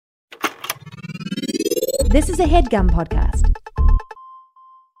This is a HeadGum podcast.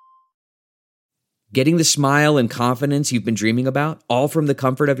 Getting the smile and confidence you've been dreaming about, all from the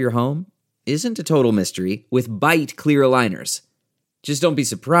comfort of your home, isn't a total mystery with Byte clear aligners. Just don't be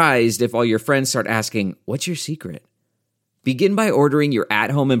surprised if all your friends start asking, "What's your secret?" Begin by ordering your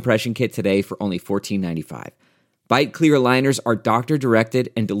at-home impression kit today for only $14.95. Byte clear aligners are doctor-directed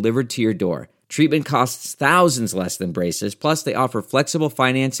and delivered to your door. Treatment costs thousands less than braces, plus they offer flexible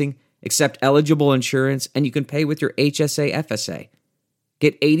financing, accept eligible insurance, and you can pay with your HSA FSA.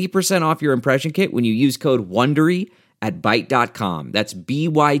 Get 80% off your impression kit when you use code WONDERY at Byte.com. That's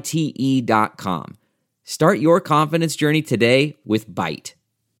BYTE.com. Start your confidence journey today with Byte.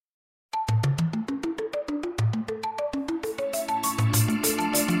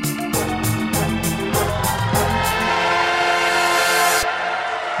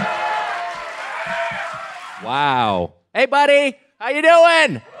 Wow. Hey, buddy. How you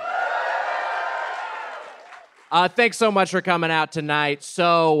doing? Thanks so much for coming out tonight.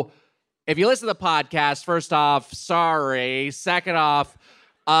 So, if you listen to the podcast, first off, sorry. Second off,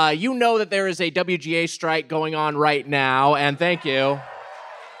 you know that there is a WGA strike going on right now, and thank you.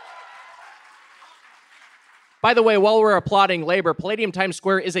 By the way, while we're applauding labor, Palladium Times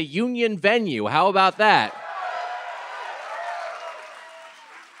Square is a union venue. How about that?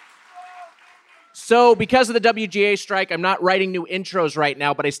 So, because of the WGA strike, I'm not writing new intros right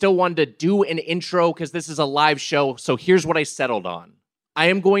now, but I still wanted to do an intro because this is a live show. So here's what I settled on. I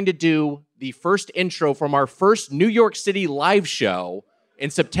am going to do the first intro from our first New York City live show in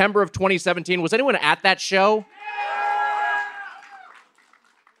September of 2017. Was anyone at that show?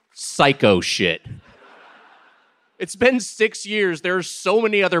 Psycho shit. It's been 6 years. There are so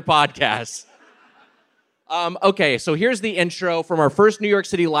many other podcasts. Okay, so here's the intro from our first New York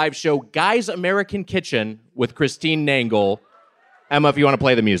City live show, Guy's American Kitchen, with Christine Nangle. Emma, if you want to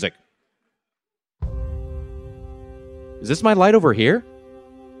play the music. Is this my light over here?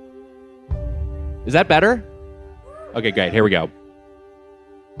 Is that better? Okay, great. Here we go.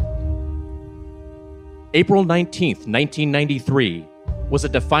 April 19th, 1993 was a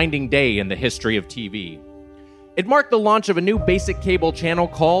defining day in the history of TV. It marked the launch of a new basic cable channel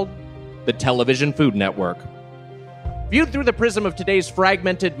called the Television Food Network. Viewed through the prism of today's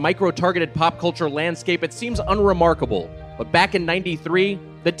fragmented, micro-targeted pop culture landscape, it seems unremarkable. But back in 93,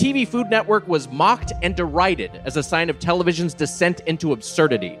 the TV Food Network was mocked and derided as a sign of television's descent into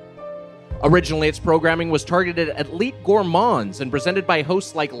absurdity. Originally, its programming was targeted at elite gourmands and presented by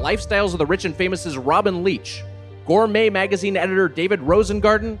hosts like Lifestyles of the Rich and Famous' Robin Leach, Gourmet magazine editor David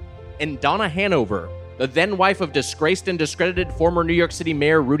Rosengarten, and Donna Hanover, the then wife of disgraced and discredited former New York City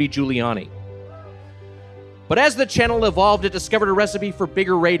Mayor Rudy Giuliani. But as the channel evolved, it discovered a recipe for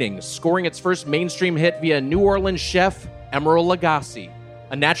bigger ratings, scoring its first mainstream hit via New Orleans chef Emeril Lagasse,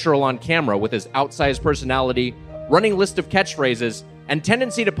 a natural on camera with his outsized personality, running list of catchphrases, and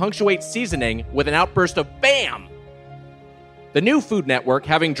tendency to punctuate seasoning with an outburst of BAM! The new Food Network,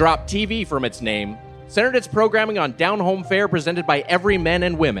 having dropped TV from its name, centered its programming on down-home fare presented by every men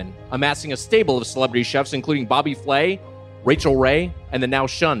and women, amassing a stable of celebrity chefs including Bobby Flay, Rachel Ray, and the now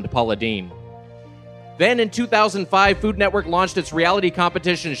shunned Paula Deen. Then in 2005, Food Network launched its reality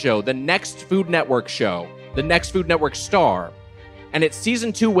competition show, The Next Food Network Show, The Next Food Network Star, and its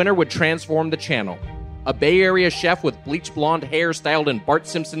Season 2 winner would transform the channel. A Bay Area chef with bleach blonde hair styled in Bart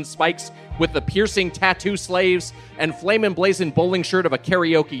Simpson spikes with the piercing tattoo slaves and flame emblazoned bowling shirt of a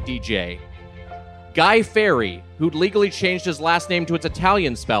karaoke DJ. Guy Fieri, who'd legally changed his last name to its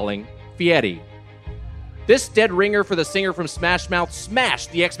Italian spelling, Fieri. This dead ringer for the singer from Smash Mouth smashed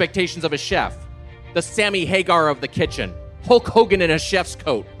the expectations of a chef. The Sammy Hagar of the kitchen, Hulk Hogan in a chef's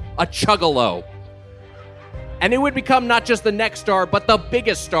coat, a chuggalo. And it would become not just the next star, but the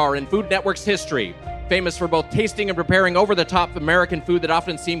biggest star in Food Network's history, famous for both tasting and preparing over-the-top American food that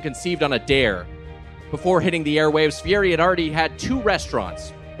often seemed conceived on a dare. Before hitting the airwaves, Fieri had already had 2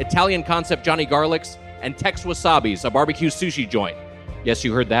 restaurants, Italian concept Johnny Garlic's, and Tex Wasabi's, a barbecue sushi joint. Yes,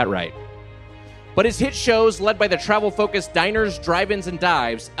 you heard that right. But his hit shows, led by the travel-focused Diners, Drive-Ins, and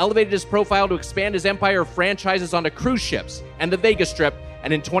Dives, elevated his profile to expand his empire of franchises onto cruise ships and the Vegas Strip,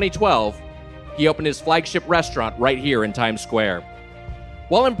 and in 2012, he opened his flagship restaurant right here in Times Square.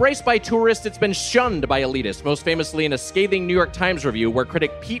 While embraced by tourists, it's been shunned by elitists, most famously in a scathing New York Times review where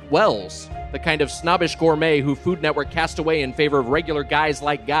critic Pete Wells, the kind of snobbish gourmet who Food Network cast away in favor of regular guys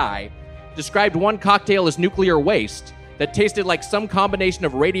like Guy, described one cocktail as nuclear waste that tasted like some combination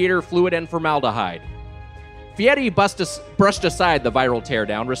of radiator fluid and formaldehyde. Fieri brushed aside the viral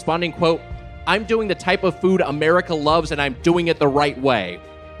teardown, responding, quote, "I'm doing the type of food America loves and I'm doing it the right way."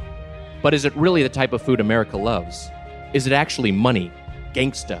 But is it really the type of food America loves? Is it actually money,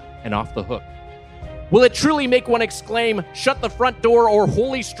 gangsta, and off the hook? Will it truly make one exclaim, shut the front door, or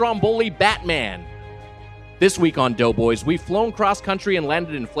holy stromboli Batman? This week on Doughboys, we've flown cross-country and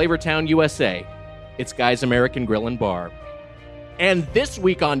landed in Flavortown, USA. It's Guy's American Grill and Bar. And this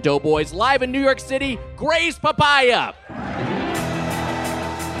week on Doughboys, live in New York City, Gray's Papaya.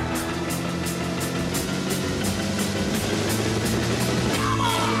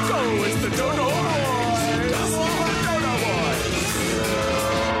 It's the Dodo Boys!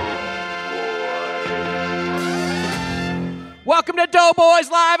 Welcome to Doughboys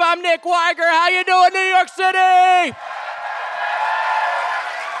Live. I'm Nick Weiger. How you doing, New York City?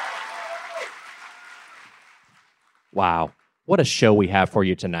 Wow, what a show we have for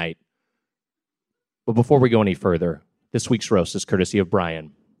you tonight. But before we go any further, this week's roast is courtesy of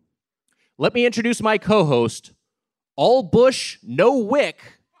Brian. Let me introduce my co-host, all bush, no wick,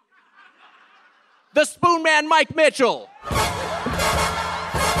 the Spoon Man, Mike Mitchell.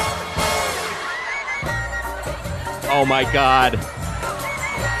 Oh my God.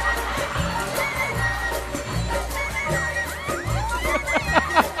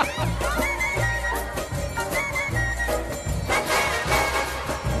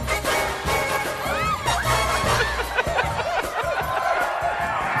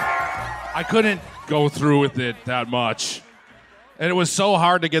 I couldn't go through with it that much. And it was so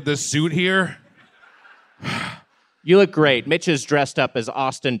hard to get this suit here. You look great. Mitch is dressed up as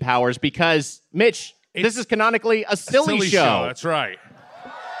Austin Powers because, Mitch, this is canonically a silly show. That's right.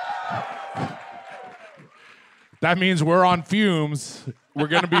 That means we're on fumes. We're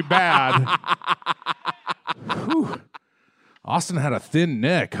going to be bad. Whew. Austin had a thin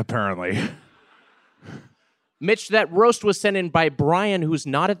neck, apparently. Mitch, that roast was sent in by Brian, who's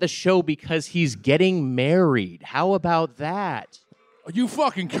not at the show because he's getting married. How about that? You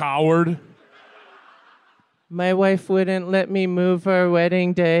fucking coward. My wife wouldn't let me move our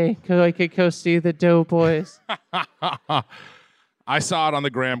wedding day so I could go see the Doughboys. I saw it on the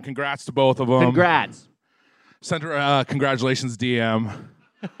gram. Congrats to both of them. Congrats. Sent her congratulations DM.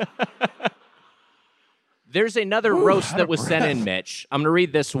 There's another roast that was sent in, Mitch. I'm going to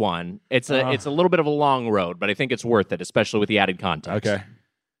read this one. It's a little bit of a long road, but I think it's worth it, especially with the added context. Okay.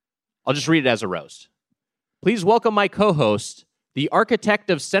 I'll just read it as a roast. Please welcome my co-host, the architect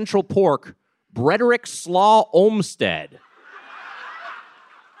of Central Pork, Brederick Slaw Olmsted.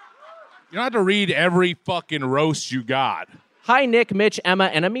 You don't have to read every fucking roast you got. Hi, Nick, Mitch, Emma,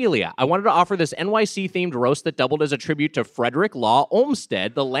 and Amelia. I wanted to offer this NYC-themed roast that doubled as a tribute to Frederick Law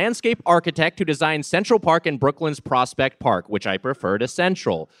Olmsted, the landscape architect who designed Central Park and Brooklyn's Prospect Park, which I prefer to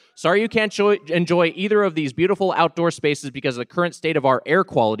Central. Sorry you can't enjoy either of these beautiful outdoor spaces because of the current state of our air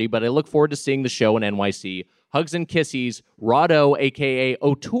quality, but I look forward to seeing the show in NYC. Hugs and kisses, Rod O, a.k.a.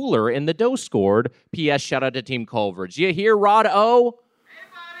 O'Tooler, in the dough scored. P.S. Shout out to Team Culver's. You hear, Rod O? Hey,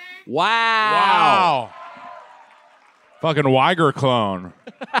 buddy. Wow. Fucking Weiger clone.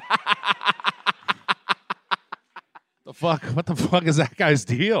 The fuck? What the fuck is that guy's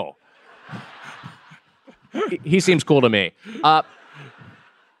deal? He seems cool to me.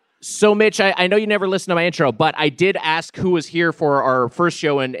 So, Mitch, I know you never listened to my intro, but I did ask who was here for our first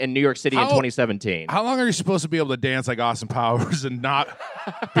show in New York City in 2017. How long are you supposed to be able to dance like Austin Powers and not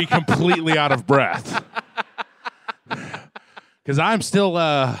be completely out of breath? Because I'm still,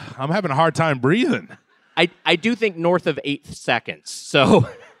 I'm having a hard time breathing. I do think north of 8 seconds, so...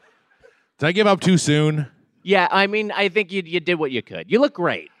 Did I give up too soon? Yeah, I mean, I think you did what you could. You look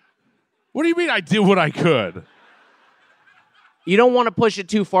great. What do you mean I did what I could? You don't want to push it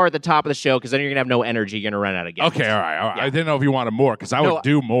too far at the top of the show because then you're going to have no energy. You're going to run out of gas. Okay, all right. Yeah. I didn't know if you wanted more because I would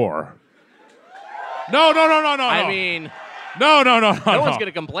do more. No. I mean... No. No one's going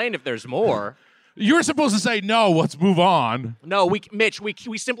to complain if there's more. You're supposed to say, no, let's move on. No, Mitch,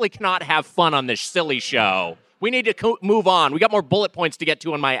 we simply cannot have fun on this silly show. We need to move on. We got more bullet points to get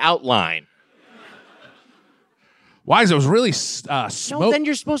to on my outline. Why is it was really smoke? No, then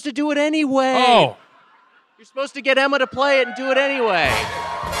you're supposed to do it anyway. Oh. You're supposed to get Emma to play it and do it anyway.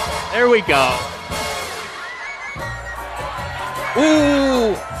 There we go.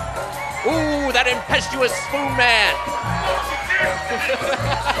 Ooh, that impetuous Spoon Man.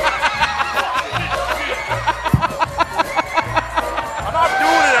 I'm not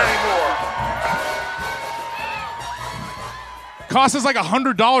doing it anymore. Costs us like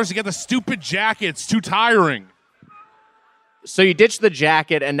 $100 to get the stupid jacket. It's too tiring. So you ditched the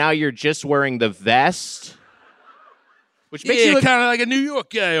jacket and now you're just wearing the vest? Which makes you look kind of like a New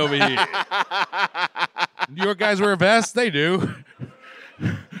York guy over here. New York guys wear vests? They do.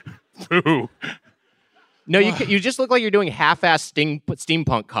 Boo. No, you just look like you're doing half-ass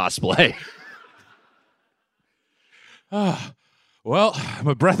steampunk cosplay. Well,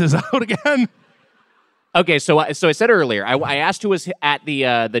 my breath is out again. Okay, so I said earlier, I asked who was at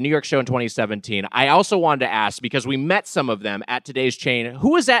the New York show in 2017. I also wanted to ask, because we met some of them at today's chain,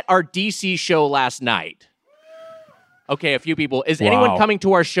 who was at our DC show last night? Okay, a few people. Is anyone coming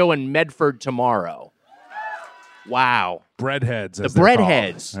to our show in Medford tomorrow? Wow. Breadheads. The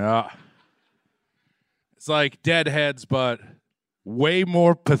Breadheads. Yeah. It's like Deadheads, but way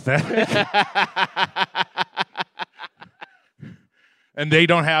more pathetic. And they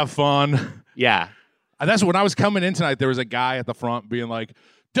don't have fun. Yeah. And that's when I was coming in tonight, there was a guy at the front being like,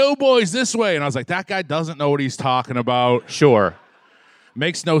 Doughboys this way. And I was like, that guy doesn't know what he's talking about. Sure.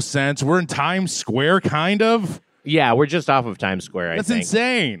 Makes no sense. We're in Times Square, kind of. Yeah, we're just off of Times Square, I think. That's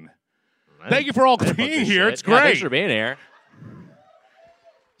insane. Thank you for all being here. It's great. Yeah, thanks for being here.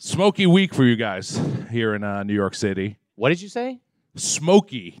 Smoky week for you guys here in New York City. What did you say?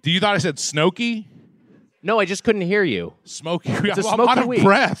 Smoky. Do you thought I said Snooky? No, I just couldn't hear you. Smoky. It's a I'm smoky out of week.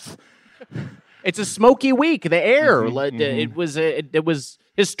 breath. It's a smoky week. The air, it was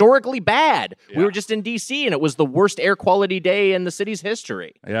historically bad. Yeah. We were just in D.C. and it was the worst air quality day in the city's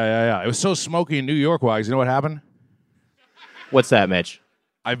history. Yeah. It was so smoky in New York. Wise, you know what happened? What's that, Mitch?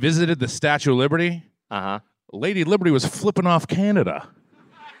 I visited the Statue of Liberty. Uh-huh. Lady Liberty was flipping off Canada.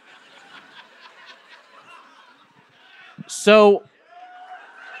 So,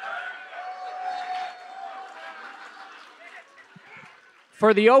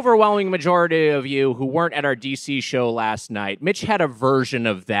 for the overwhelming majority of you who weren't at our DC show last night, Mitch had a version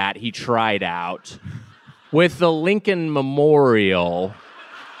of that he tried out with the Lincoln Memorial.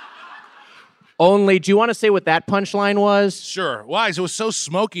 Only, do you want to say what that punchline was? Sure. Wise, it was so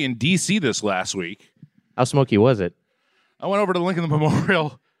smoky in D.C. this last week. How smoky was it? I went over to Lincoln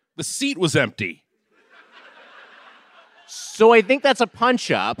Memorial. The seat was empty. So I think that's a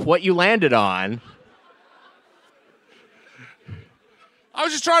punch-up, what you landed on. I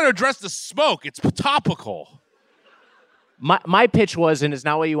was just trying to address the smoke. It's topical. My pitch was, and it's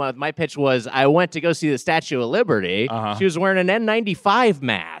not what you want, my pitch was, I went to go see the Statue of Liberty. Uh-huh. She was wearing an N95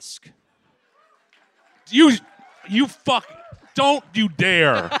 mask. You fuck. Don't you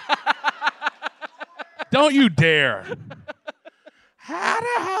dare. Don't you dare.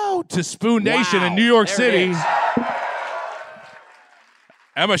 How to Spoon Nation in New York City.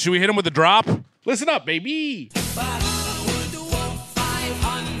 Emma, should we hit him with a drop? Listen up, baby.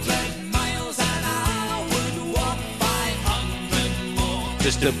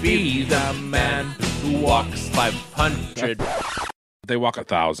 Just to be the man who walks 500. They walk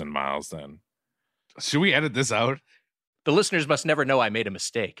 1,000 miles then. Should we edit this out? The listeners must never know I made a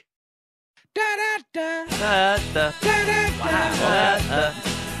mistake.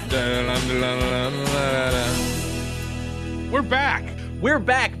 We're back. We're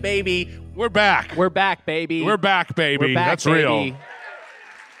back, baby. We're back. We're back, baby. We're back, baby. We're back, That's baby. real.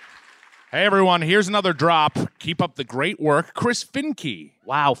 Hey, everyone. Here's another drop. Keep up the great work. Chris Finke.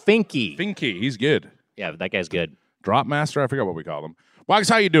 Wow, Finky. Finke. He's good. Yeah, that guy's good. Drop master. I forgot what we call him. Wags,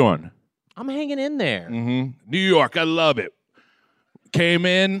 how you doing? I'm hanging in there. New York. I love it. Came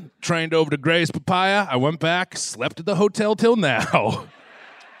in, trained over to Gray's Papaya. I went back, slept at the hotel till now.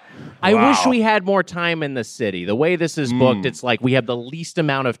 I Wow. wish we had more time in the city. The way this is booked, it's like we have the least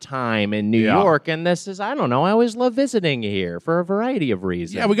amount of time in New York, and this is, I don't know, I always love visiting here for a variety of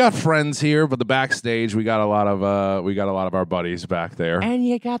reasons. Yeah, we got friends here, but the backstage, we got a lot of our buddies back there. And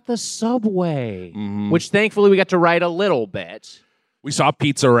you got the subway, which thankfully we got to ride a little bit. We saw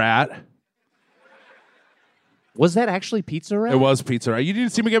Pizza Rat. Was that actually Pizza Rat? It was Pizza Rat. You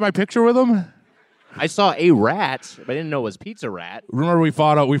didn't see me get my picture with him? I saw a rat, but I didn't know it was Pizza Rat. Remember we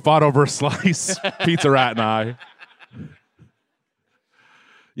fought over a slice, Pizza Rat and I.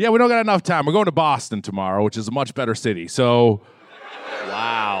 Yeah, we don't got enough time. We're going to Boston tomorrow, which is a much better city. So,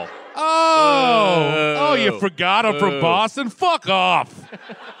 Wow. oh, you forgot I'm from Boston? Fuck off.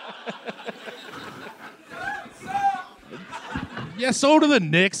 Yeah, so do the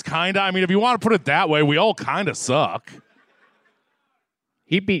Knicks, kind of. I mean, if you want to put it that way, we all kind of suck.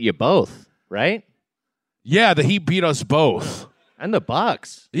 He beat you both, right? Yeah, the Heat beat us both. And the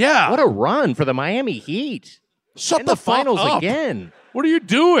Bucks. Yeah. What a run for the Miami Heat. Shut In the the finals fuck up. again. What are you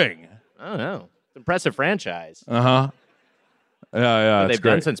doing? I don't know. It's an impressive franchise. Uh-huh. Yeah, What it's they've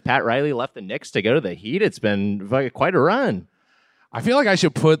done great. since Pat Riley left the Knicks to go to the Heat, it's been quite a run. I feel like I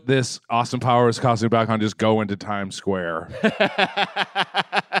should put this Austin Powers costume back on, just go into Times Square.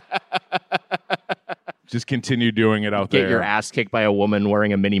 Just continue doing it out there. Get your ass kicked by a woman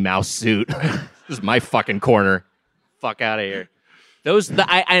wearing a Minnie Mouse suit. This is my fucking corner. Fuck out of here.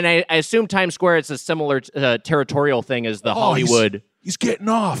 I assume Times Square, it's a similar territorial thing as the Hollywood. He's getting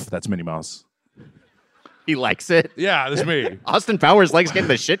off. That's Minnie Mouse. He likes it. Yeah, that's me. Austin Powers likes getting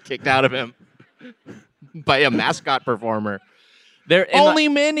the shit kicked out of him. by a mascot performer. Only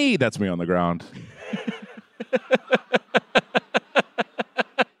Minnie. That's me on the ground.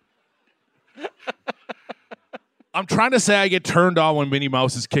 I'm trying to say I get turned on when Minnie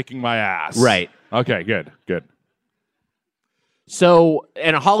Mouse is kicking my ass. Right. Okay, good. So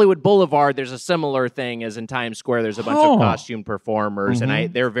in Hollywood Boulevard, there's a similar thing as in Times Square. There's a bunch of costume performers,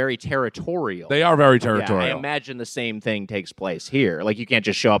 and they're very territorial. They are very territorial. Yeah, I imagine the same thing takes place here. Like, you can't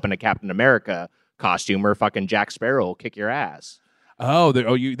just show up in a Captain America costume or fucking Jack Sparrow will kick your ass. Oh,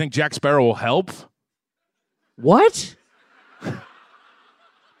 you think Jack Sparrow will help? What?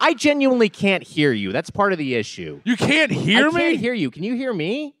 I genuinely can't hear you. That's part of the issue. You can't hear me? I can't hear you. Can you hear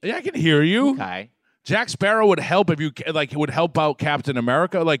me? Yeah, I can hear you. Okay. Jack Sparrow would help if you would help out Captain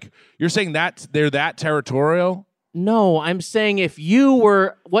America. Like, you're saying that they're that territorial? No, I'm saying if you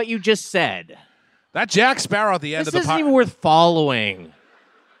were what you just said. That Jack Sparrow at the end of the This isn't even worth following.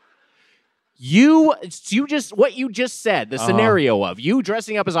 What you just said, the scenario of you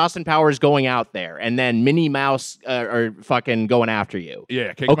dressing up as Austin Powers going out there, and then Minnie Mouse are fucking going after you.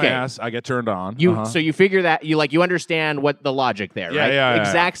 Yeah, kick my ass. I get turned on. So you figure that you understand what the logic there, right? Yeah.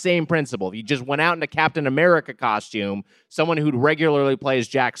 Exact same principle. If you just went out in a Captain America costume, someone who regularly plays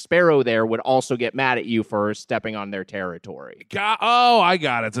Jack Sparrow there would also get mad at you for stepping on their territory. I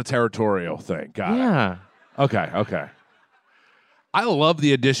got it. It's a territorial thing. Got it. Okay. I love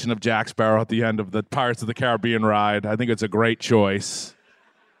the addition of Jack Sparrow at the end of the Pirates of the Caribbean ride. I think it's a great choice.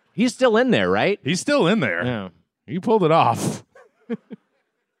 He's still in there, right? He's still in there. Yeah. He pulled it off.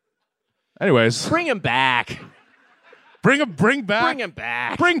 Anyways. Bring him back. Bring back. Bring him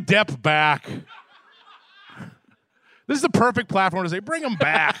back. Bring Depp back. This is the perfect platform to say, bring him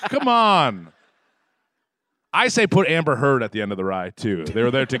back. Come on. I say put Amber Heard at the end of the ride, too. They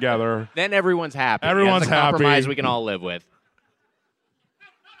were there together. Then everyone's happy. Everyone's That's a happy. compromise we can all live with.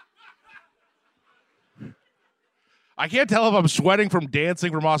 I can't tell if I'm sweating from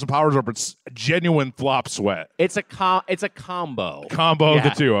dancing from Austin Powers or if it's genuine flop sweat. It's a combo. Combo of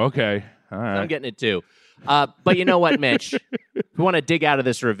the two. Okay. All right. I'm getting it too. But you know what, Mitch? If we want to dig out of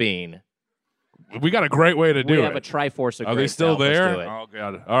this ravine, we got a great way to do it. We have a Triforce of Are grace they still to help us there? do it. Oh,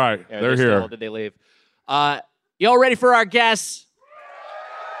 God. All right. Yeah, they're here. Did they leave? Y'all ready for our guests?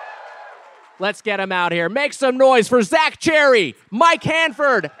 Let's get them out here. Make some noise for Zach Cherry, Mike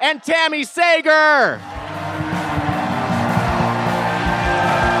Hanford, and Tami Sagher.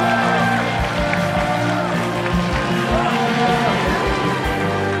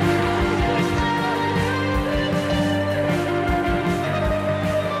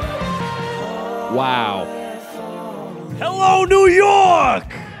 Wow. Hello, New York!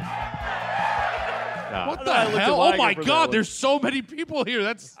 What the hell? Oh, my God. There's so many people here.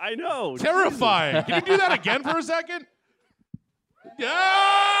 That's I know. terrifying. Can you do that again for a second? Yeah!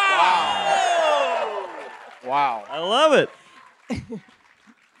 Wow. I love it.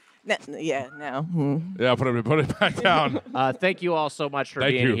 No. Yeah, put it back down. Thank you all so much for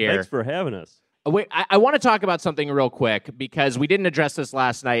Thank being you. here. Thanks for having us. Wait, I want to talk about something real quick because we didn't address this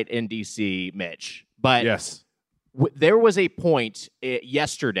last night in D.C., Mitch. But Yes. There was a point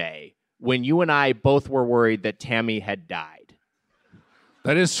yesterday when you and I both were worried that Tami had died.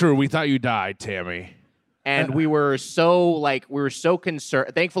 That is true. We thought you died, Tami. And we were so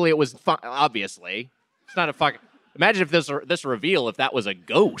concerned. Thankfully, it was obviously. It's not a fucking. Imagine if this reveal, if that was a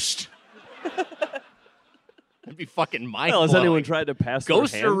ghost. It'd be fucking mind blowing. Has anyone tried to pass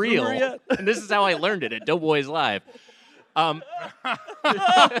Ghosts their are hand real. through yet? And this is how I learned it at Doughboys Live.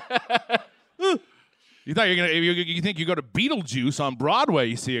 You thought you think you go to Beetlejuice on Broadway,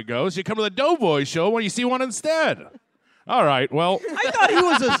 you see a ghost. You come to the Doughboy show when you see one instead. All right, well. I thought he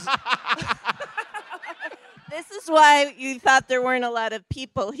was This is why you thought there weren't a lot of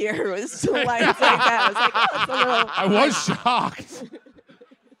people here. It was lines like that. I was like, oh, it's a little. I was shocked.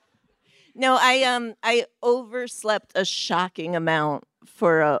 No, I overslept a shocking amount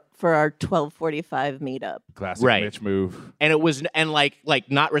for our 12:45 meetup. Classic Right. Mitch move. And it was like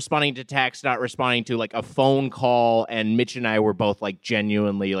not responding to text, not responding to like a phone call, and Mitch and I were both like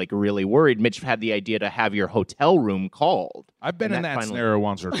genuinely like really worried. Mitch had the idea to have your hotel room called. I've been And in that finally- scenario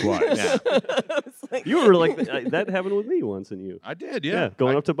once or twice. Yeah. You were like that happened with me once, and you. I did, yeah.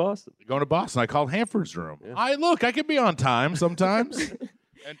 Going up to Boston. Going to Boston, I called Hanford's room. Yeah. I can be on time sometimes.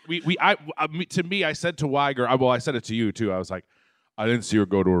 And to me, I said to Weiger, I said it to you too. I was like, I didn't see her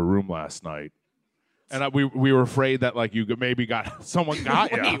go to her room last night, and we were afraid that like you maybe someone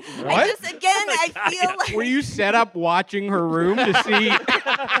got you. I feel like Were you set up watching her room to see?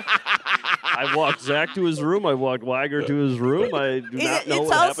 I walked Zach to his room. I walked Weiger to his room. I do not know It's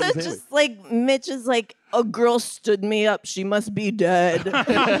what also happened to Tami. just like Mitch is like, a girl stood me up. She must be dead.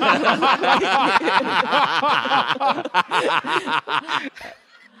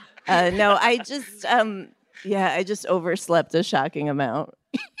 No, I just overslept a shocking amount.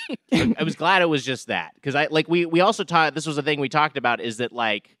 I was glad it was just that because we also talked. This was a thing we talked about. Is that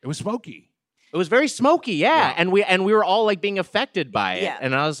like It was smoky. it was very smoky, yeah. And we were all like being affected by it, Yeah.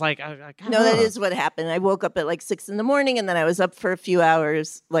 and I was like, No, that is what happened. I woke up at like 6 a.m, and then I was up for a few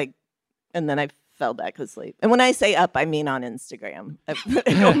hours, and then I fell back asleep. And when I say up, I mean on Instagram. I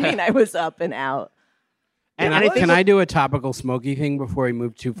don't mean I was up and out. And Can I do a topical smoky thing before we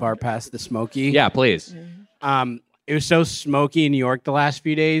move too far past the smoky? Yeah, please. It was so smoky in New York the last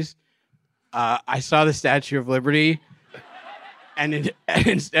few days. I saw the Statue of Liberty, and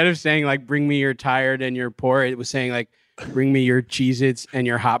instead of saying like "Bring me your tired and your poor," it was saying like "Bring me your Cheez-Its and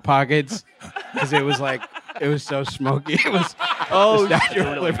your Hot Pockets," because it was so smoky. It was the Statue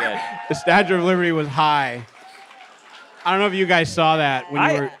of Liberty. The Statue of Liberty was high. I don't know if you guys saw that when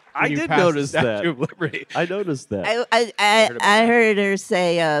you were. I you did passed notice the Statue that. of Liberty. I noticed that. I heard her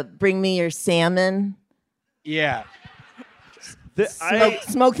say, "Bring me your salmon." Yeah.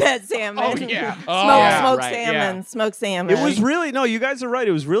 Smoke that salmon. Oh, yeah. Smoke right, salmon. yeah. Smoke salmon. It was really you guys are right.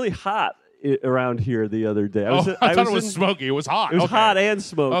 It was really hot around here the other day. I thought it was smoky. It was hot. It was Okay. hot and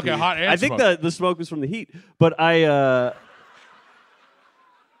smoky. Okay, hot and I think smoky. the smoke was from the heat, but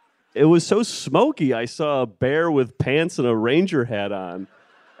it was so smoky. I saw a bear with pants and a ranger hat on,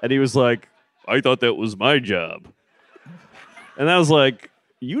 and he was like, "I thought that was my job," and I was like,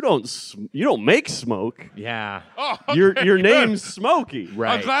 "You don't make smoke. Yeah. Oh, okay, Your good. name's Smokey."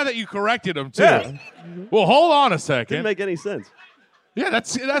 Right. I'm glad that you corrected him too. Yeah. Well, hold on a Didn't second. make any sense. Yeah,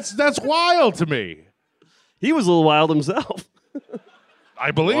 that's wild to me. He was a little wild himself. I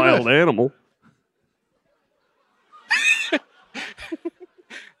believe Wild it. animal.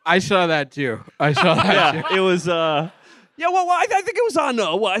 I saw that too. I saw that too. It was. I think it was on.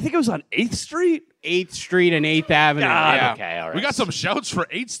 I think it was on 8th Street. 8th Street and 8th Avenue. God, yeah. Okay, all right. We got some shouts for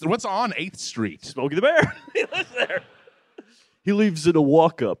 8th. What's on 8th Street? Smokey the Bear. He lives there. He lives in a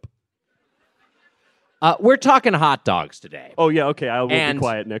walk-up. We're talking hot dogs today. Oh yeah, okay. I will And- be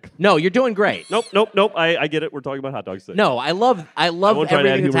quiet, Nick. No, you're doing great. Nope. I get it. We're talking about hot dogs today. No, I love won't try to add everything that's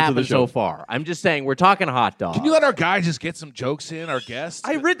humor to the happened show. so far. I'm just saying we're talking hot dogs. Can you let our guy just get some jokes in? Our guest.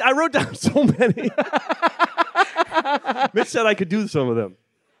 I wrote down so many. Mitch said I could do some of them.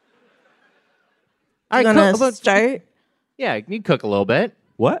 All You right, want to cook- start? Yeah, you can cook a little bit.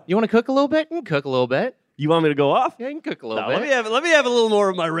 What? You want to cook a little bit? You can cook a little bit. You want me to go off? Yeah, you can cook a little No, bit. let me have a little more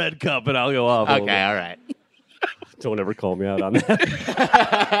of my red cup, and I'll go off. a little Okay, bit. all right. Don't ever call me out on that.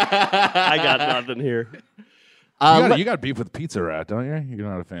 I got nothing here. You got beef with Pizza Rat, don't you? You're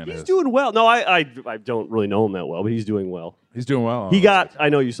not a fan of He's his. doing well. No, I don't really know him that well, but he's doing well. He's doing well. He got. I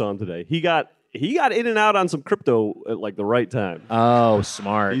know you saw him today. He got in and out on some crypto at like the right time. Oh,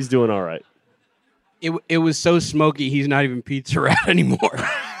 smart. He's doing all right. It was so smoky. He's not even Pizza Rat anymore.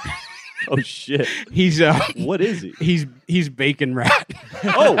 Oh shit! He's What is he? he's Bacon Rat.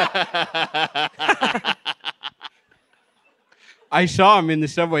 Oh, I saw him in the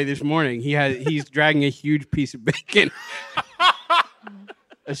subway this morning. He's dragging a huge piece of bacon.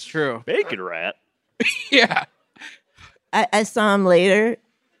 That's true. Bacon Rat. Yeah. I saw him later,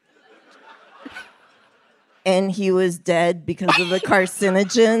 and he was dead because of the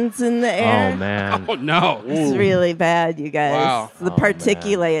carcinogens in the air. Oh man. Oh no. It's really bad, you guys. Wow. The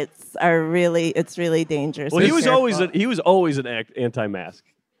particulates are it's really dangerous. Well, Be he was careful. always an anti-mask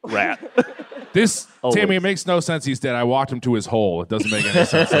rat. This, Always. Tammy, it makes no sense he's dead. I walked him to his hole. It doesn't make any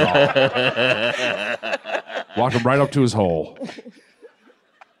sense at all. Walked him right up to his hole.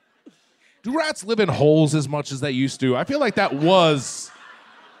 Do rats live in holes as much as they used to? I feel like that was,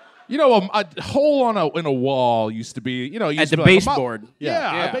 a hole in a wall used to be, used At to the be like baseboard.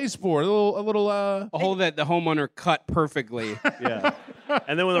 Yeah, Yeah. a baseboard, a little. A hole that the homeowner cut perfectly. Yeah.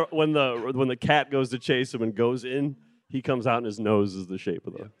 And then when the cat goes to chase him and goes in, he comes out and his nose is the shape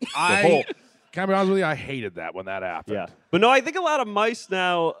of the hole. Can I be honest with you? I hated that when that happened. Yeah. But no, I think a lot of mice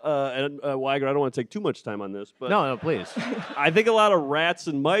now, and Weiger, I don't want to take too much time on this, but No, please. I think a lot of rats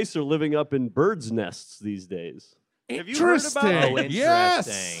and mice are living up in birds' nests these days. Have you heard about Interesting. that?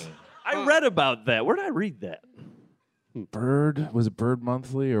 Yes. I read about that. Where did I read that? Was it Bird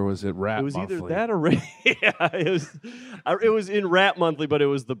Monthly or was it Rat It was Monthly? either that or it was in Rat Monthly, but it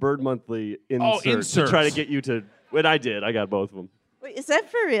was the Bird Monthly insert to inserts. try to get you to. When I did, I got both of them. Wait, is that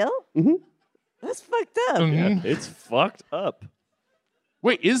for real? Mm-hmm. That's fucked up. Mhm. It's fucked up.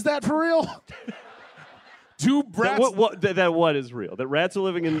 Wait, is that for real? Do rats? That what is real? That rats are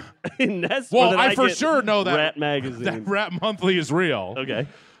living in nests? Well, or that I for get sure know that Rat Magazine. that Rat Monthly is real. Okay.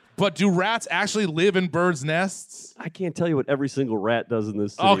 But do rats actually live in birds' nests? I can't tell you what every single rat does in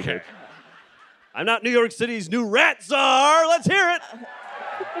this city. Okay. but I'm not New York City's new rat czar. Let's hear it.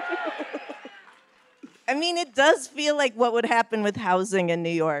 I mean, it does feel like what would happen with housing in New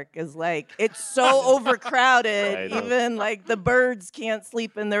York is like it's so overcrowded, even like the birds can't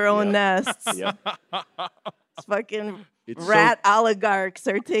sleep in their own nests. Yep. It's fucking It's rat oligarchs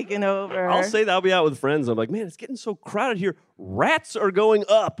are taking over. I'll say that I'll be out with friends. I'm like, man, it's getting so crowded here. Rats are going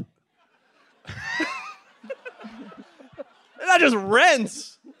up. They're not just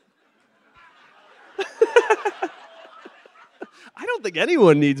rents. I don't think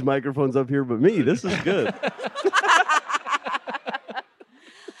anyone needs microphones up here but me. This is good.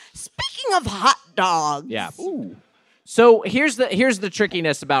 Speaking of hot dogs. Yeah. So here's the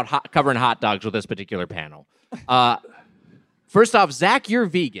trickiness about covering hot dogs with this particular panel. First off, Zach, you're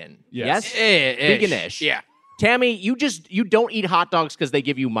vegan. Yes. Vegan-ish. Yeah. Tammy, you don't eat hot dogs because they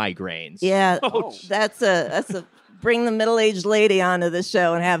give you migraines. Yeah, that's a bring the middle-aged lady onto the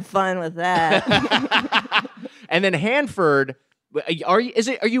show and have fun with that. And then Hanford, was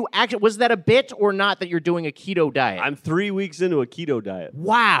that a bit or not that you're doing a keto diet? I'm 3 weeks into a keto diet.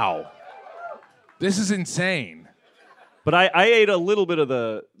 Wow. This is insane. But I ate a little bit of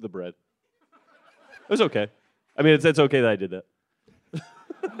the bread. It was okay. I mean, it's okay that I did that.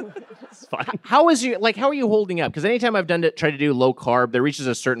 It's fine. How are you holding up? Because anytime I've tried to do low carb, there reaches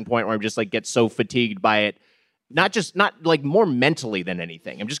a certain point where I'm just like get so fatigued by it. Not like more mentally than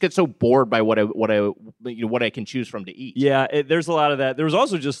anything. I'm just get so bored by what I can choose from to eat. Yeah, there's a lot of that. There was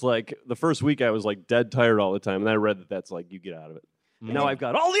also just like the first week I was like dead tired all the time, and I read that that's like you get out of it. And now I've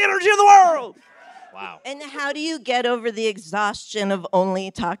got all the energy in the world. Wow. And how do you get over the exhaustion of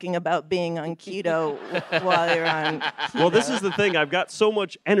only talking about being on keto while you're on? Well, this is the thing. I've got so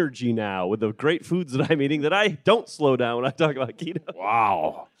much energy now with the great foods that I'm eating that I don't slow down when I talk about keto.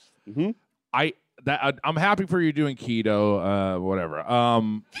 Wow. Mm-hmm. I'm happy for you doing keto. Whatever.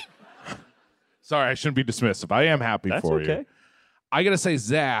 Sorry, I shouldn't be dismissive. I am happy That's for okay. you. I gotta say,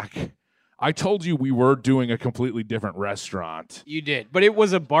 Zach, I told you we were doing a completely different restaurant. You did, but it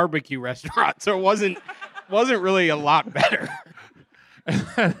was a barbecue restaurant, so it wasn't really a lot better.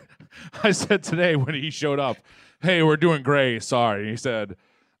 And I said today when he showed up, "Hey, we're doing gray. Sorry." He said,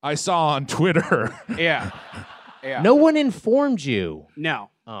 "I saw on Twitter." Yeah. No one informed you. No.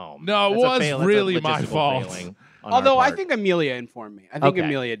 Oh No, it that's a was fail. That's a really my logistical fault. failing on Although our I part. think Amelia informed me. I think Okay.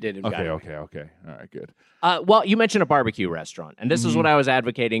 Amelia did inform me. Okay. All right, good. Well, you mentioned a barbecue restaurant, and this is what I was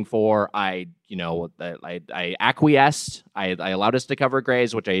advocating for. I acquiesced. I allowed us to cover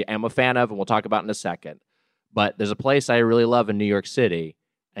Grays, which I am a fan of, and we'll talk about in a second. But there's a place I really love in New York City,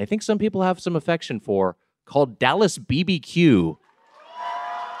 and I think some people have some affection for, called Dallas BBQ.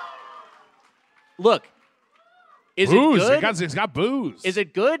 Look, is Booze. it good? It's got booze. Is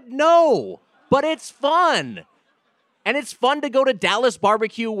it good? No, but it's fun. And it's fun to go to Dallas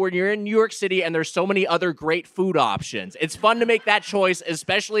barbecue when you're in New York City and there's so many other great food options. It's fun to make that choice,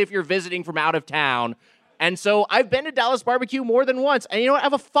 especially if you're visiting from out of town. And so I've been to Dallas barbecue more than once. And you know what? I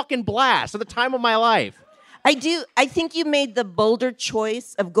have a fucking blast at the time of my life. I do. I think you made the bolder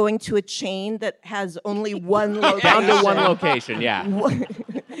choice of going to a chain that has only one location. Down to one location, yeah.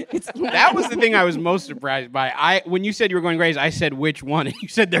 That was the thing I was most surprised by. When you said you were going Grays, I said which one, and you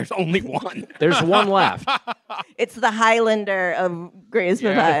said there's only one. There's one left. It's the Highlander of Gray's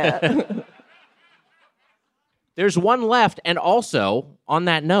Papaya. There's one left. And also, on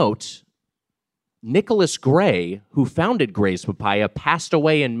that note, Nicholas Gray, who founded Gray's Papaya, passed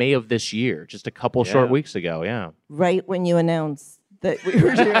away in May of this year, just a couple short weeks ago, yeah. Right when you announced that we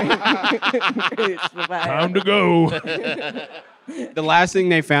were doing Gray's Papaya. Time to go. The last thing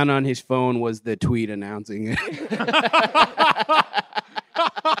they found on his phone was the tweet announcing it.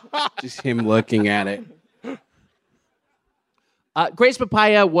 Just him looking at it. Gray's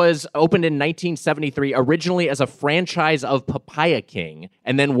Papaya was opened in 1973, originally as a franchise of Papaya King,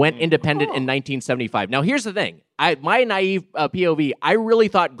 and then went independent in 1975. Now, here's the thing. My naive POV, I really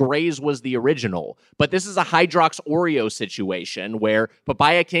thought Gray's was the original, but this is a Hydrox Oreo situation where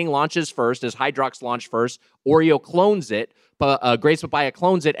Papaya King launches first, as Hydrox launched first, Oreo clones it, Gray's Papaya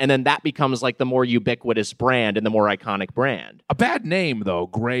clones it, and then that becomes like the more ubiquitous brand and the more iconic brand. A bad name, though,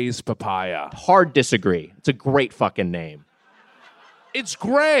 Gray's Papaya. Hard disagree. It's a great fucking name. It's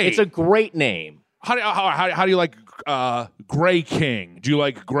Gray. It's a great name. How do you like Gray King? Do you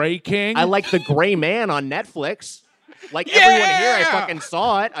like Gray King? I like The Gray Man on Netflix. Like everyone here, I fucking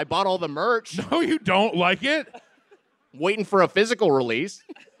saw it. I bought all the merch. No, you don't like it? Waiting for a physical release.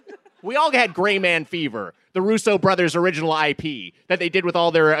 We all had Gray Man fever, the Russo brothers' original IP that they did with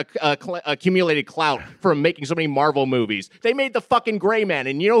all their accumulated clout from making so many Marvel movies. They made the fucking Gray Man,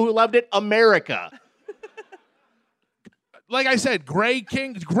 and you know who loved it? America. Like I said, Gray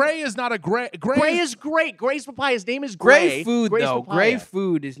is not a Gray. Gray is great. Gray's Papaya. His name is Gray. Gray food, Gray's though. Papaya. Gray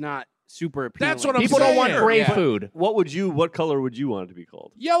food is not super appealing. That's what I'm People saying. don't want gray Yeah. food. What color would you want it to be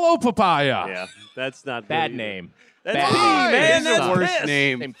called? Yellow papaya. Yeah, that's not Bad good either. name. That's Bad pee, name. man. It's That's the worst piss.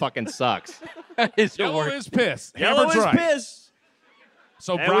 name. Name fucking sucks. It's the Yellow worst. is piss. Yellow Hammer's is right. piss.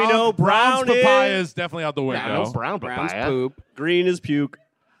 So And we know brown's brown papaya is- is definitely out the window. No, brown Brown's papaya. poop. Green is puke.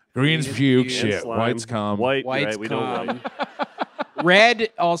 Green's Green is puke. puke. Shit. Slime. White's cum. White. White's right, we don't cum. like. Red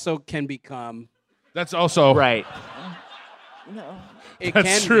also can become. That's also Right. No. It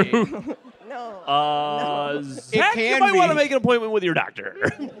That's can true. Be. No. Zach, you can might be. want to make an appointment with your doctor.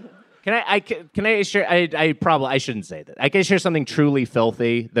 Can I share? I shouldn't say that. I can share something truly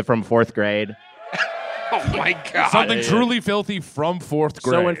filthy from fourth grade. Oh my god. something truly filthy from fourth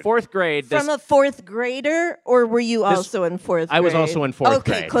grade. So in fourth grade, From a fourth grader, or were you also in fourth grade? I was also in fourth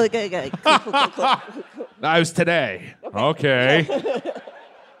okay, grade. Cool, good. Cool. I was today. Okay.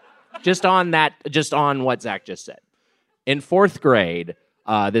 just on what Zach just said. In fourth grade,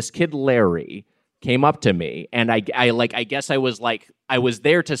 this kid Larry came up to me, and I guess I was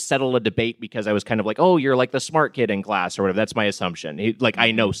there to settle a debate because I was kind of like, oh, you're like the smart kid in class or whatever. That's my assumption.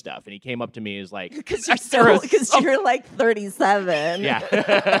 I know stuff, and he came up to me and was like, Because you're like 37. yeah.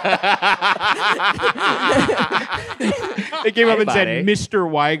 They came up and Hey, said, buddy. Mr.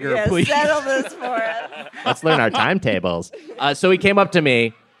 Weiger, Yeah, please. settle this for us. Let's learn our timetables. So he came up to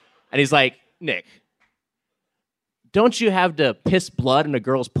me, and he's like, Nick, don't you have to piss blood in a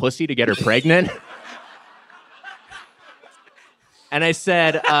girl's pussy to get her pregnant? And I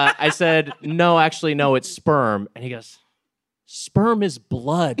said, no, actually, no, it's sperm. And he goes, sperm is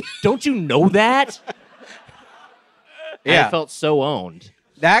blood. Don't you know that? And Yeah. I felt so owned.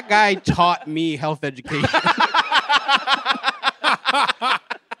 That guy taught me health education.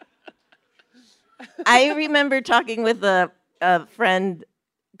 I remember talking with a friend,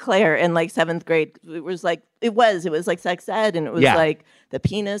 Claire, in like seventh grade. It was like sex ed, and it was Yeah. like the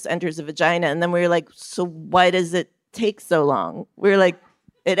penis enters the vagina, and then we were like, so why does it take so long? We were like,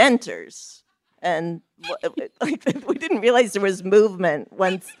 it enters, and like we didn't realize there was movement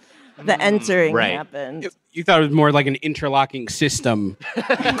once the entering right. happened. You thought it was more like an interlocking system. You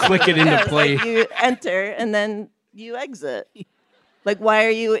click it into Yeah, it's place. like you enter and then you exit. Like, why are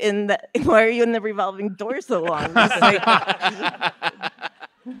you in the revolving door so long? Just like,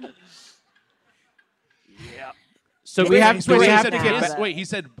 So We we have- have we we have have to to get get back. Wait, he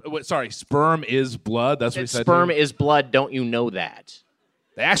said, sperm is blood? That's what he said. sperm to you? is blood. Don't you know that?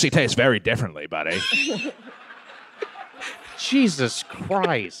 They actually taste very differently, buddy. Jesus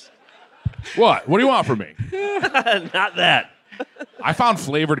Christ. What? What do you want from me? Not that. I found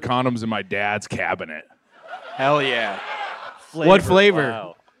flavored condoms in my dad's cabinet. Hell yeah. What flavor?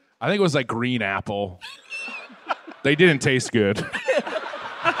 Wow. I think it was like green apple. They didn't taste good.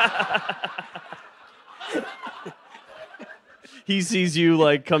 He sees you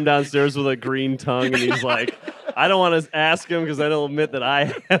like come downstairs with a green tongue, and he's like, I don't want to ask him because I don't admit that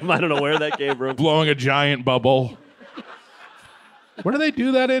I am. I don't know where that came from. Blowing a giant bubble. When do they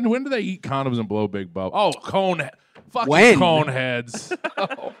do that in? When do they eat condoms and blow big bubbles? Oh, fucking When? cone heads.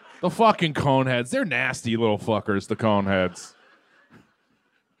 The fucking cone heads. They're nasty little fuckers, the cone heads.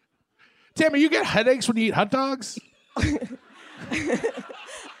 Tami, you get headaches when you eat hot dogs?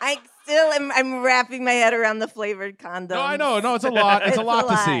 I'm wrapping my head around the flavored condom. No, I know. No, it's a lot. It's a lot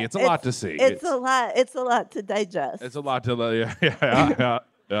to see. It's a lot to see. It's a lot. It's a lot to digest. It's a lot to yeah.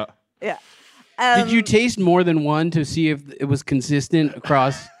 Yeah. Did you taste more than one to see if it was consistent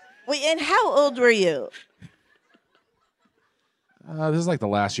across? Wait, and how old were you? This is like the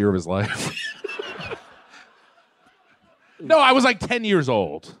last year of his life. No, I was like 10 years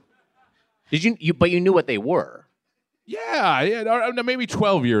old. Did you? But you knew what they were. Yeah, or maybe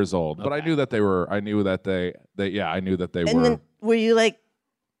 12 years old. But I knew that they were. I knew that they I knew that they And were. then were you like,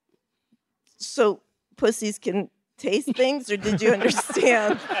 so pussies can taste things, or did you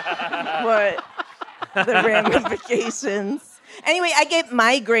understand what the ramifications? Anyway, I get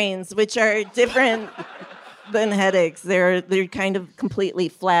migraines, which are different than headaches. They're kind of completely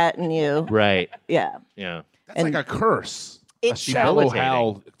flat in you. Right. Yeah. Yeah. That's like a curse. It's Shallow debilitating.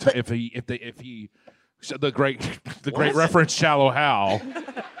 Hal. The great reference Shallow Hal,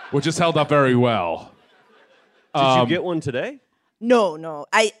 which is held up very well. Did you get one today? No.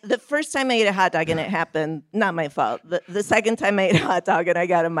 The first time I ate a hot dog and it happened, not my fault. The second time I ate a hot dog and I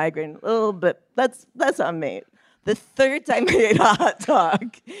got a migraine, a little bit. That's on me. The third time I ate a hot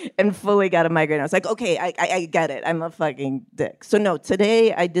dog and fully got a migraine, I was like, okay, I get it. I'm a fucking dick. So no,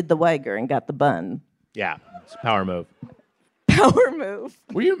 today I did the Weiger and got the bun. Yeah, it's a power move. Power move.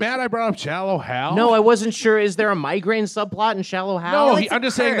 Were you mad I brought up Shallow Hal? No, I wasn't sure. Is there a migraine subplot in Shallow Hal? No, it's a I'm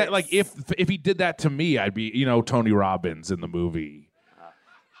just saying that, curse. like, if he did that to me, I'd be, Tony Robbins in the movie.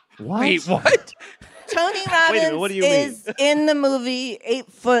 What? Wait, what? Tony minute, Robbins what do you is in the movie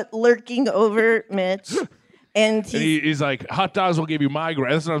 8 foot lurking over Mitch. And And he's like, hot dogs will give you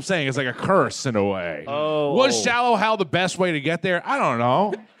migraine. That's what I'm saying. It's like a curse in a way. Oh. Was Shallow Hal the best way to get there? I don't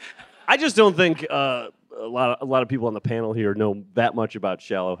know. I just don't think a lot of people on the panel here know that much about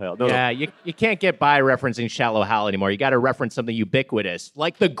Shallow Hal. No, Yeah, you can't get by referencing Shallow Hal anymore. You got to reference something ubiquitous,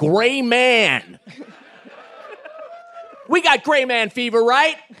 like the Gray Man. We got Gray Man fever,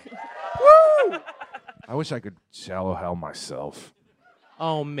 right? Woo! I wish I could Shallow Hal myself.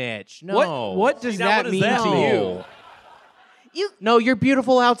 Oh, Mitch, no. What does now, that what does mean that to mean? you? No, you're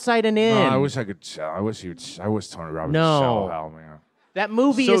beautiful outside and in. No, I wish I could. I wish Tony Robbins No. was Shallow Hal, man. That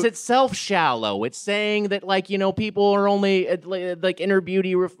movie So- is itself shallow. It's saying that, like, people are only like inner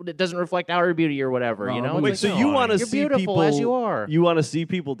beauty. It doesn't reflect outer beauty or whatever. No, You know. but Wait, It's so like, you no, want to you're see beautiful people as you are. You want to see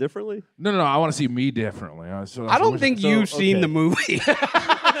people differently? No. I want to see me differently. I don't think so- you've seen okay. the movie.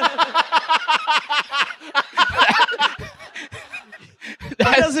 He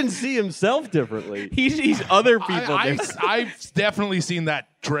doesn't see himself differently. He sees other people different. I've definitely seen that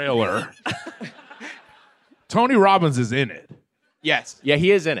trailer. Tony Robbins is in it. Yes. Yeah,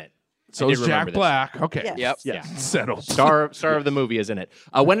 he is in it. So I is did Jack remember this. Black. Okay. Yes. Yep. Yeah. Settled. Star of the movie is in it.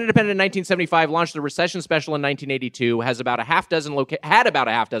 When independent in 1975, launched the recession special in 1982, had about a half dozen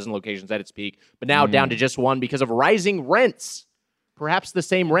locations at its peak, but now down to just one because of rising rents. Perhaps the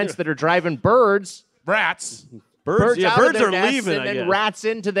same rents that are driving birds. Rats. Birds out of birds their are nests leaving. and I then guess. rats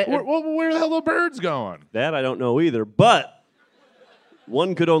into the. Where the hell are the birds going? That I don't know either. But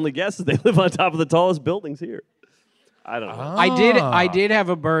one could only guess that they live on top of the tallest buildings here. I don't know. I did have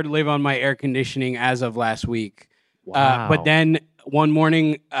a bird live on my air conditioning as of last week. Wow. But then one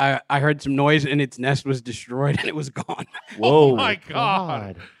morning I heard some noise and its nest was destroyed and it was gone. Whoa! Oh my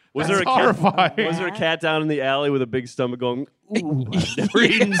God. Was That's there a cat? horrifying. Was there a cat down in the alley with a big stomach going? Ooh, I've never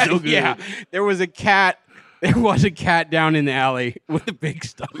eaten so good. Yeah, there was a cat. There was a cat down in the alley with a big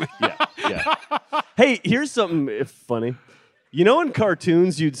stomach. Yeah. Hey, here's something funny. You know, in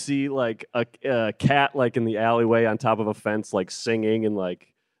cartoons, you'd see like a cat like in the alleyway on top of a fence, like singing, and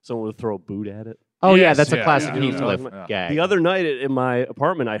like someone would throw a boot at it. Oh yeah, Yes, that's a yeah, classic yeah. Heathcliff Yeah. gag. The other night in my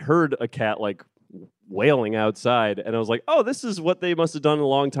apartment, I heard a cat like wailing outside, and I was like, "Oh, this is what they must have done a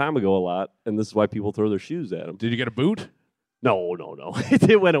long time ago, a lot, and this is why people throw their shoes at them." Did you get a boot? No.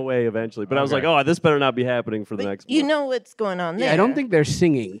 It went away eventually, but I was Okay. like, "Oh, this better not be happening for the next." You month." know what's going on there. Yeah, I don't think they're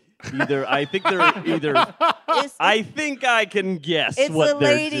singing. I think they're either. It's, I think I can guess it's what a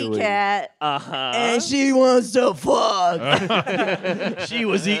they're lady doing. cat, Uh-huh. and she wants to fuck. She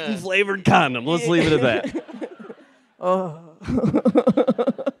was eating flavored condom. Let's leave it at that.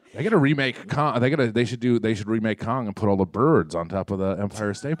 They got to remake Kong. They should remake Kong and put all the birds on top of the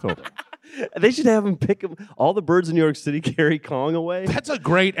Empire State Building. They should have him pick them. All the birds in New York City carry Kong away. That's a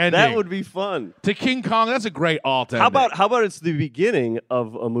great ending. That would be fun. to King Kong. That's a great alt ending. How about it's the beginning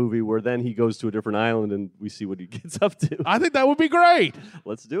of a movie where then he goes to a different island and we see what he gets up to. I think that would be great.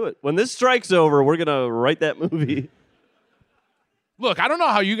 Let's do it. When this strike's over, we're gonna write that movie. Look, I don't know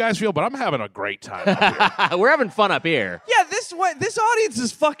how you guys feel, but I'm having a great time up here. We're having fun up here. Yeah, this audience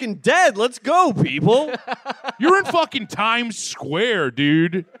is fucking dead. Let's go, people. You're in fucking Times Square,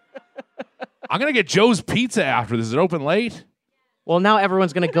 dude. I'm going to get Joe's Pizza after this. Is it open late? Well, now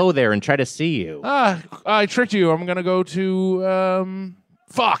everyone's gonna go there and try to see you. I tricked you. I'm going to go to,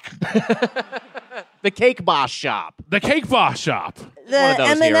 fuck, The Cake Boss shop. the Cake Boss shop. The One of those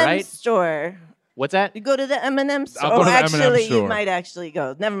M&M here, right? store. What's that? You go to the M&M store. I'll go to the M&M actually, store. you might actually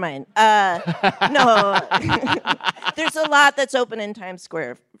go. Never mind. No. There's a lot that's open in Times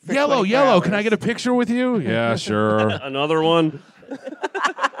Square. For Yellow. 24 Can I hours. get a picture with you? Yeah, sure. Another one.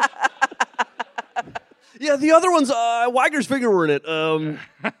 Yeah, the other one's Weiger's finger were in it.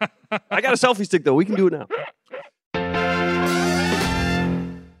 I got a selfie stick though. We can do it now.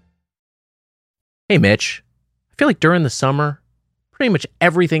 Hey, Mitch. I feel like during the summer, pretty much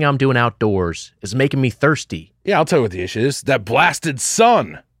everything I'm doing outdoors is making me thirsty. Yeah, I'll tell you what the issue is. That blasted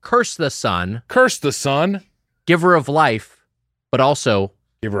sun. Curse the sun, Curse the sun. giver of life, but also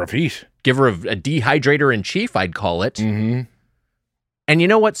Give her a heat. giver of a dehydrator in chief, I'd call it. Mm-hmm. And you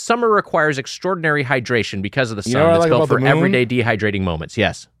know what? Summer requires extraordinary hydration because of the You sun know what I that's like built about for the moon? everyday dehydrating moments.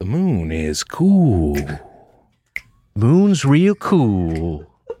 Yes. The moon is cool. Moon's real cool.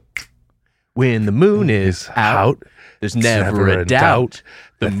 When the moon is out, there's never a doubt.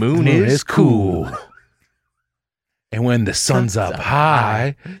 The moon is cool. And when the sun's up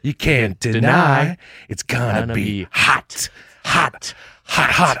high, you can't deny it's gonna be hot, hot,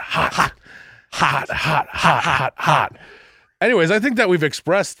 hot, hot, hot, hot, hot, hot, hot, hot, hot. Anyways, I think that we've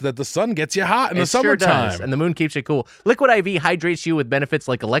expressed that the sun gets you hot in the summertime. Sure does, and the moon keeps you cool. Liquid IV hydrates you with benefits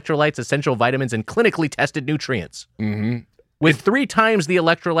like electrolytes, essential vitamins, and clinically tested nutrients. Mm-hmm. With 3 times the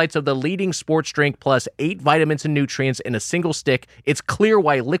electrolytes of the leading sports drink plus 8 vitamins and nutrients in a single stick, it's clear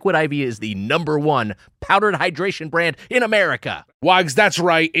why Liquid IV is the #1 powdered hydration brand in America. Wags, that's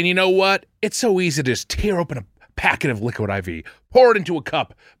right. And you know what? It's so easy to just tear open a packet of Liquid IV, pour it into a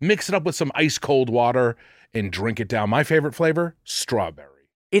cup, mix it up with some ice cold water, and drink it down. My favorite flavor, strawberry.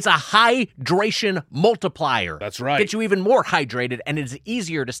 It's a hydration multiplier. That's right. Gets you even more hydrated, and it's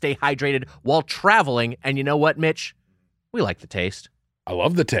easier to stay hydrated while traveling. And you know what, Mitch? We like the taste. I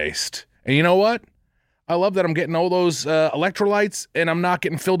love the taste. And you know what? I love that I'm getting all those electrolytes, and I'm not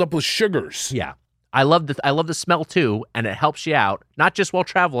getting filled up with sugars. Yeah. I love the smell, too, and it helps you out, not just while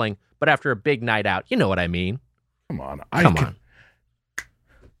traveling, but after a big night out. You know what I mean. Come on. Come on.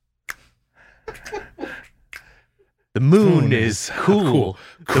 The moon is cool.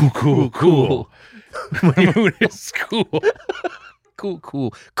 Cool. The moon is cool.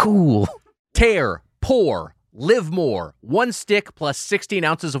 Cool. Tear, pour, live more. 1 stick plus 16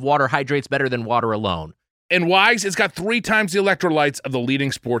 ounces of water hydrates better than water alone. And Wags, it's got 3 times the electrolytes of the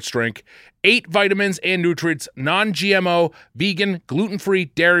leading sports drink, 8 vitamins and nutrients, non-GMO, vegan, gluten-free,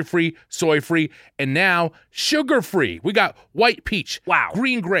 dairy-free, soy-free, and now sugar-free. We got white peach,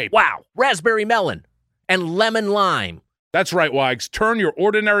 green grape, raspberry melon, and lemon lime. That's right, Wags. Turn your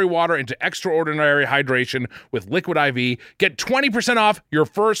ordinary water into extraordinary hydration with Liquid IV. Get 20% off your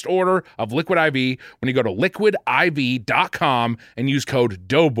first order of Liquid IV when you go to liquidiv.com and use code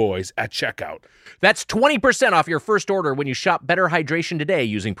DOUGHBOYS at checkout. That's 20% off your first order when you shop Better Hydration today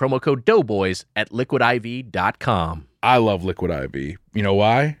using promo code DOUGHBOYS at liquidiv.com. I love Liquid IV. You know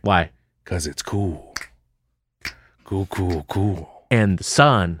why? Why? Because it's cool. Cool. And the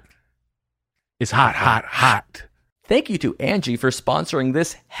sun is hot. Thank you to Angie for sponsoring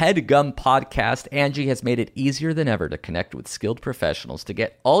this HeadGum podcast. Angie has made it easier than ever to connect with skilled professionals to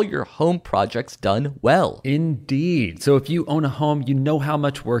get all your home projects done well. Indeed. So if you own a home, you know how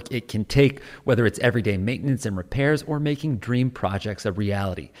much work it can take, whether it's everyday maintenance and repairs or making dream projects a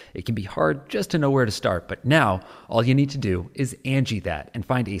reality. It can be hard just to know where to start, but now all you need to do is Angie that and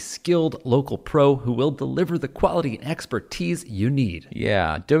find a skilled local pro who will deliver the quality and expertise you need.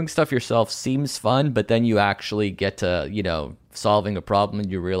 Yeah, doing stuff yourself seems fun, but then you actually get to, solving a problem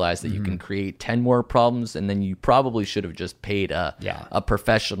and you realize that you can create 10 more problems, and then you probably should have just paid a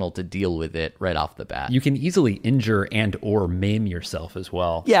professional to deal with it right off the bat. You can easily injure and or maim yourself as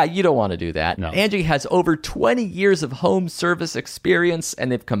well. Yeah, you don't want to do that. No. Angie has over 20 years of home service experience,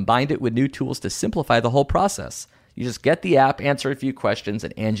 and they've combined it with new tools to simplify the whole process. You just get the app, answer a few questions,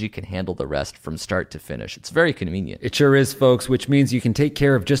 and Angie can handle the rest from start to finish. It's very convenient. It sure is, folks, which means you can take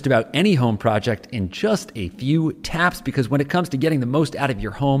care of just about any home project in just a few taps, because when it comes to getting the most out of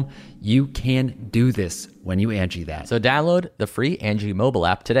your home, you can do this when you Angie that. So download the free Angie mobile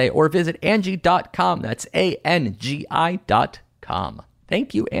app today or visit Angie.com. That's ANGI.com.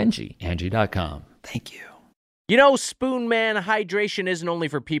 Thank you, Angie. Angie.com. Thank you. You know, Spoon Man, hydration isn't only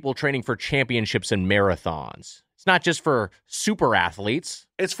for people training for championships and marathons. It's not just for super athletes.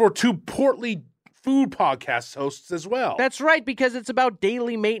 It's for 2 portly food podcast hosts as well. That's right, because it's about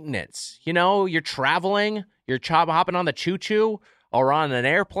daily maintenance. You know, you're traveling, you're hopping on the choo-choo or on an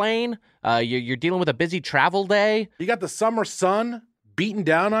airplane. You're dealing with a busy travel day. You got the summer sun beating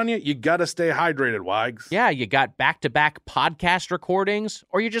down on you. You got to stay hydrated, Wags. Yeah, you got back-to-back podcast recordings,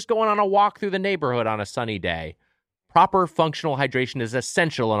 or you're just going on a walk through the neighborhood on a sunny day. Proper functional hydration is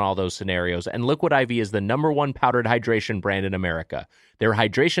essential in all those scenarios, and Liquid IV is the #1 powdered hydration brand in America. Their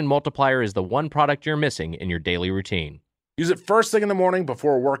hydration multiplier is the one product you're missing in your daily routine. Use it first thing in the morning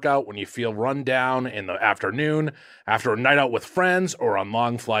before a workout, when you feel run down in the afternoon, after a night out with friends, or on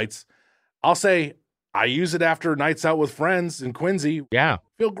long flights. I'll say I use it after nights out with friends in Quincy. Yeah.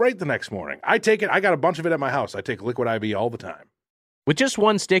 Feel great the next morning. I take it. I got a bunch of it at my house. I take Liquid IV all the time. With just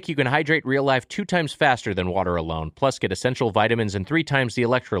 1 stick, you can hydrate real life 2 times faster than water alone, plus get essential vitamins and 3 times the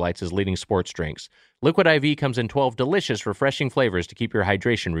electrolytes as leading sports drinks. Liquid IV comes in 12 delicious, refreshing flavors to keep your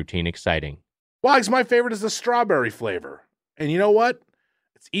hydration routine exciting. Wags, my favorite is the strawberry flavor. And you know what?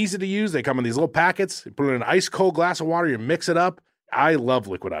 It's easy to use. They come in these little packets. You put it in an ice cold glass of water, you mix it up. I love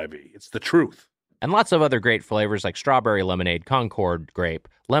Liquid IV. It's the truth. And lots of other great flavors like strawberry lemonade, Concord grape,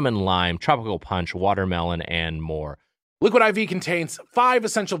 lemon lime, tropical punch, watermelon, and more. Liquid IV contains 5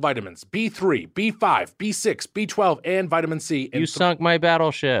 essential vitamins, B3, B5, B6, B12, and vitamin C. You sunk my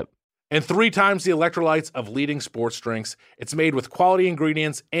battleship. And 3 times the electrolytes of leading sports drinks. It's made with quality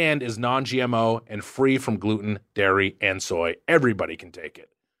ingredients and is non-GMO and free from gluten, dairy, and soy. Everybody can take it.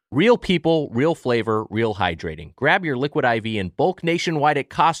 Real people, real flavor, real hydrating. Grab your Liquid IV in bulk nationwide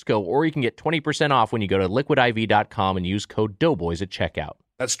at Costco, or you can get 20% off when you go to liquidiv.com and use code Doughboys at checkout.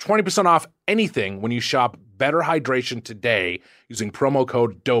 That's 20% off anything when you shop Better Hydration today using promo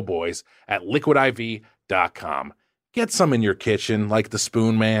code Doughboys at liquidiv.com. Get some in your kitchen like the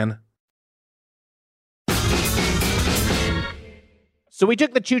Spoon Man. So we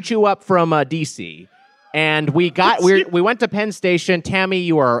took the choo-choo up from D.C., and we went to Penn Station. Tammy,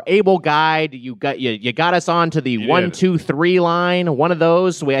 you are our able guide. You got us on to the 1, 2, 3 line. One of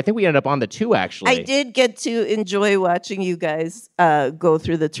those. I think we ended up on the 2 actually. I did get to enjoy watching you guys go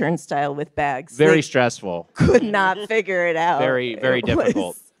through the turnstile with bags. Very stressful. Could not figure it out. Very, very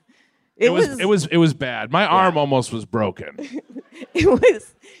difficult. It was bad. My arm almost was broken. It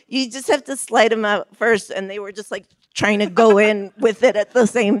was. You just have to slide them out first, and they were just like trying to go in with it at the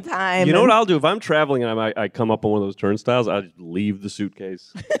same time. You know what I'll do if I'm traveling and I come up on one of those turnstiles? I just leave the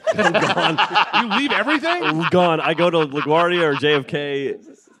suitcase. I'm gone. You leave everything? I'm gone. I go to LaGuardia or JFK.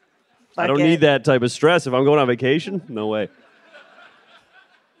 I don't need that type of stress. If I'm going on vacation, no way.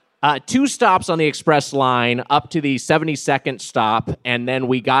 2 stops on the express line up to the 72nd stop, and then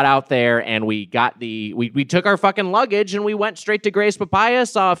we got out there and we took our fucking luggage and we went straight to Gray's Papaya,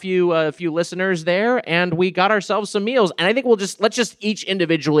 saw a few listeners there, and we got ourselves some meals. And I think let's just each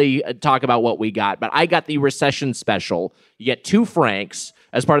individually talk about what we got. But I got the recession special. You get 2 franks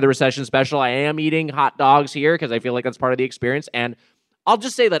as part of the recession special. I am eating hot dogs here because I feel like that's part of the experience. And I'll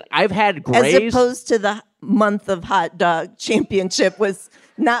just say that I've had Gray's. As opposed to the month of hot dog championship was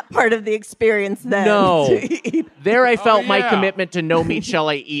not part of the experience then. No. There I felt my commitment to no meat shall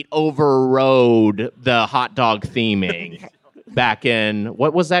I eat overrode the hot dog theming. Back in,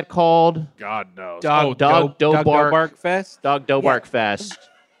 what was that called? God knows. Dog Bark Fest? Dog Dough Bark Fest.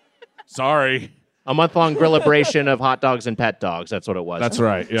 Sorry. A month-long grillabration of hot dogs and pet dogs. That's what it was. That's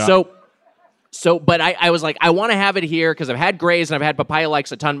right, yeah. But I was like, I want to have it here because I've had Gray's and I've had Papaya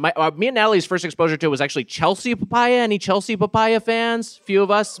likes a ton. Me and Natalie's first exposure to it was actually Chelsea Papaya. Any Chelsea Papaya fans? Few of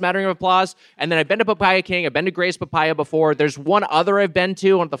us, smattering of applause. And then I've been to Papaya King. I've been to Gray's Papaya before. There's one other I've been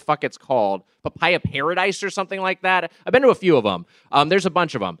to. What the fuck it's called? Papaya Paradise or something like that. I've been to a few of them. There's a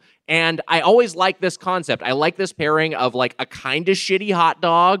bunch of them. And I always like this concept. I like this pairing of like a kind of shitty hot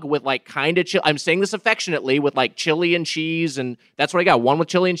dog with like kind of I'm saying this affectionately with like chili and cheese. And that's what I got. One with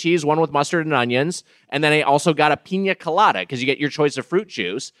chili and cheese, one with mustard and onions. And then I also got a pina colada because you get your choice of fruit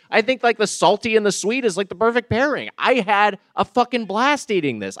juice. I think like the salty and the sweet is like the perfect pairing. I had a fucking blast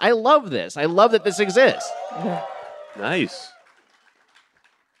eating this. I love this. I love that this exists. Nice.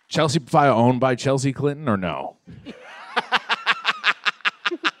 Chelsea Papaya owned by Chelsea Clinton or no?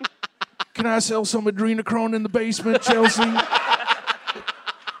 Can I sell some adrenochrome in the basement, Chelsea?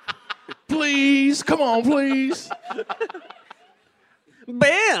 Please, come on, please.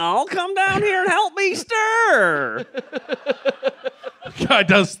 Bill, come down here and help me stir. Guy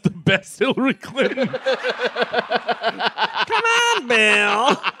does the best Hillary Clinton. Come on,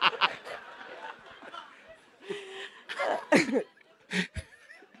 Bill.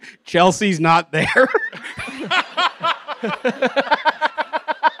 Chelsea's not there.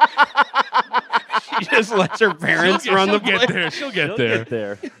 She just lets her parents run the place. She'll get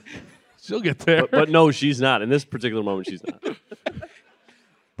there. She'll get there. But no, she's not. In this particular moment, she's not.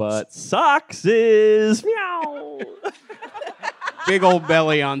 But socks is meow. Big old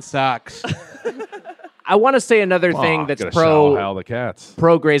belly on socks. I want to say another thing that's Hal the cats.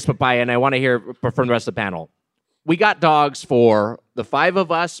 pro Gray's Papaya, and I want to hear from the rest of the panel. We got dogs for the 5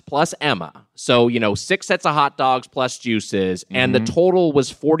 of us plus Emma. So, 6 sets of hot dogs plus juices, and the total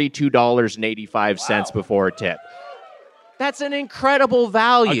was $42.85 before a tip. That's an incredible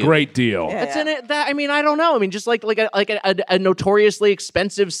value. A great deal. That's in it. I don't know. I mean, just like a notoriously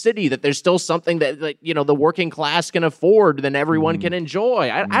expensive city, that there's still something that the working class can afford, then everyone can enjoy.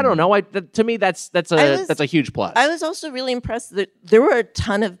 I don't know. To me, that's a huge plus. I was also really impressed that there were a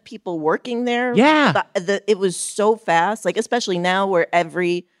ton of people working there. Yeah, it was so fast. Like especially now, where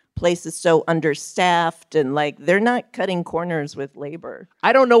every place is so understaffed and like they're not cutting corners with labor.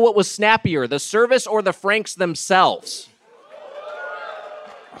 I don't know what was snappier, the service or the Franks themselves.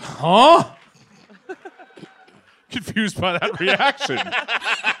 Huh? Confused by that reaction.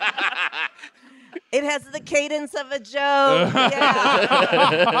 It has the cadence of a joke. Yeah.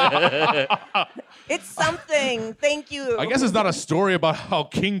 It's something. Thank you. I guess it's not a story about how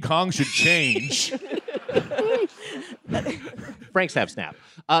King Kong should change. Frank Snap.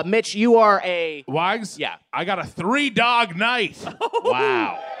 Mitch, you are a... Wags? Yeah. I got a 3-dog night.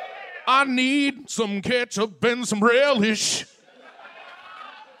 Wow. I need some ketchup and some relish.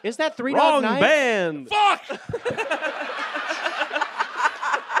 Is that 3 Wrong Dog Night? band. Fuck!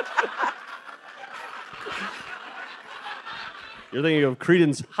 You're thinking of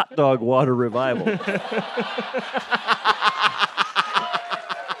Creedence Hot Dog Water Revival. Now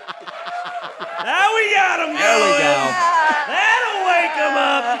we got him going. There we go. That'll wake him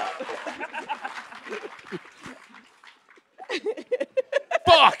up.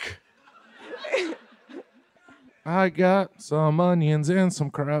 Fuck! I got some onions and some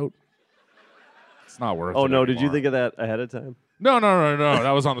kraut. It's not worth it. Oh, no. Did you anymore. think of that ahead of time? No.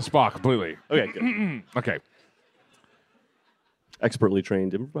 That was on the spot completely. Okay, good. Okay. Expertly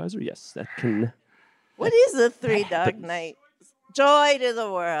trained improviser? Yes, that can. What is a 3-dog night? Joy to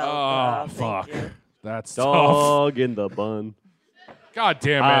the world. Oh, thank fuck. you. That's tough. Dog in the bun. God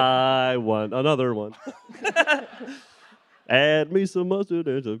damn it. I want another one. Add me some mustard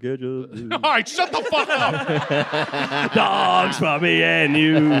and some ketchup. All right, shut the fuck up. Dogs for me and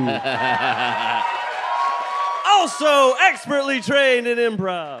you. Also expertly trained in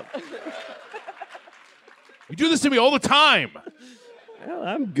improv. You do this to me all the time. Well,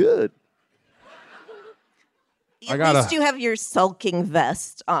 I'm good. At least you have your sulking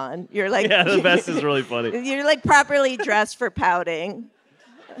vest on. You're like, Yeah, the vest is really funny. You're like properly dressed for pouting.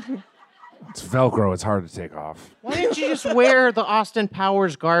 It's Velcro. It's hard to take off. Why didn't you just wear the Austin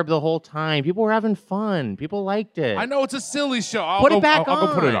Powers garb the whole time? People were having fun. People liked it. I know it's a silly show. I'll Put it go, back I'll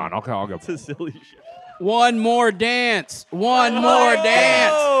go put it on. on. Okay, I'll go. It's a silly shit. One more dance. One more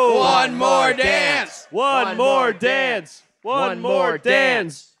dance. One more dance. One more dance. One more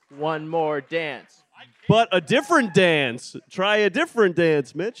dance. One more dance. But a different dance. Try a different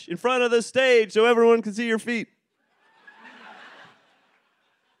dance, Mitch, in front of the stage so everyone can see your feet.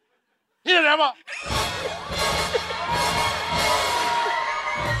 Hit it, Emma.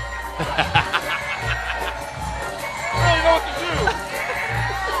 I really know what to do.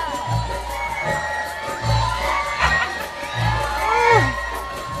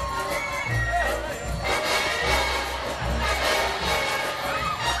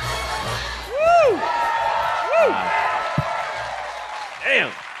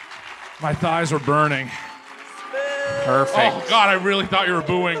 Damn. My thighs are burning. Perfect. Oh, God, I really thought you were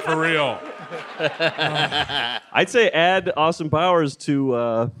booing for real. I'd say add Austin Powers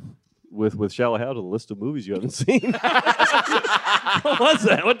to with Shallow Hal to the list of movies you haven't seen. What was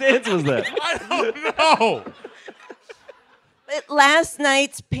that? What dance was that? I don't know. But last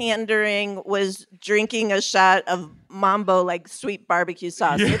night's pandering was drinking a shot of Mambo like sweet barbecue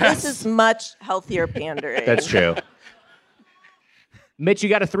sauce. So this is much healthier pandering. That's true. Mitch, you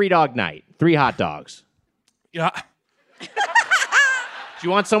got a 3-dog night. 3 hot dogs. Yeah. Do you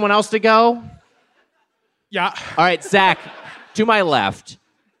want someone else to go? Yeah. All right, Zach, to my left.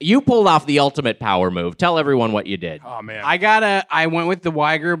 You pulled off the ultimate power move. Tell everyone what you did. Oh, man. I went with the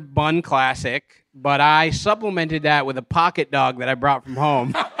Weiger Bun Classic, but I supplemented that with a pocket dog that I brought from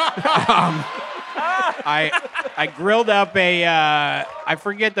home. I grilled up I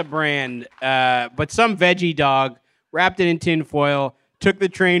forget the brand, but some veggie dog, wrapped it in tin foil, took the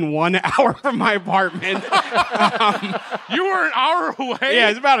train 1 hour from my apartment. You were an hour away? Yeah,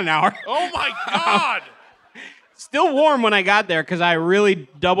 it's about an hour. Oh, my God. Still warm when I got there because I really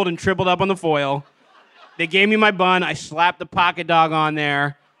doubled and tripled up on the foil. They gave me my bun. I slapped the pocket dog on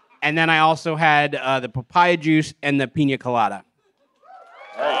there. And then I also had the papaya juice and the pina colada.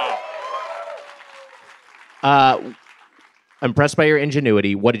 Impressed by your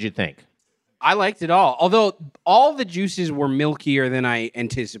ingenuity. What did you think? I liked it all. Although all the juices were milkier than I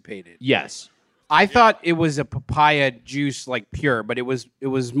anticipated. Yes. I thought it was a papaya juice, like pure, but it was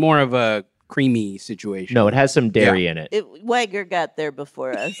more of a creamy situation. No, it has some dairy in it. Weiger got there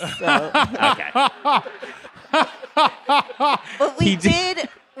before us. So. Okay. But we did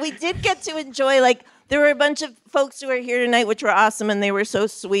get to enjoy, like, there were a bunch of folks who were here tonight, which were awesome, and they were so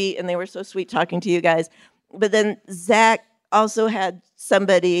sweet, talking to you guys. But then Zach also had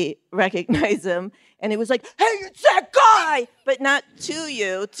somebody recognize him, and it was like, hey, it's that guy! But not to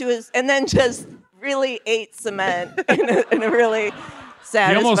you, to his, and then just really ate cement in a really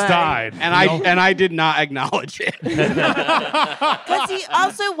satisfying. He almost died. And I did not acknowledge it. Because he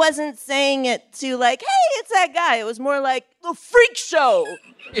also wasn't saying it to like, hey, it's that guy. It was more like the freak show.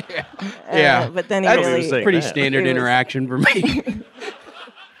 Yeah. But then he That's really saying Pretty that. standard interaction for me.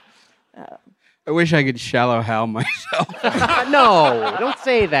 I wish I could shallow Hal myself. No, don't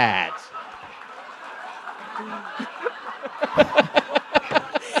say that.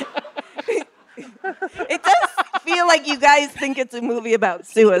 It does feel like you guys think it's a movie about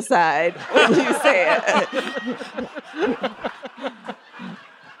suicide when you say it.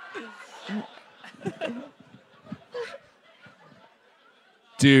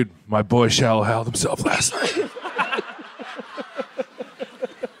 Dude, my boy shallow held himself last night.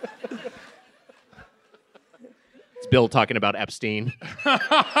 It's Bill talking about Epstein.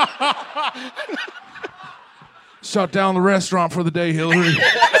 Shut down the restaurant for the day, Hillary.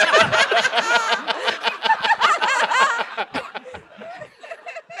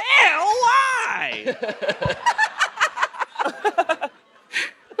 Why?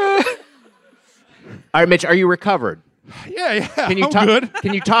 All right, Mitch, are you recovered? Yeah. Can you I'm good.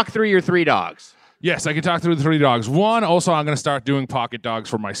 Can you talk through your 3 dogs? Yes, I can talk through the 3 dogs. One, also, I'm going to start doing pocket dogs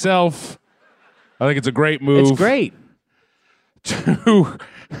for myself. I think it's a great move. It's great. 2,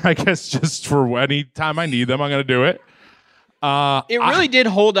 I guess just for any time I need them, I'm going to do it. It really did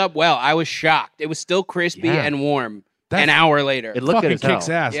hold up well. I was shocked. It was still crispy Yeah. and warm That's- an hour later. It looked fucking good as hell. kicks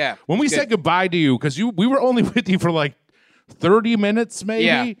ass. Yeah, When we good. said goodbye to you, because we were only with you for like 30 minutes, maybe.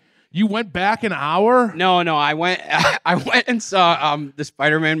 Yeah. You went back an hour. No, I went and saw the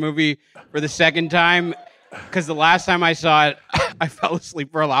Spider-Man movie for the second time because the last time I saw it, I fell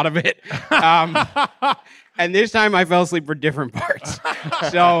asleep for a lot of it. And this time I fell asleep for different parts.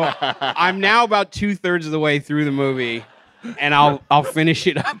 So I'm now about 2/3 of the way through the movie, and I'll finish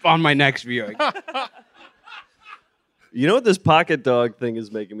it up on my next viewing. You know what this pocket dog thing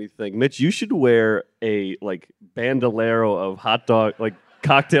is making me think? Mitch, you should wear a bandolero of hot dog,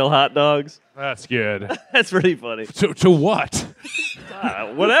 cocktail hot dogs. That's good. That's pretty funny. to what?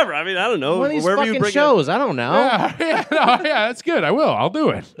 Whatever. I mean, I don't know. One of these Wherever you fucking bring shows. I don't know. Yeah, that's good. I will. I'll do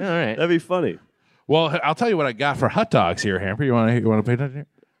it. All right. That'd be funny. Well, I'll tell you what I got for hot dogs here, Hamper. You want to pay attention here?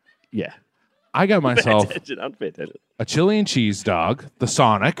 Yeah. I got myself Pay attention. I'll pay attention. a chili and cheese dog, the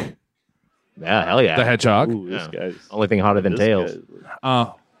Sonic, Yeah, hell yeah. the hedgehog. Ooh, this guy's... Only thing hotter than this tails. guy's-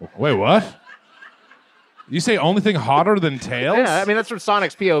 Wait, what? You say only thing hotter than tails? Yeah, I mean that's from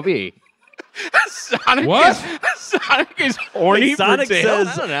Sonic's POV. Sonic What? Sonic is horny Wait, Sonic for tails.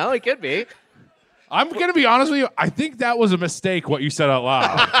 I don't know. It could be. I'm going to be honest with you. I think that was a mistake, what you said out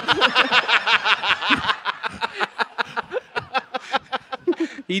loud.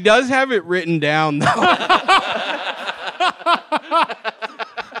 He does have it written down, though.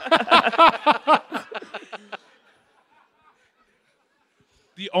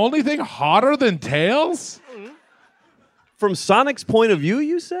 The only thing hotter than tails? From Sonic's point of view,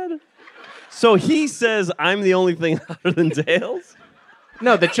 you said? So he says, I'm the only thing hotter than tails?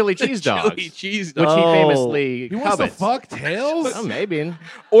 No, the chili cheese dogs, Chili cheese which dog. he famously He wants to covets. fuck tails? Oh, maybe.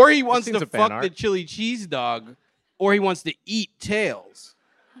 Or he wants seems to a fan fuck art. the chili cheese dog, or he wants to eat tails.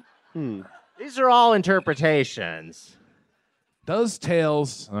 These are all interpretations. Does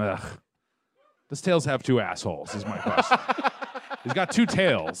tails have 2 assholes, is my question. He's got 2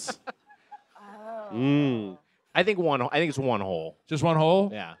 tails. I think it's one hole. Just one hole?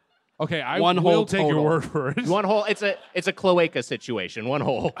 Yeah. Okay, I One will hole take your total. word for it. One hole. It's a cloaca situation. One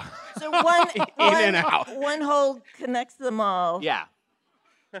hole. So one and out. one hole connects them all. Yeah.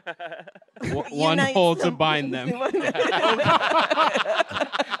 One Unites hole to them. bind them.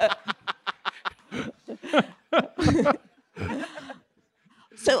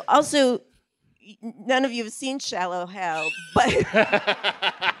 So also, none of you have seen Shallow Hal,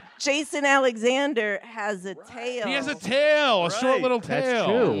 but Jason Alexander has a tail. He has a tail, a short little tail. That's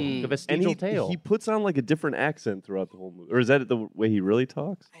true. The And vestigial tail. he puts on a different accent throughout the whole movie. Or is that the way he really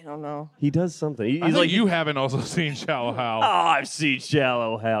talks? I don't know. He does something. I He's think you haven't also seen Shallow Hal. Oh, I've seen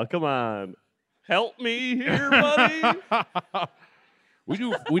Shallow Hal. Come on. Help me here, buddy. We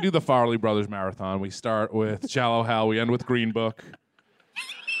do the Farley Brothers marathon. We start with Shallow Hal. We end with Green Book.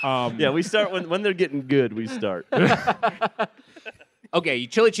 Yeah, we start when they're getting good, we start. Okay,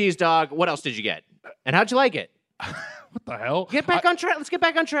 chili cheese dog. What else did you get? And how'd you like it? What the hell? Get back on track. Let's get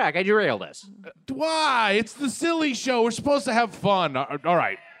back on track. I derailed us. Why? It's the silly show. We're supposed to have fun. All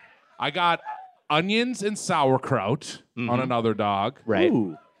right. I got onions and sauerkraut on another dog. Right.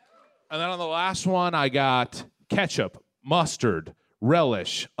 Ooh. And then on the last one, I got ketchup, mustard,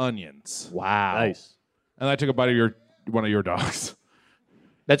 relish, onions. Wow. Nice. And I took a bite of one of your dogs.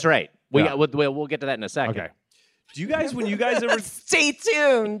 That's right. Yeah. We'll get to that in a second. Okay. Do you guys, when you guys ever... Stay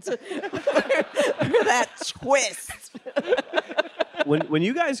tuned for that twist. when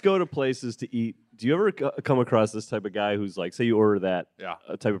you guys go to places to eat, do you ever come across this type of guy who's like, say you order that,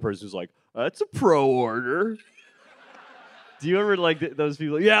 a type of person who's like, that's a pro order. Do you ever those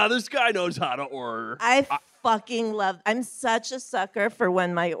people? Yeah, this guy knows how to order. I fucking love. I'm such a sucker for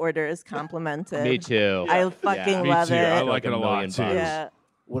when my order is complimented. Me too. I fucking Me love too. it. I like it a lot, million too. bucks. Yeah.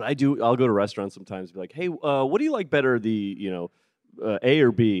 what I do, I'll go to restaurants sometimes and be like, hey, what do you like better, the A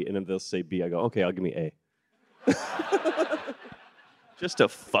or B? And then they'll say B. I go, okay, I'll give me A. Just to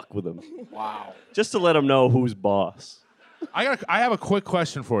fuck with them. Wow. Just to let them know who's boss. I have a quick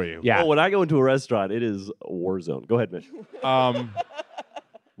question for you. Yeah. Oh, when I go into a restaurant, it is a war zone. Go ahead, Mitch.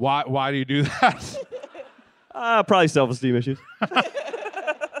 Why do you do that? Probably self-esteem issues.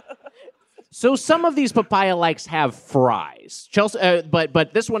 So some of these papaya likes have fries. Chelsea,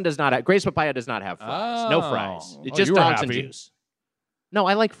 but this one does not have. Grace Papaya does not have fries. No fries. It's just you were dogs and happy. juice. No,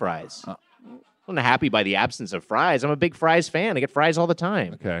 I like fries. I'm not happy by the absence of fries. I'm a big fries fan. I get fries all the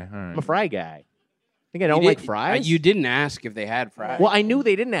time. Okay, all right. I'm a fry guy. Think I don't like fries? You didn't ask if they had fries. Well, I knew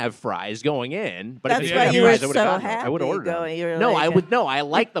they didn't have fries going in, but That's if they why didn't you have were fries, I would've so gotten them. happy I would have ordered them. going. You were No, like, I would. No, I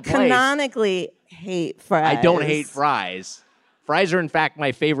like the place. Canonically hate fries. I don't hate fries. Fries are, in fact,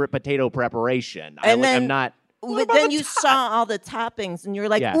 my favorite potato preparation. And I'm then- not. But then you saw all the toppings, and you were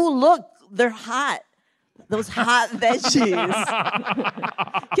like, Yeah. "Ooh, look, they're hot. Those hot veggies.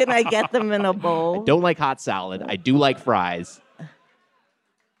 Can I get them in a bowl?" Don't like hot salad. I do like fries.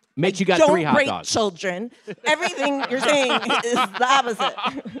 Mitch, you got Don't 3 hot rape dogs. children. Everything you're saying is the opposite.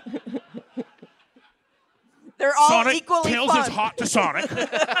 They're all Sonic equally Tails fun. is hot to Sonic.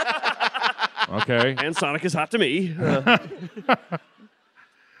 Okay. And Sonic is hot to me.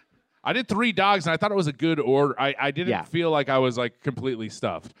 I did 3 dogs, and I thought it was a good order. I didn't feel like I was like completely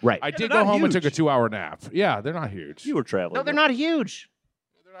stuffed. Right. I Yeah, did they're go not home and took a huge. 2-hour nap. Yeah, they're not huge. You were traveling. No, they're not huge.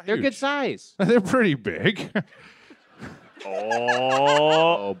 They're good huge. size. They're pretty big.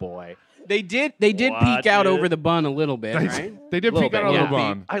 Oh boy. They did Watch peek out it. over the bun a little bit, right? They did Little peek out bit, a little yeah.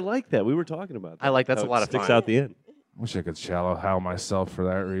 bun. I like that. We were talking about that. I like that's How a lot it of sticks fun. out the end. Wish I could shallow how myself for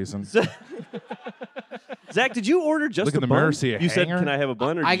that reason. Zach, did you order just Look a in the bun? mirror, see a you said, hanger? "Can I have a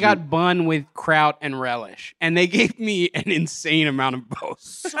bun?" Or I did got you- bun with kraut and relish, and they gave me an insane amount of both.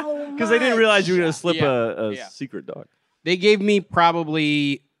 So because they didn't realize you were going to slip Yeah. a Yeah. secret dog. They gave me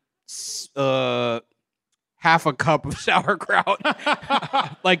probably half a cup of sauerkraut.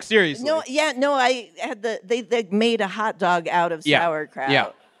 Like seriously. No, I had they made a hot dog out of Yeah. sauerkraut. Yeah.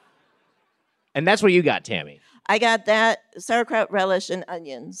 And that's what you got, Tammy. I got that sauerkraut, relish, and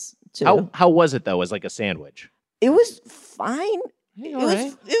onions too. How was it though? As like a sandwich? It was fine. It all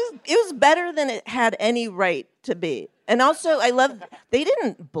right. was better than it had any right to be. And also, I love they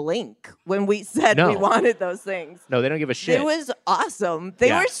didn't blink when we said No. we wanted those things. No, they don't give a shit. It was awesome. They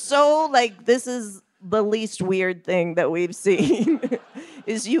Yeah. were so like, this is the least weird thing that we've seen.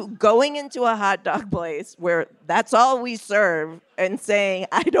 Is you going into a hot dog place where that's all we serve and saying,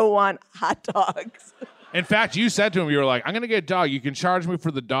 I don't want hot dogs. In fact, you said to him, you were like, I'm going to get a dog. You can charge me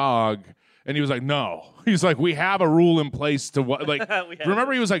for the dog. And he was like, no. He's like, we have a rule in place to what? Like,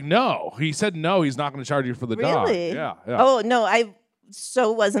 remember, he was like, no. He said, no, he's not going to charge you for the dog. Really? Yeah. Oh, no, I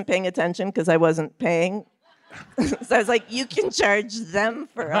so wasn't paying attention because I wasn't paying. So I was like, you can charge them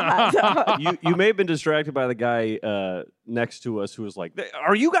for a hot dog. You may have been distracted by the guy next to us who was like,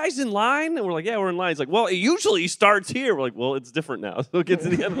 "Are you guys in line?" And we're like, "Yeah, we're in line." He's like, "Well, it usually starts here." We're like, "Well, it's different now." So get to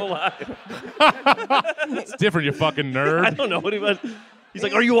the end of the line. It's different, you fucking I nerd. don't know what he was. He's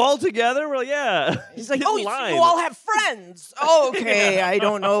like, "Are you all together?" We're like, "Yeah." He's like, Get oh, in you line. all have friends. Okay, I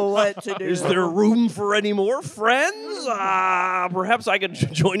don't know what to do. Is there room for any more friends? Perhaps I could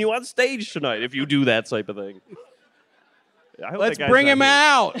join you on stage tonight if you do that type of thing. I hope Let's that guy's bring not him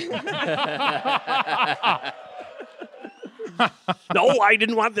here. out. No, I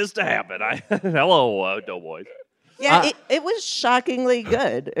didn't want this to happen. Hello, doughboys. Yeah, it was shockingly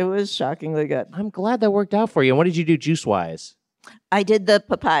good. It was shockingly good. I'm glad that worked out for you. And what did you do juice wise? I did the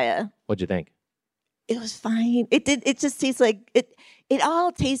papaya. What'd you think? It was fine. It just tastes like it. It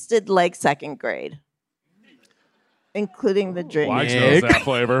all tasted like second grade, including the drink. Why chose that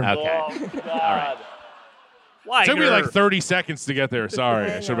flavor? Okay. Oh, God. Why? Took me like 30 seconds to get there.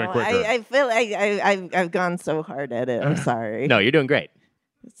 Sorry, I should have been quicker. I feel like I've gone so hard at it. I'm sorry. No, you're doing great.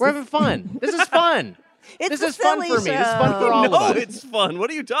 We're having fun. This is fun. It's This a is fun silly for me. This is fun for show. all No, of us. it's fun. What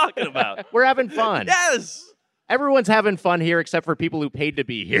are you talking about? We're having fun. Yes. Everyone's having fun here except for people who paid to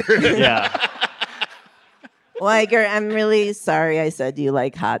be here. Yeah. Weiger, I'm really sorry I said you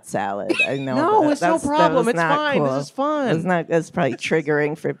like hot salad. I know. No, that- it's no that problem. was It's not fine. cool. This is fun. That's probably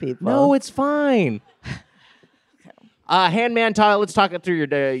triggering for people. No, it's fine. Handman, Tyler, let's talk it through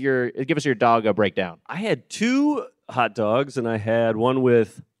your give us your dog breakdown. I had 2 hot dogs, and I had one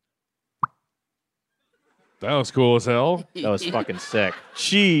with That was cool as hell. That was fucking sick.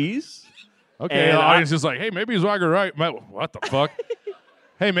 cheese. Okay, And the I- audience is like, hey, maybe he's Weiger right. What the fuck?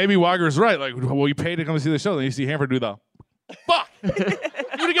 Hey, maybe Weiger's right. Like, well, you paid to come see the show. Then you see Hanford do the fuck. Do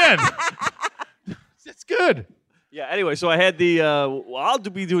it again. It's good. Yeah, Anyway, so I had the. I'll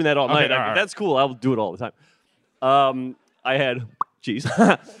be doing that all night. all right. That's cool. I'll do it all the time. I had cheese.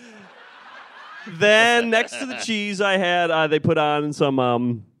 Then next to the cheese, I had. They put on some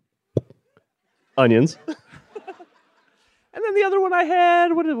onions. And then the other one I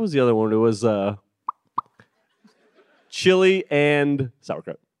had. What was the other one? It was chili and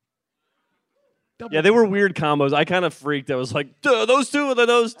sauerkraut. Yeah, they were weird combos. I kind of freaked. I was like, duh, those two and then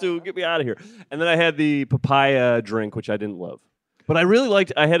those two. Get me out of here. And then I had the papaya drink, which I didn't love. But I really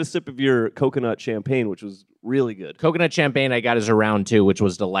liked, I had a sip of your coconut champagne, which was really good. Coconut champagne I got as a round 2, which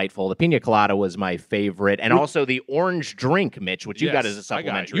was delightful. The pina colada was my favorite. And also the orange drink, Mitch, which you got as a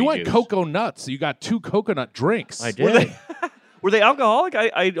supplementary You went juice. cocoa nuts. You got 2 coconut drinks. I did. Were they alcoholic?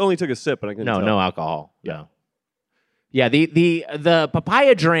 I only took a sip, and I couldn't tell. No alcohol. Yeah. Yeah, the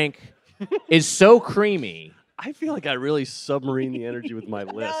papaya drink is so creamy. I feel like I really submarine the energy with my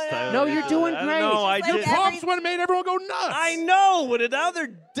list. No, you're doing great. No, I Your did. pops would have made everyone go nuts. I know, but now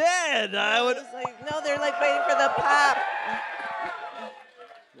they're dead. I would. No, they're like waiting for the pop.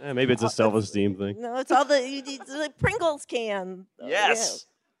 Maybe it's a self-esteem thing. No, it's all the Pringles can. Yes.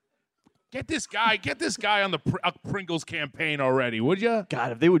 Get this guy on the Pringles campaign already, would you?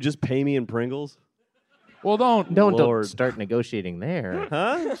 God, if they would just pay me in Pringles. Well, don't Don't start negotiating there.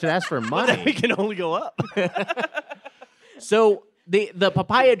 Huh? Should ask for Then money. we can only go up. So the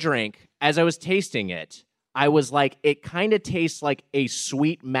papaya drink, as I was tasting it, I was like, it kind of tastes like a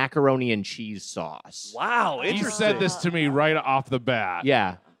sweet macaroni and cheese sauce. Wow, You interesting. said this to me right off the bat.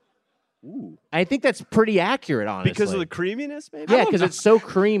 Yeah. Ooh. I think that's pretty accurate, honestly. Because of the creaminess, maybe? Yeah, because it's so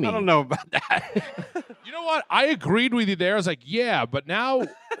creamy. I don't know about that. You know what? I agreed with you there. I was like, yeah, but now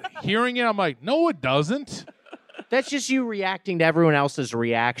hearing it, I'm like, no, it doesn't. That's just you reacting to everyone else's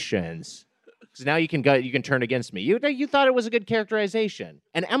reactions. Because now you can turn against me. You thought it was a good characterization,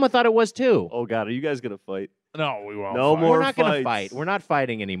 and Emma thought it was too. Oh, God, are you guys going to fight? No, we won't. No fight. more We're not going to fights. fight. We're not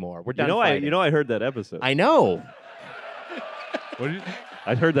fighting anymore. We're done fighting. I heard that episode. I know. What did you?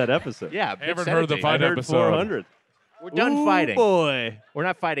 I heard that episode. Yeah. I haven't said heard it the to me. I fight heard episode. 400. We're done Ooh, fighting. boy. We're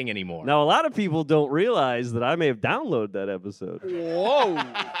not fighting anymore. Now, a lot of people don't realize that I may have downloaded that episode. Whoa.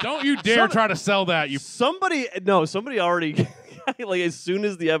 Don't you dare try to sell that. You Somebody already, like as soon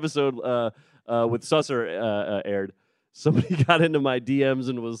as the episode with Sagher aired, somebody got into my DMs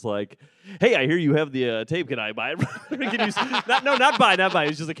and was like, "Hey, I hear you have the tape. Can I buy it? Can you not buy.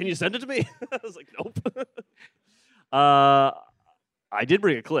 It's just like, can you send it to me?" I was like, "Nope." I did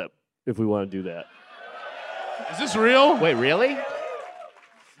bring a clip if we want to do that. Is this real? Wait, really?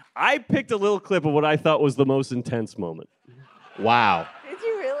 I picked a little clip of what I thought was the most intense moment. Wow. Did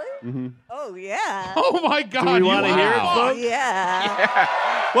you really? Mm-hmm. Oh yeah. Oh my God! Do we want to hear it, Wow. folks? Yeah.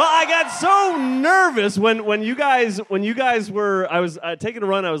 Well, I got so nervous when you guys were. I was taking a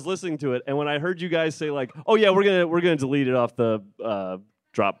run. I was listening to it, and when I heard you guys say like, "Oh yeah, we're gonna delete it off the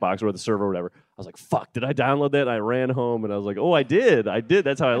Dropbox or the server or whatever," I was like, "Fuck! Did I download that?" And I ran home and I was like, "Oh, I did.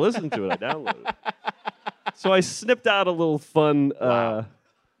 That's how I listened to it. I downloaded it." So I snipped out a little fun, fun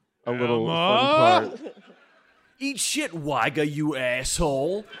part. Eat shit, Weiger, you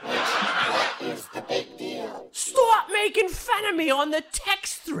asshole. What is the big deal? Stop making fun of me on the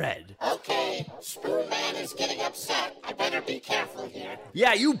text thread. Okay, Spoon Man is getting upset. I better be careful here.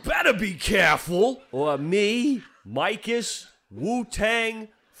 Yeah, you better be careful. Or me, Micus, Wu-Tang,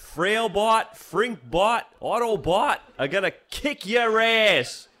 Frailbot, Frinkbot, Autobot are gonna kick your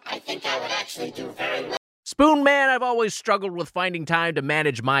ass. I think I would actually do very well. Spoon Man, I've always struggled with finding time to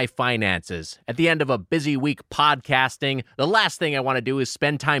manage my finances. At the end of a busy week podcasting, the last thing I want to do is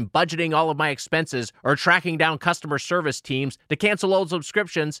spend time budgeting all of my expenses or tracking down customer service teams to cancel old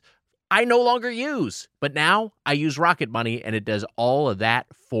subscriptions I no longer use. But now I use Rocket Money, and it does all of that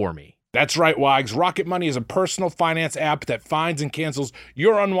for me. That's right, Wags. Rocket Money is a personal finance app that finds and cancels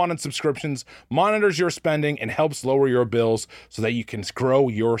your unwanted subscriptions, monitors your spending, and helps lower your bills so that you can grow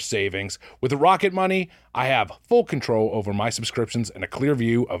your savings. With Rocket Money, I have full control over my subscriptions and a clear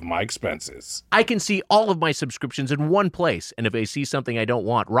view of my expenses. I can see all of my subscriptions in one place, and if I see something I don't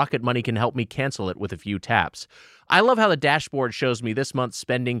want, Rocket Money can help me cancel it with a few taps. I love how the dashboard shows me this month's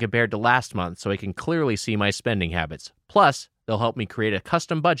spending compared to last month, so I can clearly see my spending habits. Plus, they'll help me create a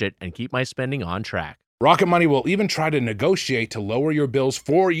custom budget and keep my spending on track. Rocket Money will even try to negotiate to lower your bills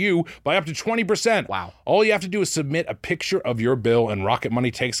for you by up to 20%. Wow. All you have to do is submit a picture of your bill, and Rocket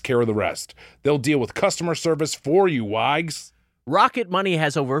Money takes care of the rest. They'll deal with customer service for you, Wags. Rocket Money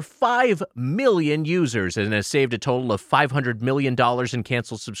has over 5 million users and has saved a total of $500 million in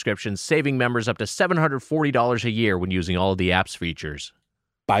canceled subscriptions, saving members up to $740 a year when using all of the app's features.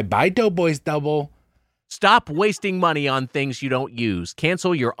 Bye-bye, Doughboys Double. Stop wasting money on things you don't use.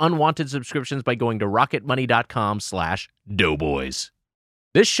 Cancel your unwanted subscriptions by going to rocketmoney.com/doughboys.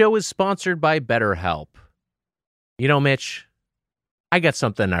 This show is sponsored by BetterHelp. You know, Mitch, I got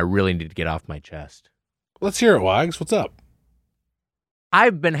something I really need to get off my chest. Let's hear it, Wags. What's up?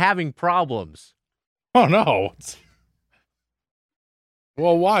 I've been having problems. Oh, no.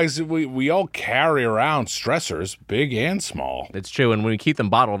 Well, Wags, we all carry around stressors, big and small. It's true, and when we keep them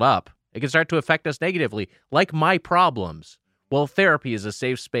bottled up, it can start to affect us negatively, like my problems. Well, therapy is a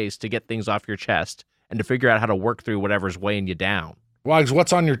safe space to get things off your chest and to figure out how to work through whatever's weighing you down. Wags,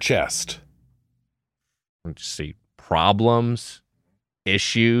 what's on your chest? Let's see. Problems,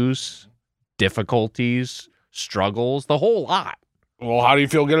 issues, difficulties, struggles, the whole lot. Well, how do you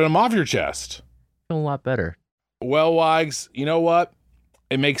feel getting them off your chest? I feel a lot better. Well, Wags, you know what?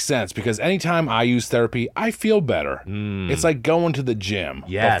 It makes sense because anytime I use therapy, I feel better. It's like going to the gym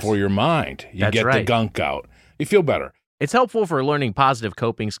for your mind. You get the gunk out. You feel better. It's helpful for learning positive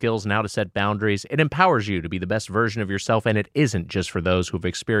coping skills and how to set boundaries. It empowers you to be the best version of yourself, and it isn't just for those who've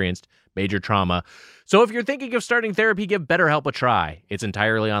experienced major trauma. So if you're thinking of starting therapy, give BetterHelp a try. It's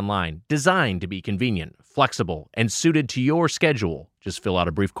entirely online, designed to be convenient, flexible, and suited to your schedule. Just fill out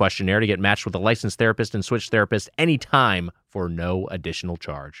a brief questionnaire to get matched with a licensed therapist and switch therapists anytime for no additional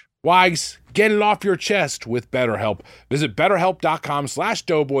charge. Wags, get it off your chest with BetterHelp. Visit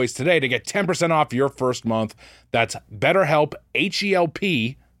BetterHelp.com/doughboys today to get 10% off your first month. That's BetterHelp,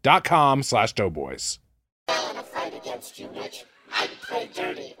 HELP.com/doughboys. In a fight against you, Mitch, I'd play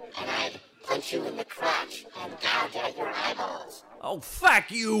dirty, and I'd punch you in the crotch and gouge out your eyeballs. Oh,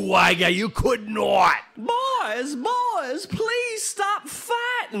 fuck you, Weiger. You could not. Boys, please stop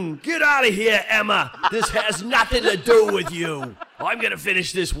fighting. Get out of here, Emma. This has nothing to do with you. I'm going to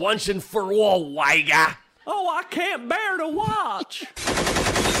finish this once and for all, Weiger. Oh, I can't bear to watch.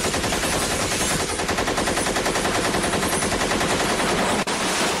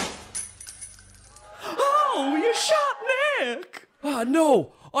 Oh, you shot Nick. Oh,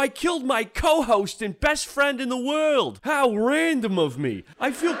 no. I killed my co-host and best friend in the world. How random of me.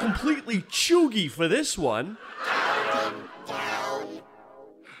 I feel completely chuggy for this one. Down.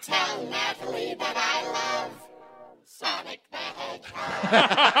 Tell Natalie that I love Sonic the Hedgehog.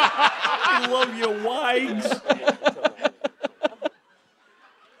 I love your Wags.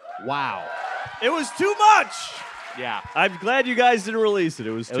 Wow. It was too much. Yeah. I'm glad you guys didn't release it.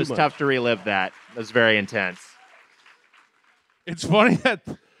 It was too much. tough to relive that. It was very intense. It's funny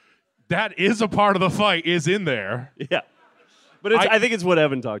that is a part of the fight is in there. Yeah. But I think it's what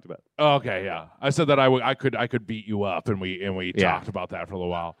Evan talked about. Okay, yeah. I said that I could beat you up, and we talked about that for a little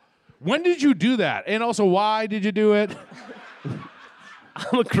while. When did you do that? And also, why did you do it?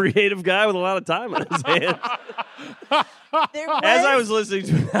 I'm a creative guy with a lot of time on his hands. As I was listening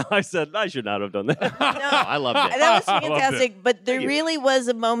to it, I said, I should not have done that. No, I loved it. that was fantastic, but there really was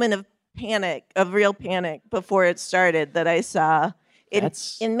a moment of panic, of real panic, before it started that I saw in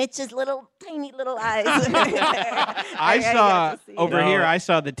Mitch's tiny little eyes. I saw over here. I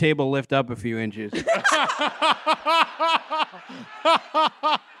saw the table lift up a few inches.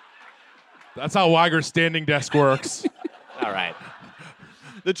 That's how Weiger's standing desk works. All right.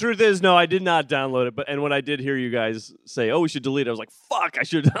 The truth is, no, I did not download it. And when I did hear you guys say, "Oh, we should delete it," I was like, "Fuck, I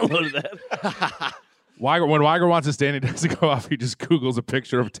should have downloaded that." When Weiger wants his standing desk to go off, he just Googles a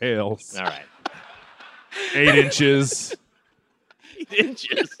picture of tails. All right. 8 inches. 8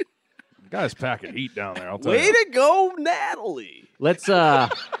 inches. Guy's packing heat down there. I'll tell Way you. to go, Natalie. Let's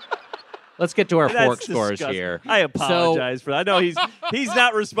get to our That's fork scores disgusting. here. I apologize for that. I know he's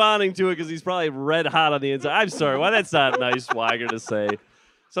not responding to it because he's probably red hot on the inside. I'm sorry. Why that's not nice, Weiger, to say.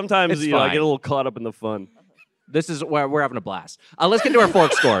 Sometimes It's I fine. get a little caught up in the fun. This is where we're having a blast. Let's get to our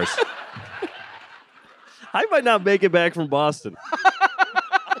fork scores. I might not make it back from Boston.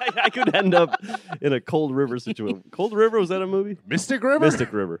 I could end up in a Cold River situation. Cold River, was that a movie? Mystic River?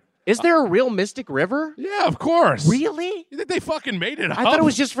 Mystic River. Is there a real Mystic River? Yeah, of course. Really? You think they fucking made it up? I thought it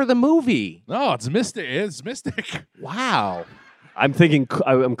was just for the movie. No, it's Mystic. It's Mystic. Wow. I'm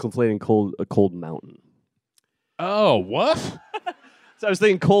conflating a Cold Mountain. Oh, what? So I was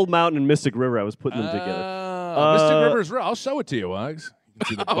thinking Cold Mountain and Mystic River. I was putting them together. Mystic River is real. I'll show it to you, Wags. You can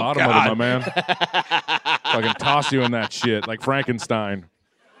see the bottom of it, my man. I can toss you in that shit like Frankenstein.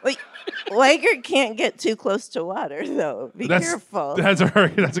 Wait, Weiger can't get too close to water, though. Be careful. That's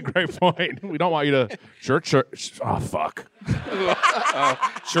a great point. We don't want you to shirt. Oh fuck.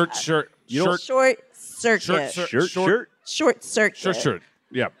 Shirt. Short circuit. Short circuit. Shirt.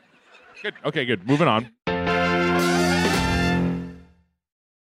 Yeah. Good. Okay. Good. Moving on.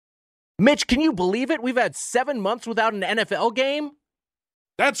 Mitch, can you believe it? We've had 7 months without an NFL game.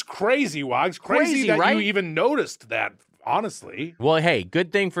 That's crazy, Wags. Crazy that right? you even noticed that, honestly. Well, hey,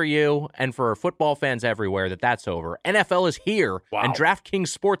 good thing for you and for football fans everywhere that's over. NFL is here, and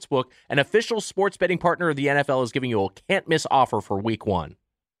DraftKings Sportsbook, an official sports betting partner of the NFL, is giving you a can't-miss offer for Week 1.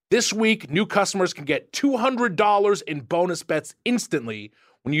 This week, new customers can get $200 in bonus bets instantly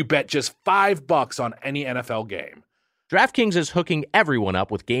when you bet just $5 on any NFL game. DraftKings is hooking everyone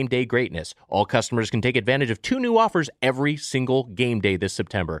up with game day greatness. All customers can take advantage of 2 new offers every single game day this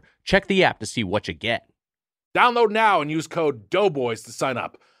September. Check the app to see what you get. Download now and use code Doughboys to sign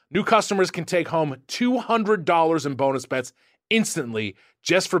up. New customers can take home $200 in bonus bets instantly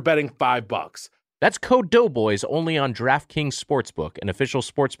just for betting $5. That's code Doughboys only on DraftKings Sportsbook, an official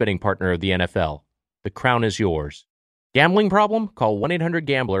sports betting partner of the NFL. The crown is yours. Gambling problem? Call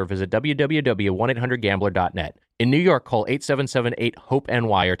 1-800-GAMBLER. Visit www.1800gambler.net. In New York, call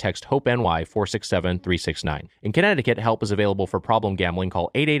 877-8-HOPE-NY or text HOPE-NY 467-369. In Connecticut, help is available for problem gambling.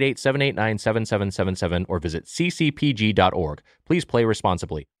 Call 888-789-7777 or visit ccpg.org. Please play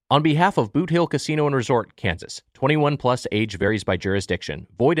responsibly. On behalf of Boot Hill Casino and Resort, Kansas, 21 plus age varies by jurisdiction.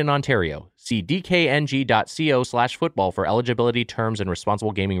 Void in Ontario. See dkng.co/football for eligibility, terms, and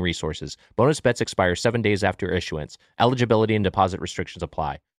responsible gaming resources. Bonus bets expire 7 days after issuance. Eligibility and deposit restrictions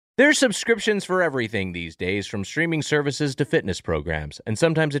apply. There's subscriptions for everything these days, from streaming services to fitness programs, and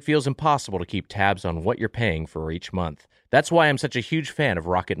sometimes it feels impossible to keep tabs on what you're paying for each month. That's why I'm such a huge fan of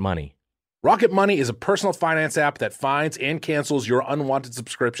Rocket Money. Rocket Money is a personal finance app that finds and cancels your unwanted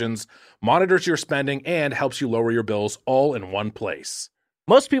subscriptions, monitors your spending, and helps you lower your bills all in one place.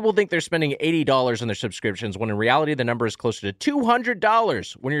 Most people think they're spending $80 on their subscriptions when in reality the number is closer to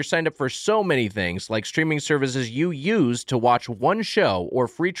 $200 when you're signed up for so many things like streaming services you use to watch one show or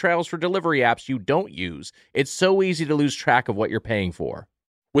free trials for delivery apps you don't use. It's so easy to lose track of what you're paying for.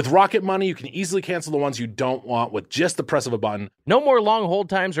 With Rocket Money, you can easily cancel the ones you don't want with just the press of a button. No more long hold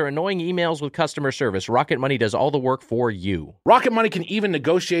times or annoying emails with customer service. Rocket Money does all the work for you. Rocket Money can even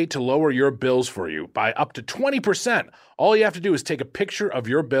negotiate to lower your bills for you by up to 20%. All you have to do is take a picture of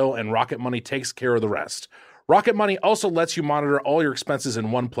your bill and Rocket Money takes care of the rest. Rocket Money also lets you monitor all your expenses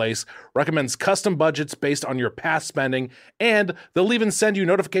in one place, recommends custom budgets based on your past spending, and they'll even send you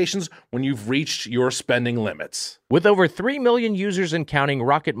notifications when you've reached your spending limits. With over 3 million users and counting,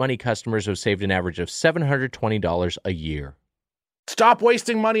 Rocket Money customers have saved an average of $720 a year. Stop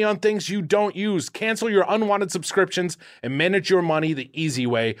wasting money on things you don't use. Cancel your unwanted subscriptions and manage your money the easy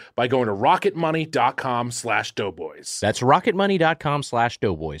way by going to rocketmoney.com/doughboys. That's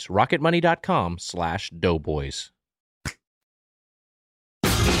rocketmoney.com/doughboys. rocketmoney.com/doughboys.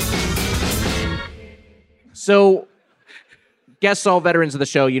 So, guests, all veterans of the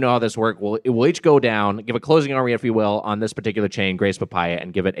show, you know how this works. We'll each go down, give a closing argument, if you will, on this particular chain, Grace Papaya,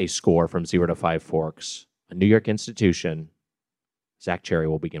 and give it a score from 0 to 5 forks. A New York institution. Zach Cherry,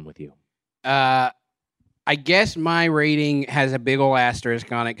 will begin with you. I guess my rating has a big old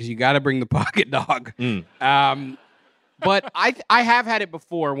asterisk on it because you got to bring the pocket dog. But I have had it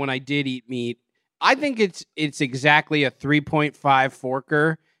before when I did eat meat. I think it's exactly a 3.5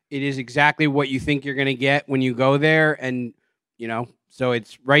 forker. It is exactly what you think you're going to get when you go there, and so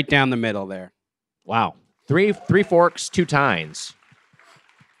it's right down the middle there. Wow, three forks, 2 tines.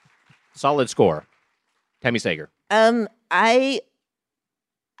 Solid score. Tami Sagher.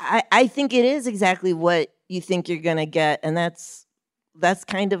 I think it is exactly what you think you're gonna get, and that's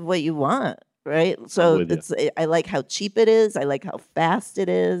kind of what you want, right? So I like how cheap it is. I like how fast it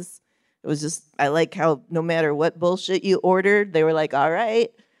is. It was just I like how no matter what bullshit you ordered, they were like, all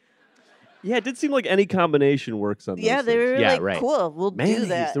right. Yeah, it did seem like any combination works on those Yeah, they were things. like, cool, we'll do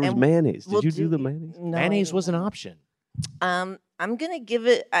that. There was And mayonnaise. we'll Did you do the mayonnaise? No, Mayonnaise was an option. I'm gonna give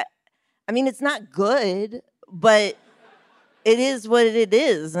it. I mean, it's not good, but it is what it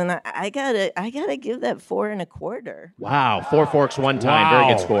is, and I gotta give that 4 1/4. Wow, 4 forks, 1 time. Very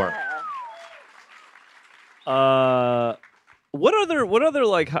good score. What other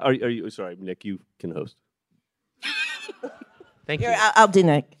like? Are you sorry, Nick? You can host. Thank you. Here, I'll do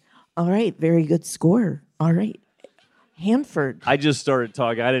Nick. All right, very good score. All right, Hanford. I just started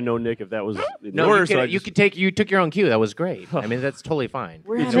talking. I didn't know, Nick, if that was No, you took your own cue. That was great. I mean, that's totally fine.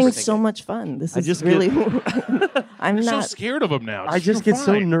 We're having so much fun. This is really. I'm You're not so scared of him now. I just get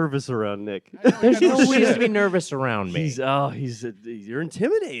so nervous around Nick. There's no reason to be nervous around me. You're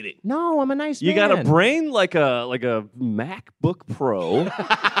intimidating. No, I'm a nice man. You got a brain like a MacBook Pro.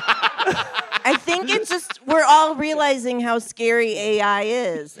 I think it's just we're all realizing how scary AI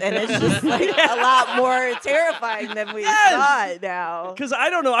is, and it's just like a lot more terrifying than we thought now. Because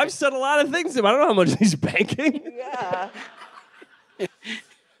I don't know, I've said a lot of things to him. I don't know how much he's banking. Yeah.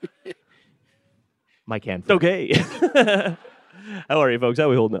 Mike Hanford. Okay. How are you, folks? How are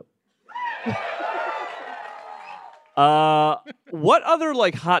we holding up? What other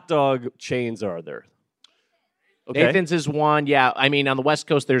like hot dog chains are there? Okay. Nathan's is one. Yeah, I mean on the West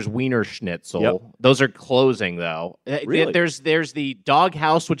Coast there's Wiener Schnitzel. Yep. Those are closing though. Really? There's the Dog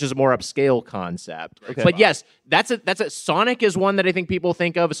House, which is a more upscale concept. Okay. But yes, that's a Sonic is one that I think people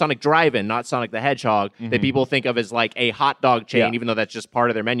think of. Sonic Drive-In, not Sonic the Hedgehog, that people think of as like a hot dog chain, even though that's just part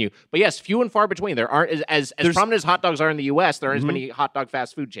of their menu. But yes, few and far between. There aren't as prominent as hot dogs are in the U.S. There aren't as many hot dog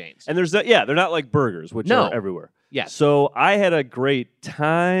fast food chains. And there's they're not like burgers, which are everywhere. Yes. So I had a great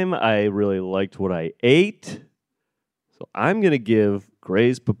time. I really liked what I ate. So I'm going to give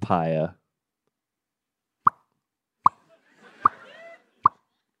Gray's Papaya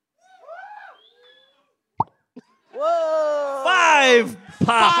Whoa! 5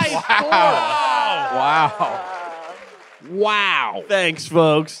 pops. Wow. Thanks,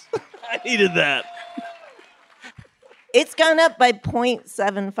 folks. I needed that. It's gone up by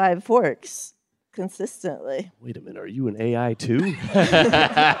 0.75 forks consistently. Wait a minute. Are you an AI too?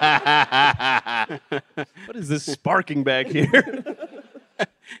 What is this sparking back here?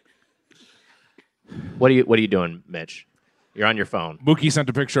 What are you doing, Mitch? You're on your phone. Mookie sent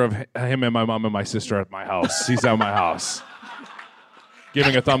a picture of him and my mom and my sister at my house. He's at my house.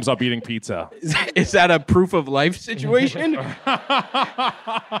 Giving a thumbs up eating pizza. Is that a proof of life situation?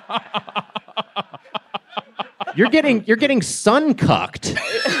 You're getting sun cucked.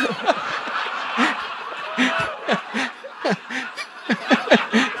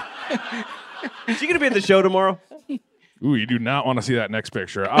 Is she going to be at the show tomorrow? Ooh, you do not want to see that next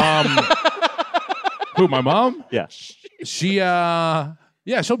picture. Who, my mom? Yeah.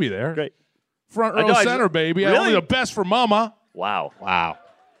 She'll be there. Great. Front row center, baby. Really? Only the best for mama. Wow. Wow.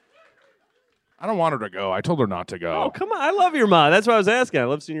 I don't want her to go. I told her not to go. Oh, come on. I love your mom. That's what I was asking. I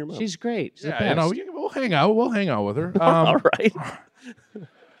love seeing your mom. She's great. She's the Yeah, best. we'll hang out. We'll hang out with her. All right.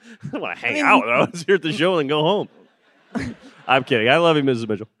 I don't want to hang out. I was here at the show and go home. I'm kidding. I love you, Mrs.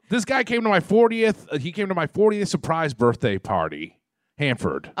 Mitchell. This guy came to my 40th. He came to my 40th surprise birthday party.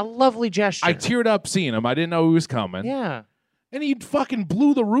 Hanford. A lovely gesture. I teared up seeing him. I didn't know he was coming. Yeah. And he fucking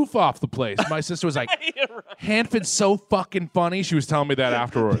blew the roof off the place. My sister was like, Hanford's so fucking funny. She was telling me that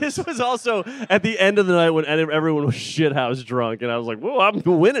afterwards. This was also at the end of the night when everyone was shithouse drunk, and I was like, "Whoa, I'm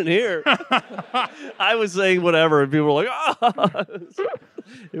winning here." I was saying whatever, and people were like, "Oh."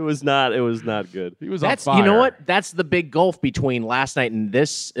 It was not good. He was on That's fire. You know what? That's the big gulf between last night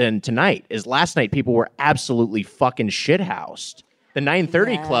and tonight. Is last night people were absolutely fucking shithoused. The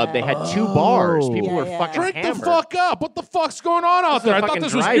 930 Club, they had 2 bars. People were fucking Drink hammered. the fuck up. What the fuck's going on out there? I thought fucking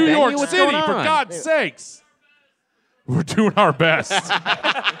this was dry New venue? York What's City, going for on? God's sakes. We're doing our best.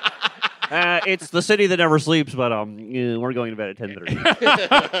 It's the city that never sleeps, but we're going to bed at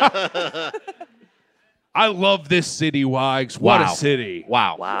 10:30. I love this city, Wags. What Wow. a city.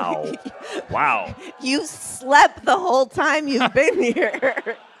 Wow. Wow. You slept the whole time you've been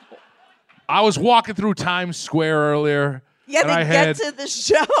here. I was walking through Times Square earlier. Yeah, and to I get had, to the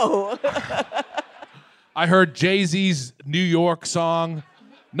show. I heard Jay-Z's New York song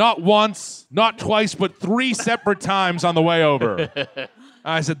not once, not twice, but 3 separate times on the way over.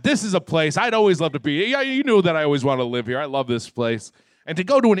 I said, this is a place I'd always love to be. Yeah, you knew that I always want to live here. I love this place. And to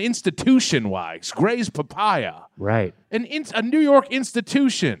go to an institution, Wags, Gray's Papaya. Right. A New York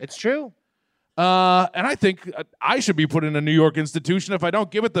institution. It's true. And I think I should be put in a New York institution if I don't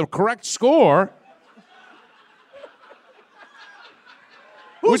give it the correct score.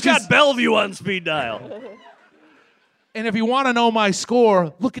 Who's got Bellevue on speed dial? And if you want to know my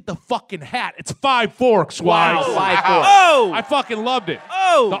score, look at the fucking hat. It's 5 forks, Wags. Wow, 5 forks. Oh! I fucking loved it.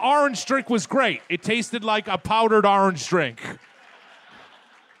 Oh! The orange drink was great. It tasted like a powdered orange drink.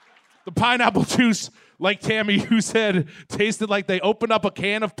 The pineapple juice, like Tami, you said, tasted like they opened up a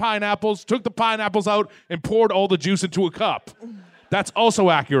can of pineapples, took the pineapples out, and poured all the juice into a cup. That's also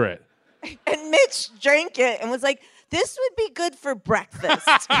accurate. And Mitch drank it and was like, this would be good for breakfast.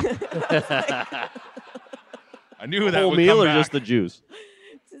 I knew that Whole would meal come or back. just the juice?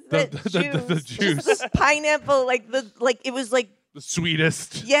 The juice. Just the pineapple, it was like, The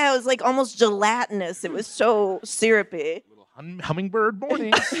sweetest. yeah, it was like almost gelatinous. It was so syrupy. Hummingbird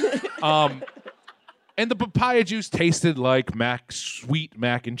mornings. And the papaya juice tasted like sweet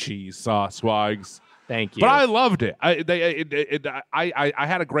mac and cheese sauce, Wags. Thank you. But I loved it. I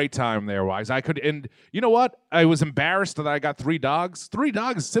had a great time there, Wags. And you know what? I was embarrassed that I got 3 dogs. 3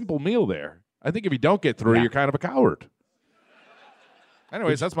 dogs, simple meal there. I think if you don't get 3, you're kind of a coward.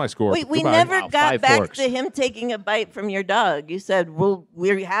 Anyways, that's my score. Wait, we Goodbye. never Wow, got 5 back forks. to him taking a bite from your dog. You said, well,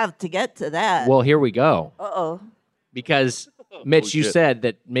 we have to get to that. Well, here we go. Uh-oh. Because, Mitch, you shit. said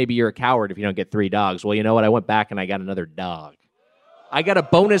that maybe you're a coward if you don't get 3 dogs. Well, you know what? I went back and I got another dog. I got a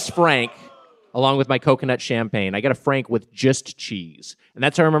bonus Frank along with my coconut champagne. I got a Frank with just cheese. And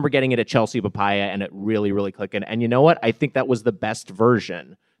that's how I remember getting it at Chelsea Papaya, and it really, really clicking. And you know what? I think that was the best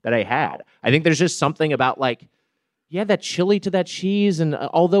version that I had. I think there's just something about, like, yeah, that chili to that cheese, and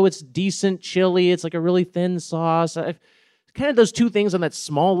although it's decent chili, it's like a really thin sauce. Kind of those two things on that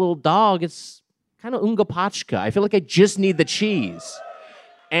small little dog, it's kind of unga pachka. I feel like I just need the cheese.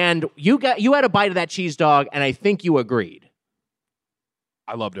 And you had a bite of that cheese dog, and I think you agreed.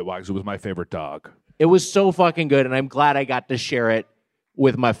 I loved it, Wags. It was my favorite dog. It was so fucking good, and I'm glad I got to share it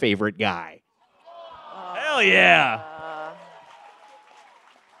with my favorite guy. Hell yeah.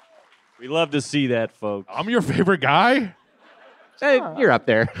 We love to see that, folks. I'm your favorite guy? Hey, you're up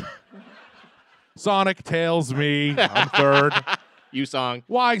there. Sonic, Tails, me. I'm third. You song.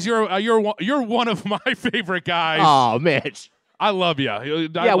 Wags, you're one of my favorite guys. Oh, Mitch. I love you.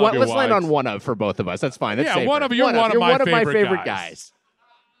 Let's land on one of for both of us. That's fine. That's safer. One of you. You're one of my favorite guys.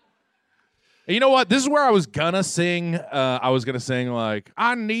 And you know what? This is where I was gonna sing. I was gonna sing like,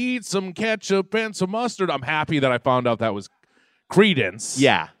 I need some ketchup and some mustard. I'm happy that I found out that was Creedence.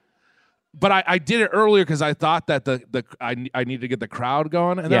 Yeah. But I did it earlier because I thought that I needed to get the crowd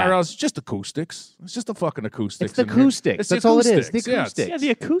going, and then I realized it's just acoustics. It's just the fucking acoustics. It's the acoustics. That's all it is. The acoustics. Yeah,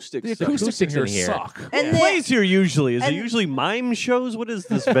 the acoustics. The acoustics in here suck. And Who plays here usually? Is it usually mime shows? What is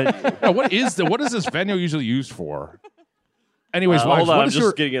this venue? Yeah, what is this venue usually used for? Anyways, hold on. I'm is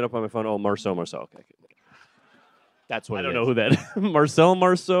just getting it up on my phone. Oh, Marceau. Okay. That's what I don't know who that is.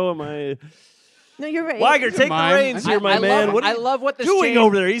 Marceau, am I... No, you're right. Wagner, take the reins here, my man. What are you love what this doing chain,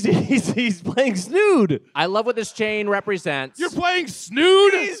 over there? He's playing Snood. I love what this chain represents. You're playing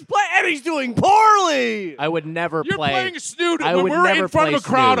Snood? And he's doing poorly. I would never You're play. playing Snood I when would we're never in front of a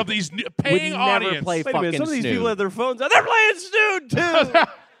crowd Snood. of these paying would never audience. play Wait a fucking minute, some of these Snood. people have their phones out. They're playing Snood,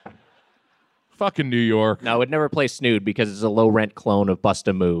 too. Fucking New York. No, I would never play Snood because it's a low-rent clone of Bust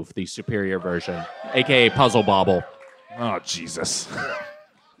a Move, the superior version, a.k.a. Puzzle Bobble. Oh, Jesus.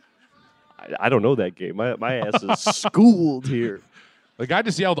 I don't know that game. My ass is schooled here. The guy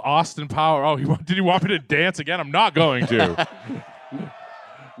just yelled Austin Power. Oh, did he want me to dance again? I'm not going to.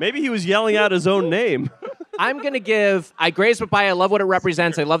 Maybe he was yelling out his own name. I'm going to give Gray's Papaya. I love what it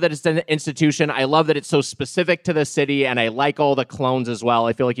represents. I love that it's an institution. I love that it's so specific to the city, and I like all the clones as well.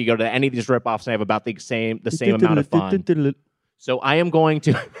 I feel like you go to any of these ripoffs and I have about the same amount of fun. So I am going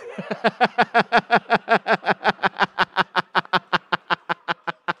to...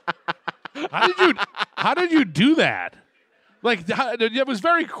 How did you do that? Like, it was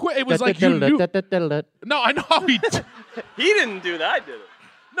very quick. It was like you knew. No, I know how he did. He didn't do that. I did it.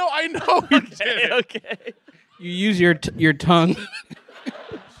 No, I know he did it. Okay. You use your tongue.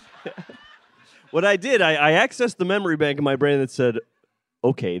 What I did, I accessed the memory bank in my brain that said,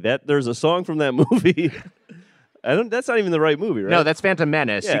 okay, there's a song from that movie. That's not even the right movie, right? No, that's Phantom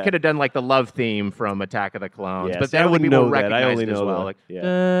Menace. Yeah. You could have done like the love theme from Attack of the Clones, Yes, but I then wouldn't people know that. I recognized only it as know well. that. Like,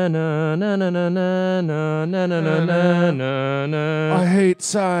 Yeah. na, na, na, na, na, na, na, na, na, na, na. I hate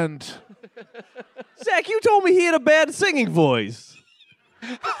sand. Zach, you told me he had a bad singing voice.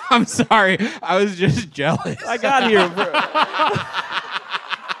 I'm sorry. I was just jealous. I got here.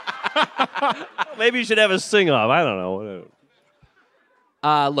 Maybe you should have a sing-off. I don't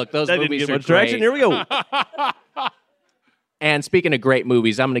know. Look, those That didn't movies get are much traction. great. Here we go. And speaking of great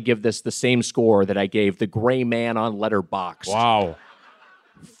movies, I'm going to give this the same score that I gave The Gray Man on Letterboxd. Wow.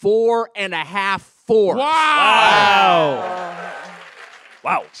 4.5 4. Wow.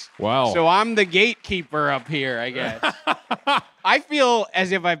 Wow. So I'm the gatekeeper up here, I guess. I feel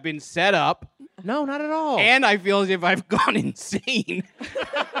as if I've been set up, No, not at all. and I feel as if I've gone insane.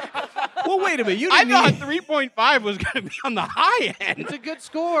 Well, wait a minute. You I didn't thought 3.5 was going to be on the high end. it's a good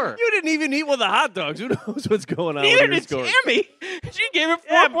score. You didn't even eat one of the hot dogs. Who knows what's going on? Neither with did your score? Tami. She gave it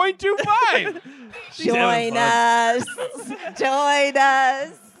 4.25. Join us. Join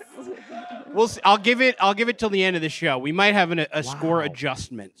us. We'll see. I'll give it till the end of the show. We might have a score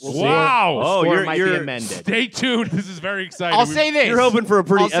adjustment. We'll see. Wow. Oh, Score you're might be amended. Stay tuned. This is very exciting. I'll say this. You're hoping for a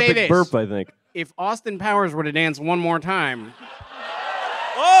pretty I'll say epic this. burp, I think. If Austin Powers were to dance one more time,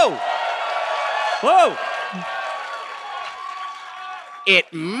 Whoa!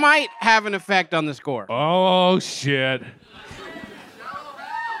 it might have an effect on the score. Oh, shit.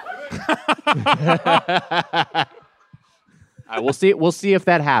 We'll see. We'll see if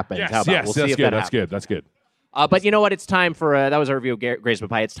that happens. Yes, How about? yes, We'll see that's if good. that That's happens. good. That's good. But you know what? It's time for that was a review of Gray's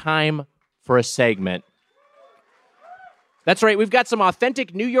Papaya. It's time for a segment. That's right. We've got some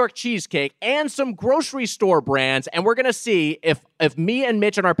authentic New York cheesecake and some grocery store brands, and we're gonna see if me and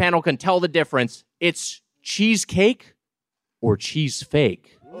Mitch on our panel can tell the difference. It's cheesecake or cheese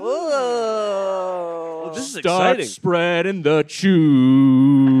fake. Ooh. This is Start exciting. spreading the cheese.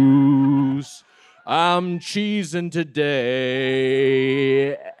 I'm cheesing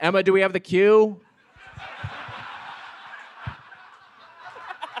today. Emma, do we have the cue?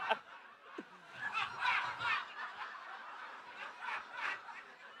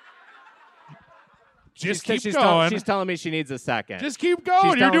 Just keep going. She's telling me she needs a second. Just keep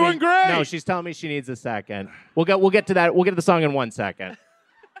going. You're doing great. No, she's telling me she needs a second. We'll get to that. We'll get to the song in 1 second.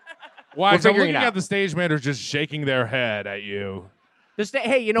 Why? We're I'm figuring looking it out. at the stage managers just shaking their head at you.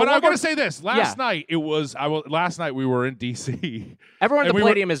 Hey, you know But what? I'm going to say this. Last night last night we were in DC. Everyone at and the we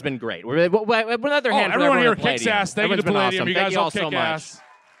Palladium has been great. We're another hand for everyone here at the kicks Palladium. ass. Thank you to Everyone's been Palladium. awesome. You Thank guys you all all so kick much. ass.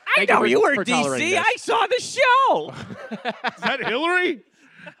 Thank I know you were for in tolerating DC. this. I saw the show. Is that Hillary?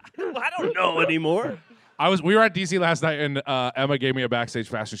 I don't know anymore. We were at DC last night, and Emma gave me a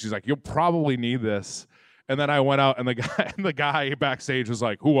backstage pass, and she's like, "You'll probably need this." And then I went out, and the guy backstage was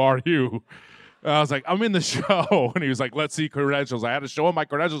like, "Who are you?" And I was like, "I'm in the show," and he was like, "Let's see credentials." I had to show him my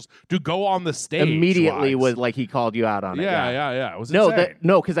credentials to go on the stage. Immediately Wags. was like he called you out on it. Yeah. It was No, insane.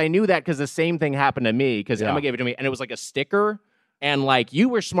 because I knew that because the same thing happened to me because Emma gave it to me and it was like a sticker and like you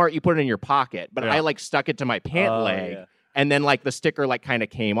were smart, you put it in your pocket, but I like stuck it to my pant leg. Yeah. And then like the sticker like kind of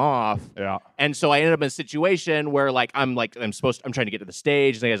came off. Yeah. And so I ended up in a situation where I'm trying to get to the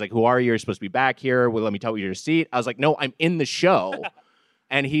stage. And the guy's like, "Who are you? You're supposed to be back here. Well, let me tell you your seat." I was like, "No, I'm in the show."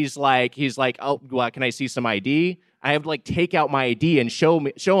 And he's like, "Oh, well, can I see some ID?" I have to like take out my ID and show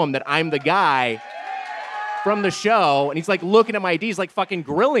him that I'm the guy from the show. And he's like looking at my ID. He's like fucking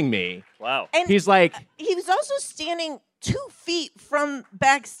grilling me. Wow. And He's like, he was also standing 2 feet from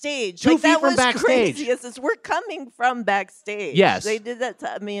backstage. 2 like, feet that from was backstage. crazy. As we're coming from backstage. Yes. They did that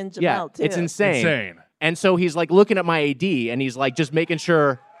to me and Jamel, yeah, too. it's insane. Insane. And so he's like looking at my ID and he's like just making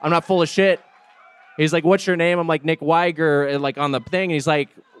sure I'm not full of shit. He's like, "What's your name?" I'm like, "Nick Weiger," like on the thing. And he's like,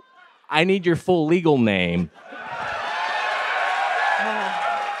 "I need your full legal name."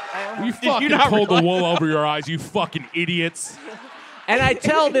 You fucking pulled the wool over your eyes, you fucking idiots. And I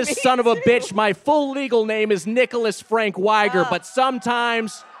tell this son of a bitch my full legal name is Nicholas Frank Weiger, but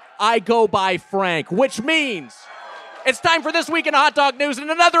sometimes I go by Frank, which means it's time for This Week in Hot Dog News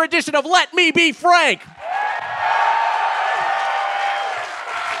and another edition of Let Me Be Frank.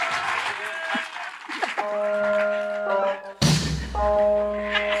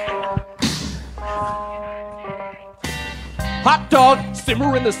 Hot dog,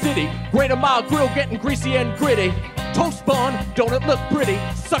 simmer in the city. Great Mile Grill getting greasy and gritty. Toast bun, don't it look pretty?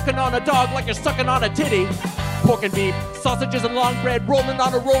 Sucking on a dog like you're sucking on a titty. Pork and beef, sausages and long bread, rolling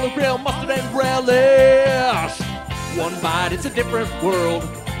on a roller grill, mustard and relish. One bite, it's a different world.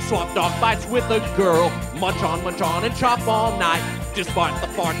 Swap dog bites with a girl. Munch on, and chop all night. Despite the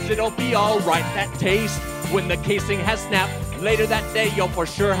farts, it'll be alright. That taste when the casing has snapped. Later that day, you'll for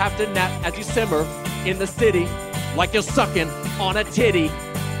sure have to nap as you simmer in the city like you're sucking on a titty.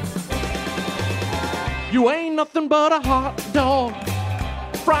 You ain't nothing but a hot dog,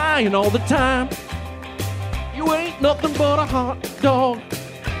 frying all the time. You ain't nothing but a hot dog,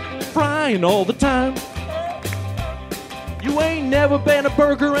 frying all the time. You ain't never been a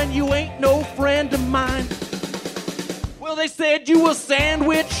burger and you ain't no friend of mine. Well, they said you a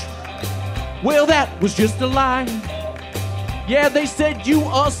sandwich. Well, that was just a lie. Yeah, they said you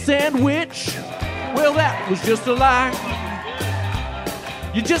a sandwich. Well, that was just a lie.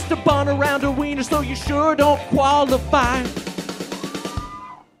 You're just a bun around a wiener, so you sure don't qualify.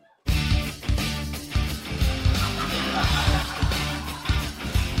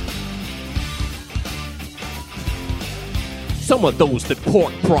 Some of those that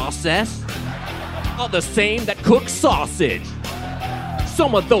pork process are the same that cook sausage.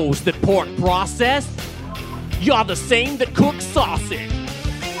 Some of those that pork process, you're the same that cook sausage.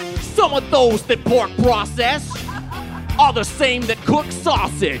 Some of those that pork process are the same that cook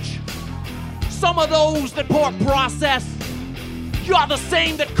sausage. Some of those that pork process, you're the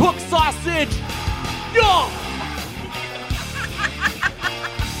same that cook sausage. You're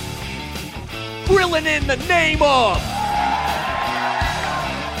grilling in the name of.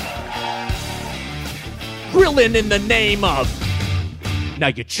 Grilling in the name of. Now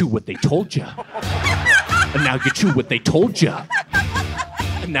you chew what they told you. And now you chew what they told you.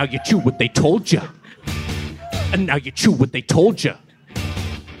 And now you chew what they told you. And now you chew what they told you.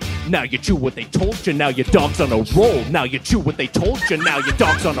 Now you chew what they told you. Now your dog's on a roll. Now you chew what they told you. Now your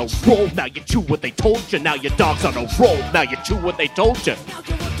dog's on a roll. Now you chew what they told you. Now your dog's on a roll. Now you chew what they told you.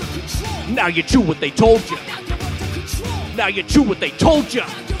 Now you chew what they told you. Now you chew what they told you.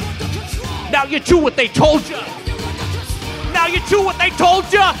 Now you chew what they told you. Now you chew what they told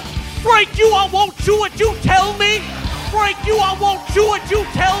you. Frank, you all won't chew what you tell me. Frank you, I won't do what you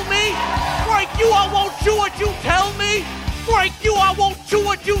tell me. Frank you, I won't do what you tell me. Frank you, I won't do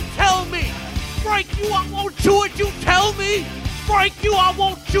what you tell me. Frank you, I won't do what you tell me. Frank you, I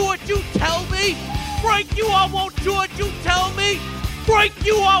won't do what you tell me. Frank you, I won't do what you tell me. Frank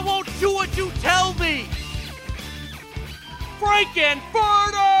you, I won't do what you tell me.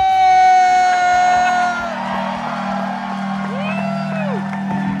 Frankenfurter!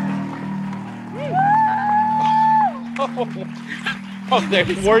 Oh,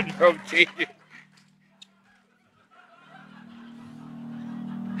 there's wardrobe changes.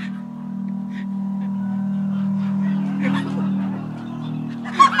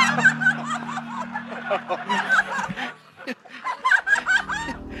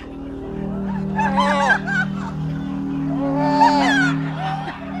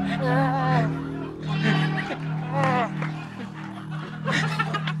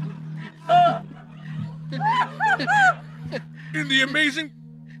 In the amazing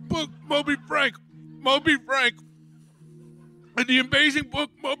book, Moby Frank. In the amazing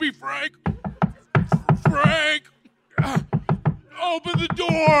book, Moby Frank. Frank, open the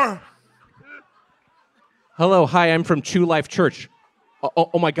door. Hello, hi, I'm from True Life Church.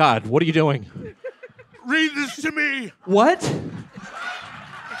 Oh my God, what are you doing? Read this to me, What?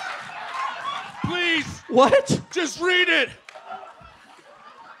 please. What? Just read it.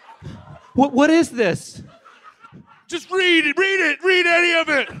 What is this? Just read it. Read any of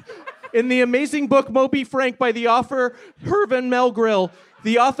it. In the amazing book Moby Frank by the author Herman Melville,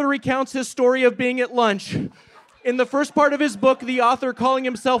 the author recounts his story of being at lunch. In the first part of his book, the author, calling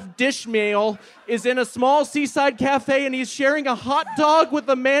himself Dishmail, is in a small seaside cafe and he's sharing a hot dog with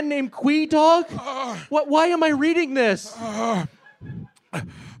a man named Quee Dog. Why am I reading this?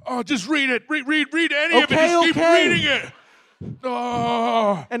 Just read it. Read any of it. Just keep reading it.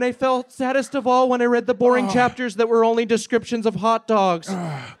 And I felt saddest of all when I read the boring chapters that were only descriptions of hot dogs,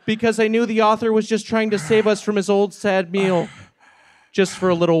 because I knew the author was just trying to save us from his old sad meal, just for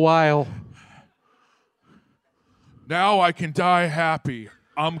a little while. Now I can die happy.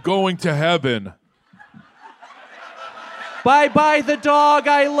 I'm going to heaven. Bye-bye the dog,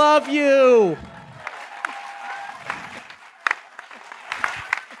 I love you.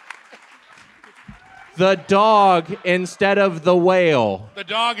 The dog instead of the whale. The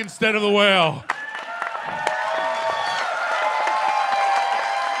dog instead of the whale.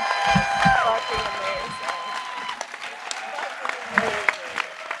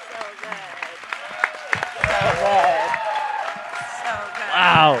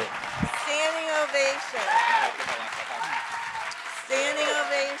 Wow. Standing ovation. Standing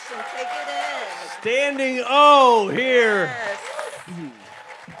ovation. Take it in. Standing O here. Yes.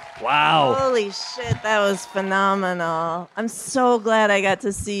 Wow. Holy shit, that was phenomenal. I'm so glad I got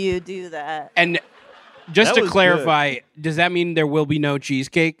to see you do that. And just That to was clarify, does that mean there will be no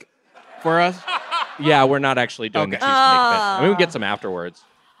cheesecake for us? Yeah, we're not actually doing the cheesecake bit. I mean, we can get some afterwards.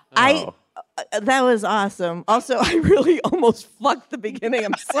 That was awesome. Also, I really almost fucked the beginning.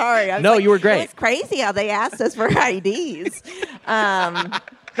 I'm sorry. I was No, like, you were great. It was crazy how they asked us for IDs.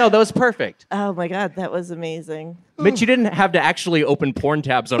 No, that was perfect. Oh my God, that was amazing. Mitch, you didn't have to actually open porn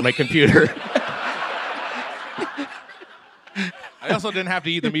tabs on my computer. I also didn't have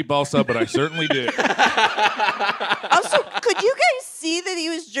to eat the meatball sub, but I certainly did. Also, could you guys see that he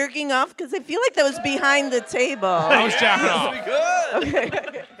was jerking off? Because I feel like that was behind the table. I was jacking off. Okay.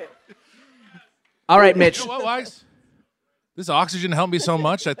 All right, Mitch. You know what, Weiss? This oxygen helped me so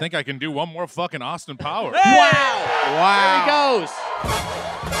much, I think I can do one more fucking Austin Powers. Wow. There he goes.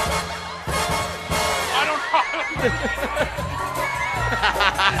 I don't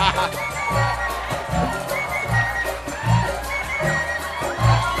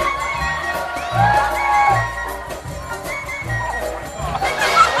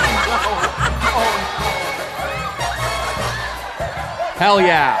Hell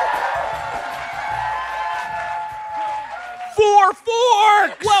yeah. 4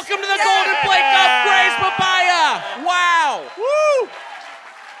 forks! Welcome to the Golden Plate of Grace Papaya. Wow. Woo!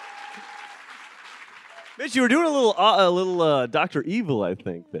 Mitch, you were doing a little Dr. Evil, I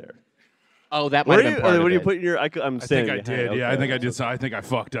think, there. Oh, that might have been part of What are you it. putting your? I'm I think saying I did. Yeah, I think I did. So I think I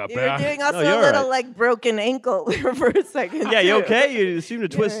fucked up. You were doing also you're a little right. like broken ankle there for a second. Yeah, you too. okay? You seem to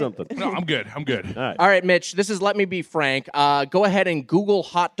twist something. No, I'm good. I'm good. All right. All right, Mitch, this is Let Me Be Frank. Go ahead and Google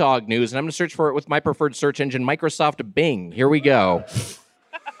hot dog news, and I'm going to search for it with my preferred search engine, Microsoft Bing. Here we go.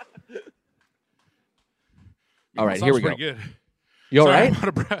 All right, here we go. Pretty good. You all Sorry, right? I'm out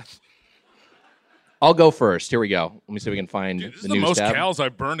of breath. I'll go first. Here we go. Let me see if we can find Dude, this the is the news most tab. cows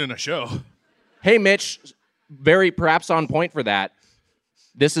I've burned in a show. Hey, Mitch, very perhaps on point for that.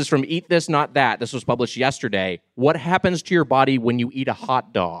 This is from Eat This, Not That. This was published yesterday. What happens to your body when you eat a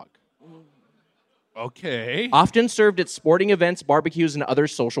hot dog? Okay. Often served at sporting events, barbecues, and other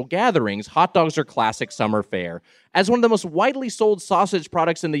social gatherings, hot dogs are classic summer fare. As one of the most widely sold sausage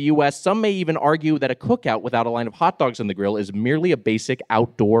products in the U.S., some may even argue that a cookout without a line of hot dogs on the grill is merely a basic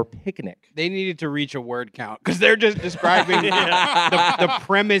outdoor picnic. They needed to reach a word count because they're just describing the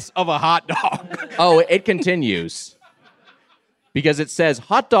premise of a hot dog. Oh, it continues. Because it says,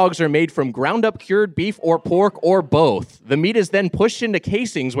 hot dogs are made from ground-up cured beef or pork or both. The meat is then pushed into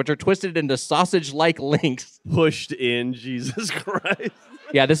casings, which are twisted into sausage-like links. Pushed in, Jesus Christ.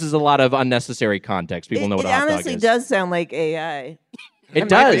 Yeah, this is a lot of unnecessary context. People know what a hot dog is. It honestly does sound like AI. It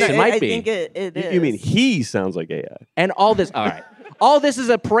does. It might I be. think it is. You mean he sounds like AI? And all this, all right. All this is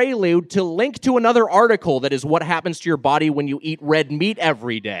a prelude to link to another article that is what happens to your body when you eat red meat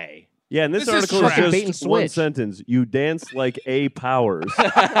every day. Yeah, and this This is article is trash. Bait and just one switch. sentence. You dance like A Powers.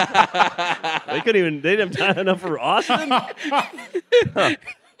 They didn't have time enough for Austin?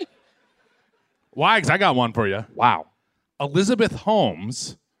 Wags, I got one for you. Wow. Elizabeth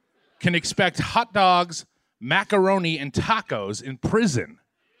Holmes can expect hot dogs, macaroni, and tacos in prison.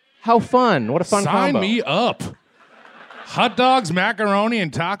 How fun. What a fun Sign combo. me up. Hot dogs, macaroni, and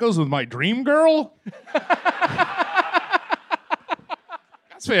tacos with my dream girl?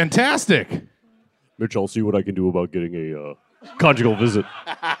 That's fantastic. Mitch, I'll see what I can do about getting a conjugal visit.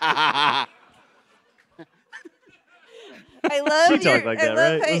 I love She talked like that,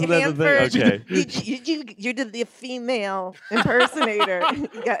 right? how Wasn't that the Hanford, thing? Okay. you did the female impersonator. You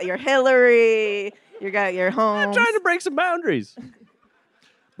got your Hillary. You got your Holmes. I'm trying to break some boundaries.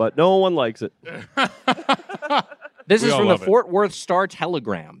 But no one likes it. This We is all from the love it. Fort Worth Star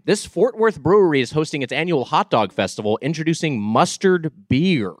Telegram. This Fort Worth brewery is hosting its annual hot dog festival, introducing mustard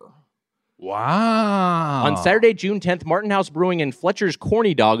beer. Wow. On Saturday, June 10th, Martin House Brewing and Fletcher's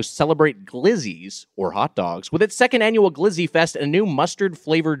Corny Dogs celebrate glizzies, or hot dogs, with its second annual Glizzy Fest and a new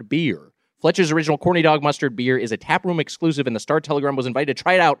mustard-flavored beer. Fletcher's original Corny Dog mustard beer is a taproom exclusive, and the Star Telegram was invited to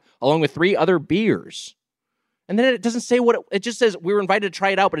try it out along with 3 other beers. And then it doesn't say what it just says we were invited to try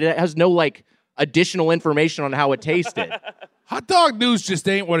it out, but it has no additional information on how it tasted. Hot dog news just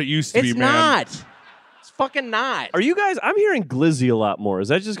ain't what it used to be, It's man. not. It's fucking not. Are you guys? I'm hearing glizzy a lot more. Is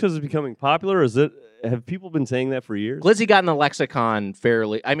that just because it's becoming popular? Or is it? Have people been saying that for years? Glizzy got in the lexicon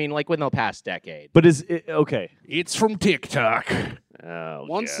fairly. I mean, within the past decade. But is it okay? It's from TikTok. Oh,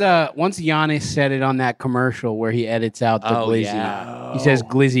 Once Giannis said it on that commercial where he edits out the glizzy. Yeah. He says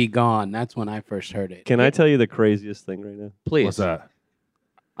glizzy gone. That's when I first heard it. Can I tell you the craziest thing right now? Please. What's that?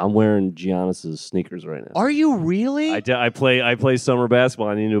 I'm wearing Giannis's sneakers right now. Are you really? I play summer basketball.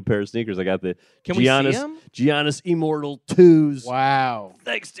 I need a new pair of sneakers. I got the Can we see Giannis 'em? Giannis Immortal 2s. Wow.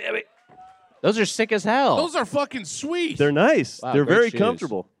 Thanks, Tammy. Those are sick as hell. Those are fucking sweet. They're nice. Wow, They're great very shoes.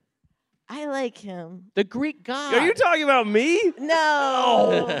 comfortable. I like him. the Greek god. Are you talking about me?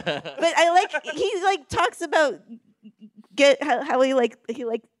 No, but I like he talks about how he likes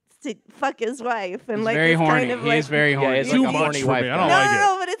to fuck his wife and He's very it's horny. kind of He is very horny. he's Too like a much horny for wife me. I guy. don't no, like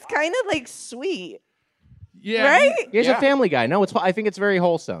it. but it's kind of sweet, Yeah. right? He's Yeah. a family guy. No, I think it's very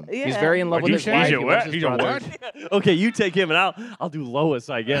wholesome. He's Yeah. very in love with his wife. He's He a loves what? his He's a brothers. what? Okay, you take him, and I'll do Lois.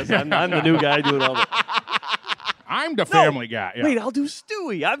 I guess I'm the new guy doing all the. I'm the family guy. Yeah. Wait, I'll do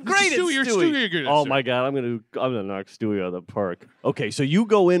Stewie. I'm great at Stewie, you're Stewie. Stewie, you're good at Oh Stewie. my God, I'm gonna knock Stewie out of the park. Okay, so you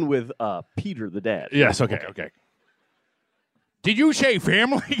go in with Peter the dad. Yes, okay. Did you say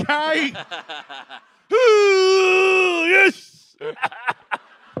family guy? Yes.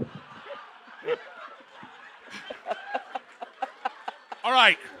 All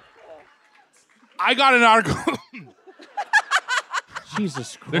right. I got an article.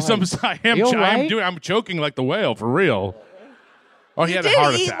 Jesus Christ. There's some. You all right? I'm choking like the whale for real. Oh, he You had a did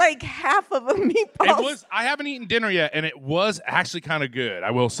heart eat attack. like half of a meatball. It was. I haven't eaten dinner yet, and it was actually kind of good.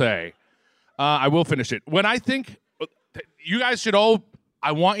 I will say. I will finish it. When I think you guys should all.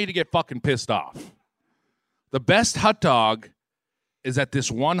 I want you to get fucking pissed off. The best hot dog is at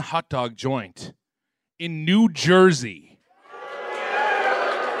this one hot dog joint in New Jersey.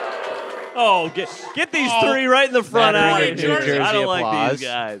 Oh, get these 3 right in the front That out is of New here. Jersey I don't applause. like these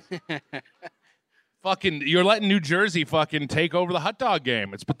guys. Fucking, you're letting New Jersey fucking take over the hot dog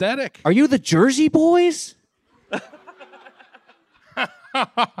game. It's pathetic. Are you the Jersey Boys? Wouldn't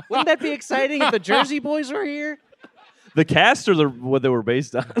that be exciting if the Jersey Boys were here? The cast or what they were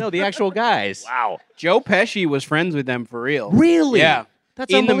based on? No, the actual guys. Wow. Joe Pesci was friends with them for real. Really? Yeah.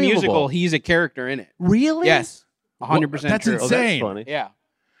 That's in the unbelievable. musical, he's a character in it. Really? Yes. 100% That's true. insane. Oh, that's funny. Yeah.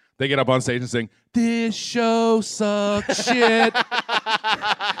 They get up on stage and sing, "This show sucks shit."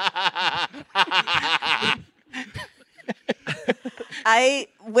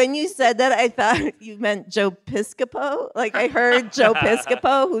 When you said that, I thought you meant Joe Piscopo. Like I heard Joe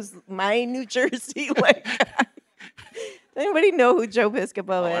Piscopo, who's my New Jersey. Like, does anybody know who Joe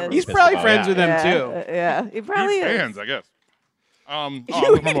Piscopo is? He's probably friends with them too. Yeah, he probably is. Fans, I guess. I'm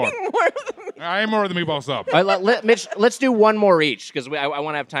looking for more. I am more than meatball sub. All right, Mitch, let's do one more each because I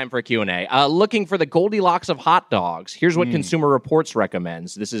want to have time for a Q&A. Looking for the Goldilocks of hot dogs. Here's what Consumer Reports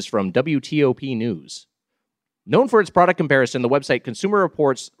recommends. This is from WTOP News. Known for its product comparison, the website Consumer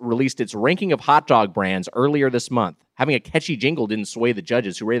Reports released its ranking of hot dog brands earlier this month. Having a catchy jingle didn't sway the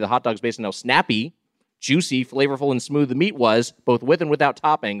judges, who rated the hot dogs based on how snappy, juicy, flavorful, and smooth the meat was, both with and without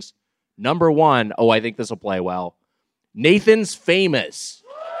toppings. Number 1, I think this will play well, Nathan's Famous.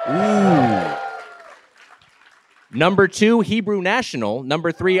 Ooh. Number 2, Hebrew National.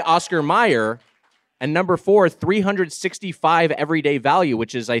 Number 3, Oscar Mayer. And number 4, 365 Everyday Value,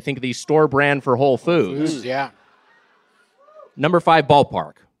 which is, I think, the store brand for Whole Foods. Yeah. Number 5,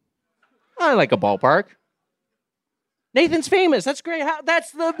 Ballpark. I like a Ballpark. Nathan's Famous. That's great.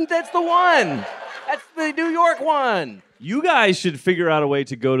 That's the one. That's the New York one. You guys should figure out a way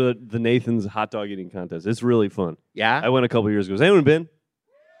to go to the Nathan's hot dog eating contest. It's really fun. Yeah? I went a couple years ago. Has anyone been?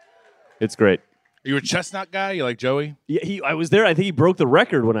 It's great. Are you a chestnut guy? You like Joey? Yeah, I was there. I think he broke the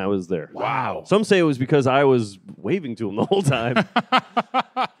record when I was there. Wow. Some say it was because I was waving to him the whole time. Can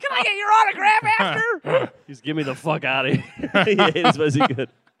I get your autograph after? He's get me the fuck out of here. He ate as much as he could.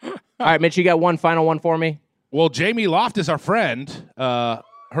 All right, Mitch, you got one final one for me? Well, Jamie Loftus, our friend,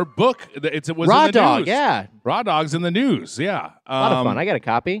 her book, it was Raw in the Dog, news. yeah. Raw Dog's in the news, yeah. A lot of fun. I got a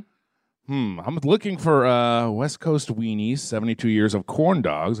copy. I'm looking for West Coast Weenies, 72 years of corn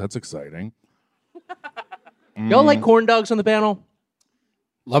dogs. That's exciting. Y'all like corn dogs on the panel?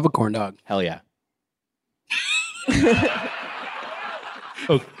 Love a corn dog. Hell yeah.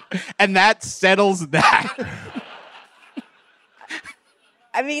 And that settles that.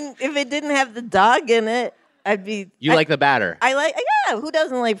 I mean, if it didn't have the dog in it, I'd be. You like the batter? Who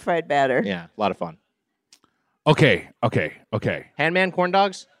doesn't like fried batter? Yeah, a lot of fun. Okay. Handman corn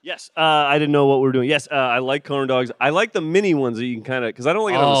dogs? Yes, I didn't know what we were doing. Yes, I like corn dogs. I like the mini ones that you can kind of, because I don't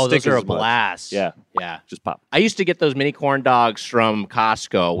like it on the stick. Those are a as much. blast. Yeah, just pop. I used to get those mini corn dogs from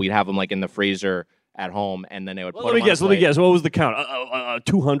Costco. We'd have them like in the freezer at home, and then they would put them on a plate. Let me guess. What was the count?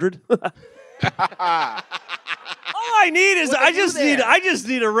 200? All I need is I just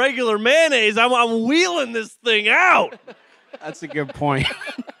need a regular mayonnaise. I'm wheeling this thing out. That's a good point.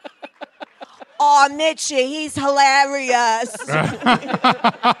 Oh, Mitchie, he's hilarious.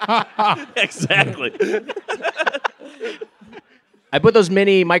 Exactly. I put those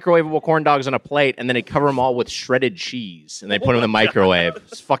mini microwavable corn dogs on a plate, and then they cover them all with shredded cheese, and they put them in the microwave.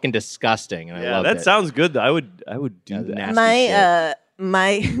 It's fucking disgusting, and I love it. That sounds good. I would do that.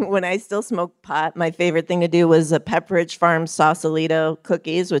 When I still smoked pot, my favorite thing to do was a Pepperidge Farm Sausalito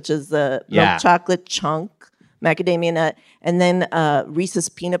cookies, which is the milk chocolate chunk, macadamia nut, and then Reese's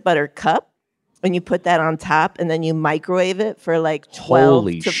peanut butter cup. And you put that on top, and then you microwave it for like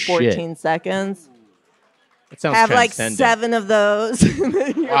 12 to 14 seconds. It sounds Have like 7 of those.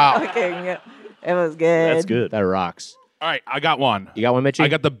 Wow. It was good. That's good. That rocks. All right, I got one. You got one, Mitchie? I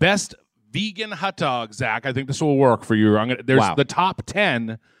got the best vegan hot dog, Zach. I think this will work for you. There's the top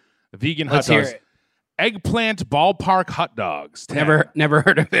 10 vegan hot dogs. Hear it. Eggplant ballpark hot dogs. 10. Never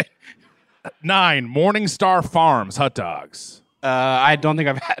heard of it. 9, Morningstar Farms hot dogs. I don't think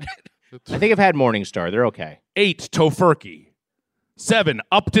I've had it. I think I've had Morningstar. They're okay. 8, Tofurkey. 7,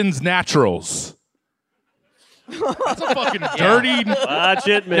 Upton's Naturals. That's a fucking dirty. Watch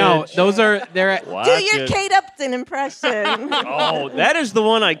it, man. No, they're. Do your Kate Upton impression. Oh, that is the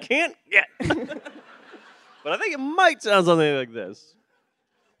one I can't get. But I think it might sound something like this.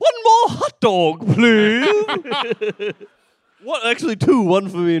 One more hot dog, please. What? Actually, 2. One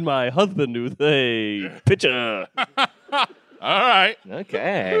for me and my husband with a pitcher. All right.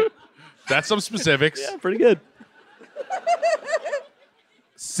 Okay. That's some specifics. Yeah, pretty good.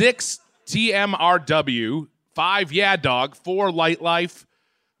 6, TMRW. 5, Yeah Dog. 4, Light Life.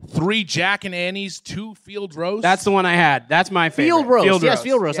 3, Jack and Annie's. 2, Field Roast. That's the one I had. That's my favorite. Field roast. Yes,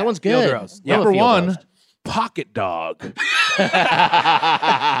 field roast. That one's good. Field roast. Yeah, Number field 1, roast. Pocket Dog.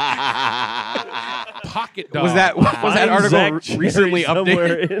 Pocket Dog. Was that article recently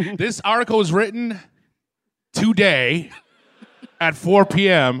updated? This article was written today at 4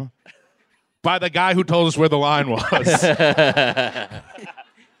 p.m. by the guy who told us where the line was.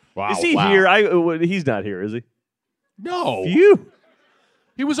 Wow. Is he here? He's not here, is he? No. You?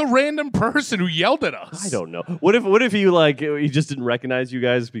 He was a random person who yelled at us. I don't know. What if he just didn't recognize you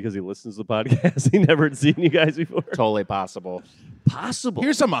guys because he listens to the podcast? He never had seen you guys before. Totally possible. Possible.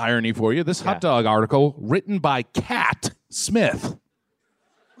 Here's some irony for you. This hot dog article written by Kat Smith.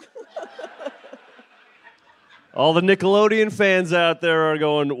 All the Nickelodeon fans out there are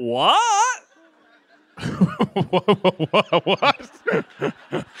going, what? What?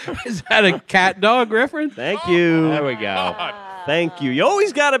 Is that a cat dog reference? Thank you. There we go. Thank you. You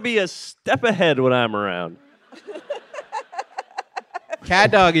always got to be a step ahead when I'm around.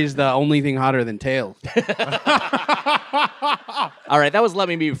 Cat dog is the only thing hotter than Tails. All right, that was Let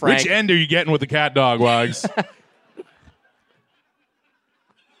Me Be Frank. Which end are you getting with the cat dog, Wags?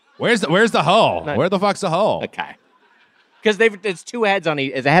 Where's the hull? Where the fuck's the hull? Okay. Because it's two heads on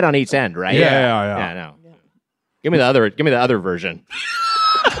each. It's a head on each end, right? Yeah. No. Give me the other. Give me the other version.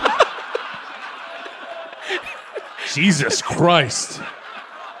 Jesus Christ.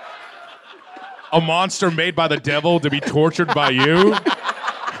 A monster made by the devil to be tortured by you?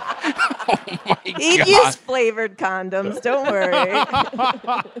 He'd use flavored condoms. Don't worry.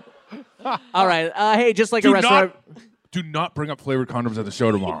 All right. Hey, just like a restaurant. Do not bring up flavored condoms at the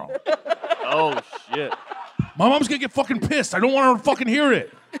show tomorrow. Oh, shit. My mom's going to get fucking pissed. I don't want her to fucking hear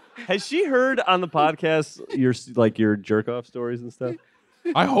it. Has she heard on the podcast your jerk-off stories and stuff?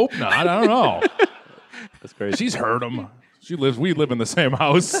 I hope not. I don't know. That's crazy. She's heard them. We live in the same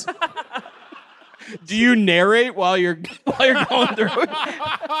house. Do you narrate while you're going through it?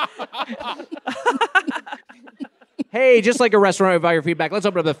 Hey, just like a restaurant with your feedback, let's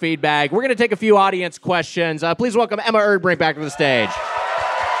open up the feedback. We're going to take a few audience questions. Please welcome Emma Erdbrink back to the stage.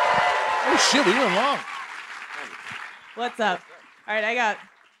 Oh, shit. We went long. What's up? All right, I got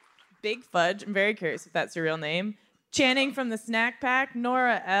Big Fudge. I'm very curious if that's your real name. Channing from the Snack Pack,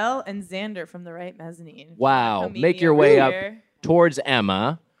 Nora L., and Xander from the Right Mezzanine. Wow. Come meet Make me your over way up here. towards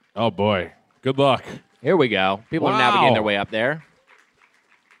Emma. Oh, boy. Good luck. Here we go. People are navigating their way up there.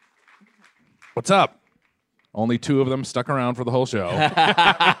 What's up? Only two of them stuck around for the whole show.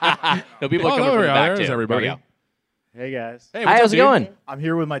 No, people are coming from the back, there's too. everybody. Here we go. Hey, guys. Hey, Hi, how's it going? I'm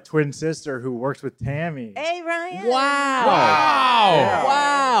here with my twin sister who works with Tami. Hey, Ryan. Wow.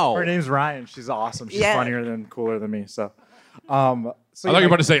 Wow. Her name's Ryan. She's awesome. She's Yeah. funnier than cooler than me. So I thought you were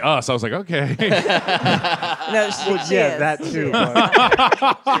about to say us. I was like, okay. No, she yeah, is. that too.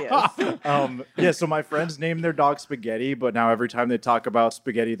 She is. Yeah, so my friends named their dog Spaghetti, but now every time they talk about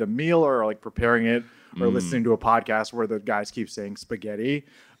spaghetti, the meal, or like preparing it, or listening to a podcast where the guys keep saying spaghetti,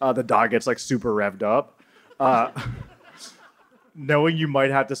 the dog gets like super revved up. Knowing you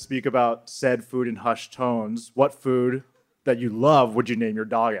might have to speak about said food in hushed tones, what food that you love would you name your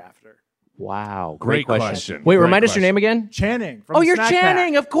dog after? Wow. Great question. Wait, Great remind us your question. name again? Channing. From Oh, the you're Snack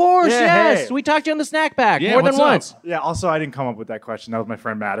Channing, Pack. of course. Yeah, Yes. hey. We talked to you on the snack pack Yeah, more than what's up? once. Yeah, also, I didn't come up with that question. That was my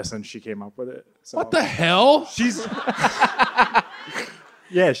friend Madison. She came up with it. So. What the hell? She's...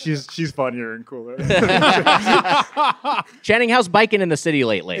 Yeah, she's funnier and cooler. Channing, how's biking in the city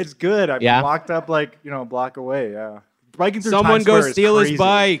lately? It's good. I'm Yeah? locked up like, a block away, yeah. Biking through Someone Times Square go is steal his crazy.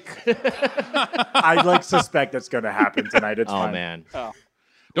 bike. I suspect that's going to happen tonight. It's Oh, fine. man.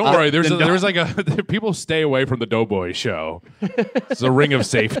 Don't worry. There's like a people stay away from the Doughboy show. It's a ring of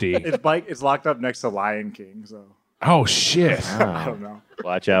safety. It's locked up next to Lion King, so Oh shit. I don't know.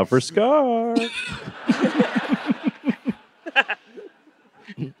 Watch out for Scar.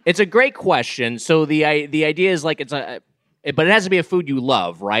 It's a great question. So the idea is like but it has to be a food you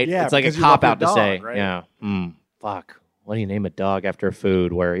love, right? Yeah, it's like a because you love cop out your to say, dog, right? yeah. Fuck. What do you name a dog after a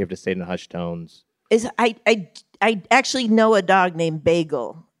food where you have to say it in hushed tones? I actually know a dog named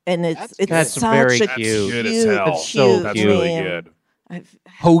Bagel, and it's That's such very a cute. Good as hell. cute That's name. really good.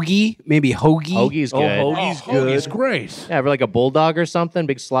 Hoagie? Maybe Hoagie? Hoagie's good. Hoagie's good. Hoagie's great. Yeah, for like a bulldog or something,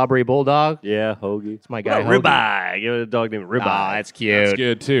 big slobbery bulldog. Yeah, Hoagie. It's my guy. What about Hoagie. Ribeye. Give it a dog named Ribeye. Aw, that's cute. That's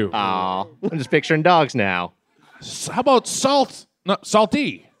good too. Aw, I'm just picturing dogs now. How about salt? No,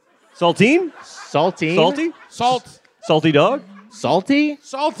 salty. Saltine? Salty. Salty? Salty dog? Salty?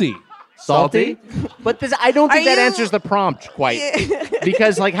 Salty. Salty? But I don't think Are that you- answers the prompt quite.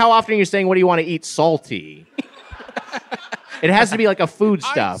 Because, like, how often are you saying, what do you want to eat salty? It has to be like a food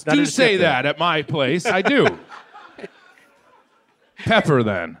stuff. I do say that at my place. I do. Pepper,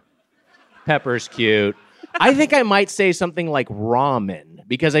 then. Pepper's cute. I think I might say something like ramen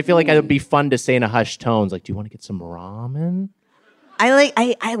because I feel like it would be fun to say in a hushed tones. Like, do you want to get some ramen?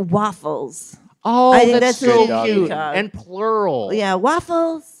 I waffles. Oh, I think that's that's so really cute. cute. And plural. Yeah,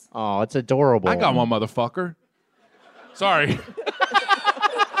 waffles. Oh, it's adorable. I got one, motherfucker. Sorry.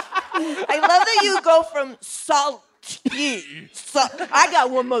 I love that you go from salty. I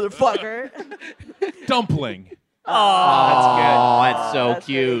got one, motherfucker. Dumpling. Oh, that's so That's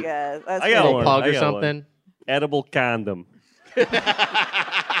pretty cute. good. That's I got pretty one. Pug I or got something. one. Edible condom. Green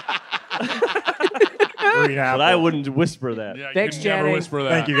apple. But I wouldn't whisper that. Yeah, you Thanks, can never Channing. whisper that.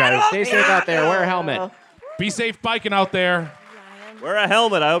 Thank you, guys. Stay safe out there. Wear a helmet. Be safe biking out there. Wear a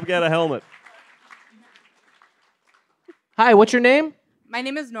helmet. I hope you got a helmet. Hi, what's your name? My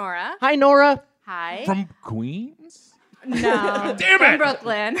name is Nora. Hi, Nora. Hi. From Queens? No. Damn From it!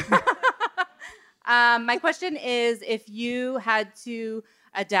 Brooklyn. My question is, if you had to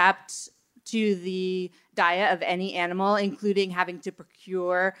adapt to the diet of any animal, including having to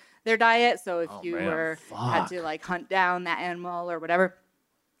procure their diet, so if had to like hunt down that animal or whatever,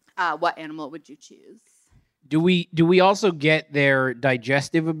 what animal would you choose? Do we also get their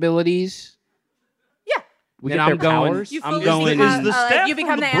digestive abilities? Yeah. We Then get I'm their going. powers? You I'm fully going. become, the staff you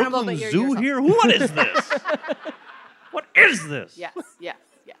become from the the animal, Brooklyn but you're Zoo yourself. here? What is this? What is this? Yes, yes,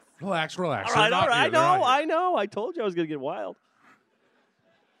 yes. Relax. All right, They're not here. They're not here. I know. I told you I was going to get wild.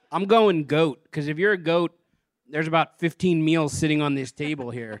 I'm going goat because if you're a goat, there's about 15 meals sitting on this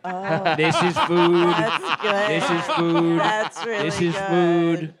table here. Oh. This is food. That's good. This is food. That's really This is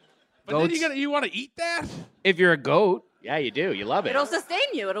good. food. But then you want to eat that? If you're a goat, Yeah, you do. You love it. It'll sustain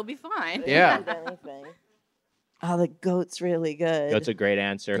you. It'll be fine. yeah. Anything. Oh, the goat's really good. That's a great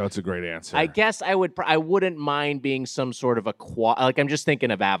answer. That's a great answer. I guess I wouldn't mind being some sort of like I'm just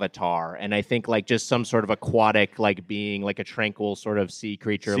thinking of Avatar, and I think like just some sort of aquatic like being like a tranquil sort of sea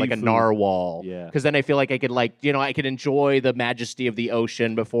creature, like a Seafood. narwhal. Yeah. Because then I feel like I could I could enjoy the majesty of the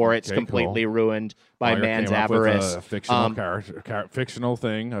ocean before it's Okay, completely cool. ruined by Liger man's came up with avarice. a fictional fictional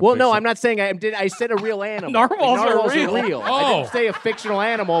thing. Well, no, I'm not saying I said a real animal. Narwhals are Narwhals real. I Oh. didn't say a fictional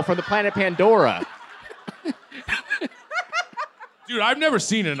animal from the planet Pandora. Dude, I've never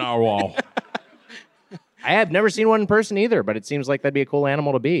seen a narwhal. I have never seen one in person either, but it seems like that'd be a cool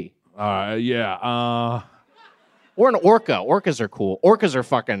animal to be. Yeah. Or an orca. Orcas are cool. Orcas are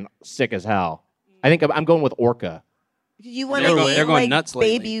fucking sick as hell. I think I'm going with orca. You want They're to going- eat they're going like nuts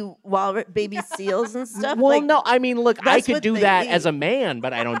lately. baby seals and stuff? Well, like, no, I mean, look, I that's could what do they that eat. as a man,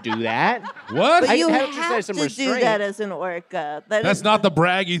 but I don't do that. What? But I you have have, to exercise some to do restraint. that as an orca. That That's is- not the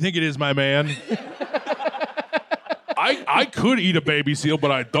brag you think it is, my man. I could eat a baby seal, but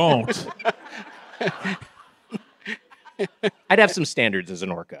I don't. I'd have some standards as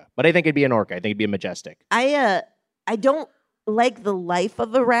an orca, but I think it'd be an orca. I think it'd be a majestic. I don't like the life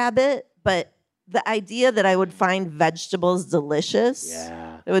of a rabbit, but the idea that I would find vegetables delicious,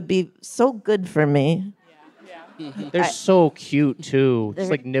 it would be so good for me. They're so cute too. Just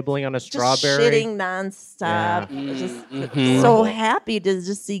They're like nibbling on a Just strawberry. shitting nonstop. Just so happy to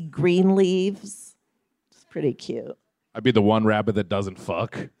just see green leaves. It's pretty cute. I'd be the one rabbit that doesn't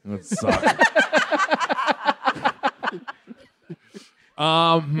fuck. That sucks.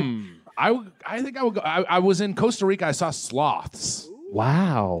 I think I would go. I was in Costa Rica. I saw sloths.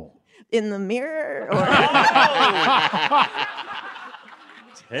 Wow. In the mirror, or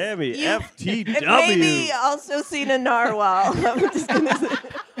Tammy, and FTW. maybe also seen a narwhal. I'm just gonna say.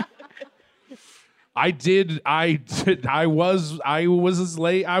 I did. I was as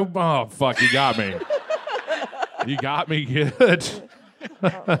late. Oh fuck! You got me. You got me good.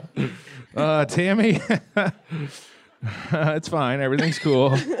 Tammy, it's fine. Everything's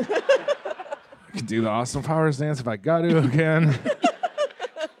cool. I can do the Austin Powers dance if I got to again.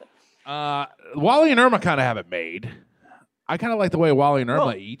 Wally and Irma kind of have it made. I kind of like the way Wally and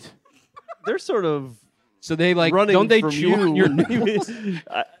Irma eat. They're sort of So they like running don't they from chew you. on your whatever.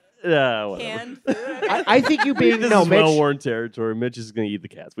 Canned food. I think you being This no is Mitch. well-worn territory. Mitch is going to eat the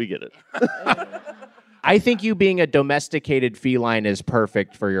cats. We get it. I think you being a domesticated feline is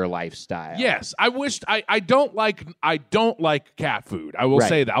perfect for your lifestyle. Yes, I wished. I don't like cat food. I will Right.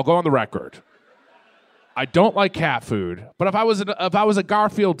 say that. I'll go on the record. I don't like cat food. But if I was a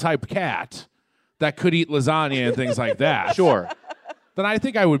Garfield type cat that could eat lasagna and things like that, Sure. then I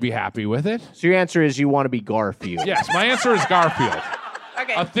think I would be happy with it. So your answer is you want to be Garfield. Yes, my answer is Garfield.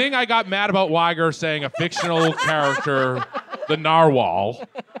 Okay. A thing I got mad about Weiger saying a fictional character, the narwhal.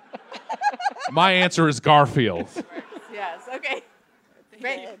 My answer is Garfield. Yes. Okay.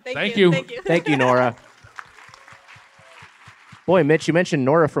 Great. Thank you. Thank you. Thank you, Nora. Boy, Mitch, you mentioned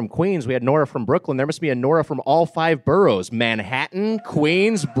Nora from Queens. We had Nora from Brooklyn. There must be a Nora from all 5 boroughs: Manhattan,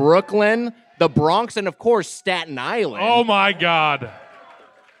 Queens, Brooklyn, the Bronx, and of course Staten Island. Oh my God.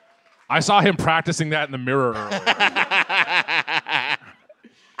 I saw him practicing that in the mirror earlier.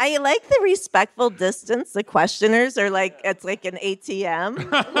 I like the respectful distance. The questioners are like, it's like an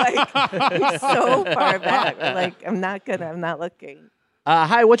ATM. Like, he's so far back. Like, I'm not looking.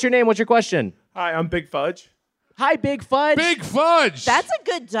 Hi, what's your name? What's your question? Hi, I'm Big Fudge. Hi, Big Fudge. Big Fudge. That's a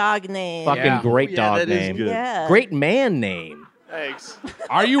good dog name. Fucking great dog that is name. good. Yeah. Great man name. Thanks.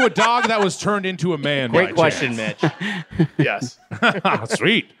 Are you a dog that was turned into a man? Great by question, chance? Mitch. Yes.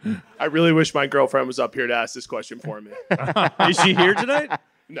 Sweet. I really wish my girlfriend was up here to ask this question for me. Is she here tonight?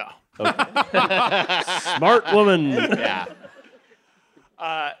 No. Smart woman. Yeah.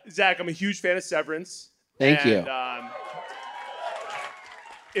 Zach, I'm a huge fan of Severance. Thank you. And,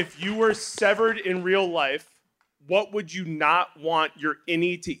 If you were severed in real life, what would you not want your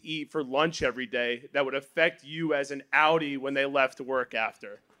innie to eat for lunch every day that would affect you as an outie when they left to work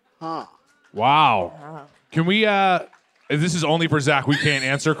after? Huh. Wow. Can we, this is only for Zach. We can't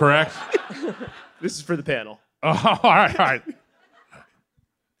answer, correct? This is for the panel. Oh, all right.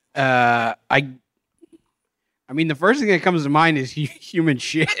 I mean, the first thing that comes to mind is human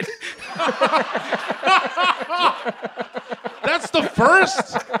shit. That's the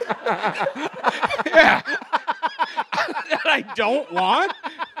first? Yeah. That I don't want?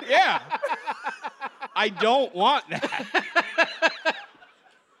 Yeah. I don't want that.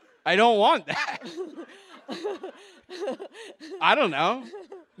 I don't want that. I don't know.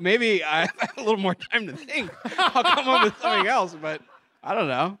 Maybe I have a little more time to think. I'll come up with something else, but I don't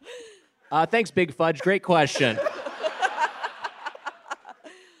know. Thanks, Big Fudge. Great question.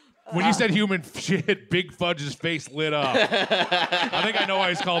 When you said human shit, Big Fudge's face lit up. I think I know why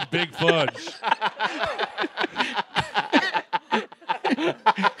he's called Big Fudge.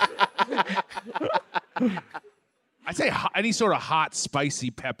 I'd say any sort of hot,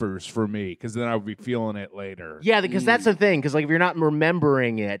 spicy peppers for me, because then I would be feeling it later. Yeah, because that's the thing. Because like if you're not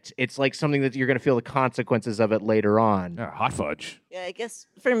remembering it, it's like something that you're going to feel the consequences of it later on. Yeah, hot fudge. Yeah, I guess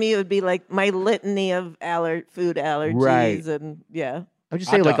for me it would be like my litany of food allergies, Right. and yeah. I would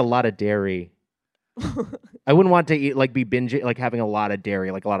just say like a lot of dairy. I wouldn't want to eat be binging, like having a lot of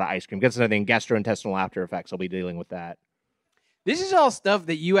dairy, like a lot of ice cream. That's another thing. Gastrointestinal after effects. I'll be dealing with that. This is all stuff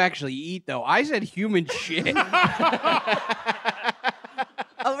that you actually eat, though. I said human shit. Oh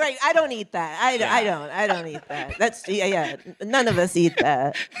right, I don't eat that. I don't eat that. That's yeah. None of us eat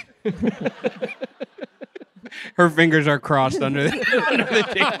that. Her fingers are crossed under the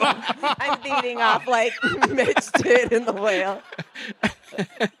table. I'm beating off like Mitch did in The Whale.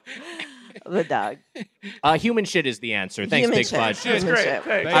 The dog. Human shit is the answer. Thanks, Human Big shit. Fudge. Human That's great. shit.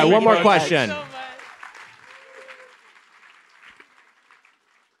 Thanks. All right, one more question.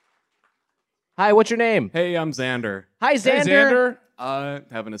 Hi, what's your name? Hey, I'm Xander. Hi, Xander.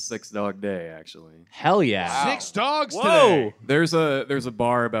 Having a 6-dog day, actually. Hell yeah. Wow. 6 dogs Whoa. today. There's a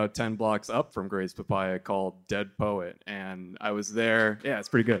bar about 10 blocks up from Gray's Papaya called Dead Poet, and I was there. Yeah, it's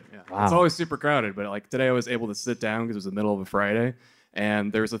pretty good. Yeah. Wow. It's always super crowded, but like today I was able to sit down because it was the middle of a Friday,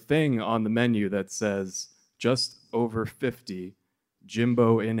 and there's a thing on the menu that says just over 50.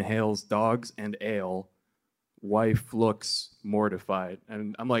 Jimbo inhales dogs and ale. Wife looks mortified.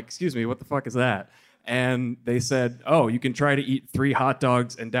 And I'm like, excuse me, what the fuck is that? And they said, oh, you can try to eat 3 hot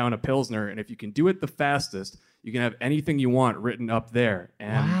dogs and down a Pilsner. And if you can do it the fastest, you can have anything you want written up there.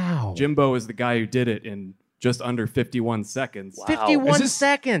 And Wow. Jimbo is the guy who did it in just under 51 seconds. Wow. 51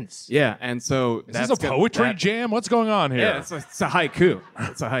 seconds. Yeah, and so Is this a poetry jam? What's going on here? Yeah, it's a haiku.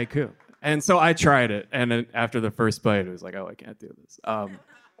 It's a haiku. And so I tried it, and then after the first bite, it was like, oh, I can't do this. So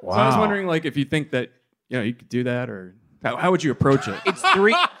I was wondering, like, if you think that you could do that, or how would you approach it? It's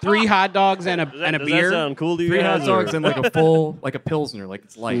three hot dogs and a Does beer. that sound cool to you 3 hot guys, dogs or- and like a full, like a Pilsner, like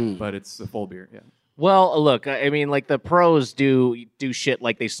it's light, but it's a full beer. Yeah. Well, look, I mean, like the pros do shit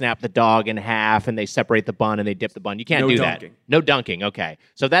like they snap the dog in half and they separate the bun and they dip the bun. You can't No do dunking. that. No dunking. Okay.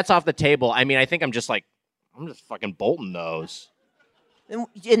 So that's off the table. I mean, I think I'm just fucking bolting those.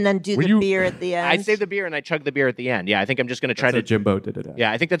 And then do the beer at the end. I'd save the beer and I chug the beer at the end. Yeah, I think I'm just going to try That's to. how Jimbo did it.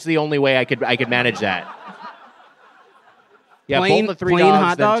 Yeah, I think that's the only way I could manage that. Yeah, Plain- bolt the 3 plain dogs,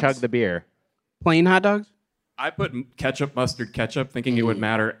 hot then dogs? chug the beer. Plain hot dogs? I put mustard ketchup, thinking it would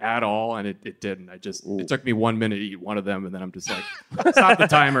matter at all, and it didn't. It took me 1 minute to eat one of them, and then I'm just like, stop the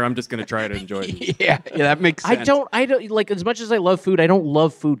timer. I'm just going to try to enjoy it. Yeah, that makes sense. I don't like, as much as I love food, I don't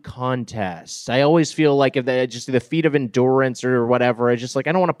love food contests. I always feel like if they just the feat of endurance or whatever, I just like,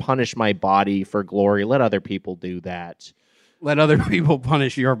 I don't want to punish my body for glory. Let other people do that. Let other people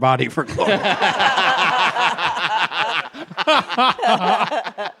punish your body for glory.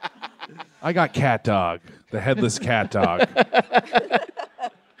 I got cat dog, the headless cat dog.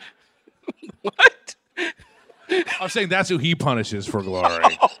 What? I'm saying that's who he punishes for glory.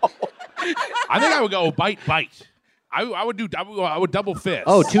 I think I would go bite. I would double fist.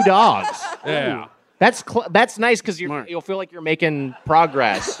 Oh, 2 dogs. Yeah. That's nice because you'll feel like you're making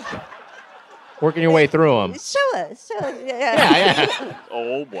progress. Working your way through them. Show us. Yeah.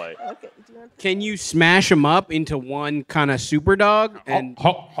 Oh boy. Okay. Do you want Can you smash them up into one kind of super dog? And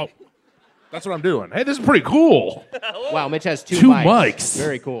That's what I'm doing. Hey, this is pretty cool. Wow, Mitch has 2 mics.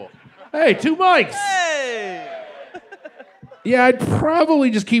 Very cool. Hey, 2 mics. Hey! Yeah, I'd probably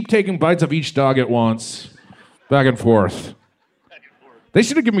just keep taking bites of each dog at once. Back and forth. They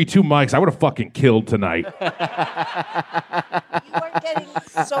should have given me 2 mics. I would have fucking killed tonight. You are getting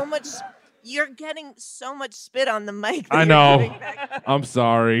so much You're getting so much spit on the mic. I know. I'm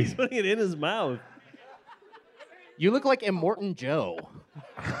sorry. He's putting it in his mouth. You look like Immortan Joe.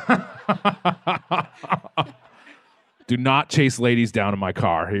 Do not chase ladies down in my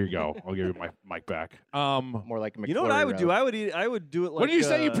car. Here you go. I'll give you my mic back. More like McFlurry You know what I would do? Road. I would do it like. What did you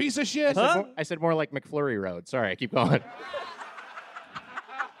say, you piece of shit? I said more like McFlurry Road. Sorry, I keep going.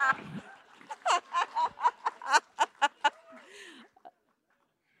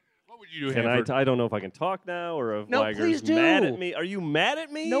 You do, Can Hanford? I don't know if I can talk now or if No, Weiger's please do. mad at me. Are you mad at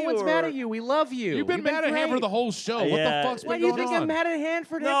me? No one's or- mad at you. We love you. You've been mad at Hanford the whole show. What Yeah. the fuck's Why been do you going think on? I'm mad at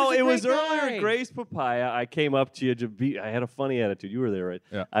Hanford? No, Hanford's a it was great earlier. guy. Grace Papaya. I came up to you to be. I had a funny attitude. You were there, right?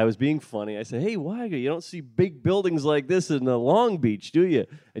 Yeah. I was being funny. I said, "Hey, Weiger, you don't see big buildings like this in Long Beach, do you?"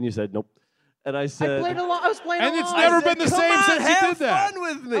 And you said, "Nope." And I said, I was playing And along. it's never I said, been the "Come same on, since you have did that. fun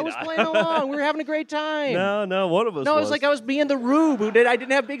with me. I was playing along. We were having a great time. No, one of us. No, it was was like I was being the rube who did. I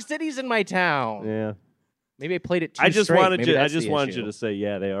didn't have big cities in my town. Yeah. Maybe I played it too I just straight. wanted Maybe you. I that's just the wanted issue. you to say,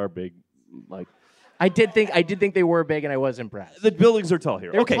 "Yeah, they are big." Like I did think they were big, and I was impressed. the buildings are tall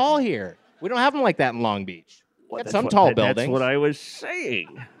here. They're okay. tall here. We don't have them like that in Long Beach. We got That's some what- tall That's buildings. what I was saying.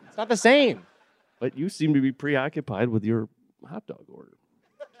 It's not the same. But you seem to be preoccupied with your hot dog order.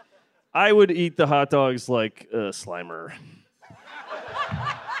 I would eat the hot dogs like Slimer.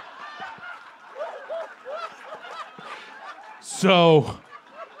 So,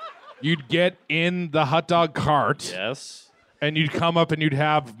 you'd get in the hot dog cart. Yes. And you'd come up and you'd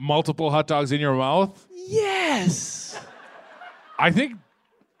have multiple hot dogs in your mouth. Yes. I think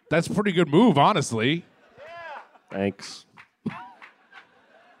that's a pretty good move, honestly. Thanks.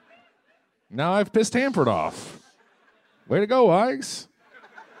 Now I've pissed Hanford off. Way to go, Wags.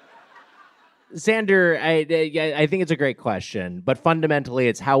 Xander, I think it's a great question, but fundamentally,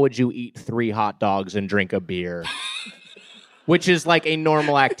 it's how would you eat 3 hot dogs and drink a beer? Which is like a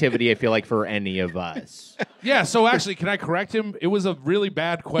normal activity, I feel like, for any of us. Yeah, so actually, can I correct him? It was a really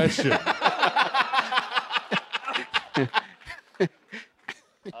bad question.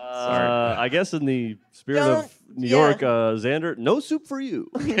 I guess in the spirit of New York, Xander, no soup for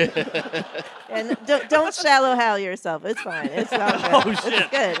you. And don't shallow hal yourself. It's fine. It's all good. Oh, shit. It's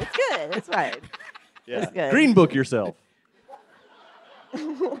good. It's good. It's fine. Yeah. It's good. Green book yourself. I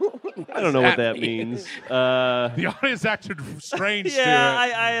don't know what that means. The audience acted strange to it. Yeah,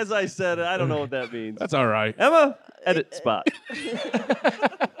 I as I said, I don't know what that means. That's all right. Emma, edit spot.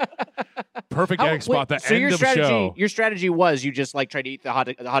 Perfect egg spot. The So end your of show. your strategy was you just like tried to eat the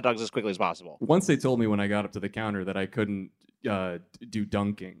hot dogs as quickly as possible. Once they told me when I got up to the counter that I couldn't do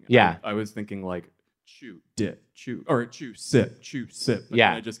dunking. Yeah. I was thinking like chew, dip, chew, or chew, sip, chew, sip. And Yeah.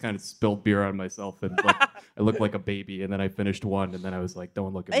 then I just kind of spilled beer on myself and like, I looked like a baby. And then I finished one, and then I was like,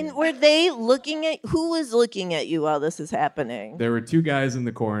 "Don't look at me." And were they looking at who was looking at you while this is happening? There were 2 guys in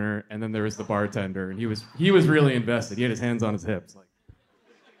the corner, and then there was the bartender, and he was really invested. He had his hands on his hips, like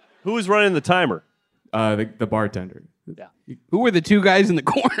Who was running the timer? the bartender. Yeah. Who were the 2 guys in the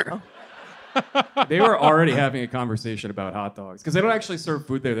corner? They were already having a conversation about hot dogs because they don't actually serve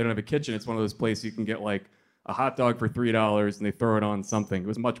food there. They don't have a kitchen. It's one of those places you can get like a hot dog for $3 and they throw it on something. It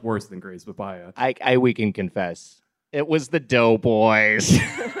was much worse than Grace Papaya. We can confess. It was the Doughboys.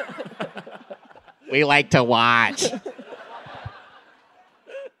 We like to watch.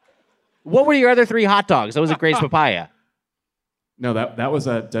 What were your other 3 hot dogs? That was a Grace Papaya. No, that was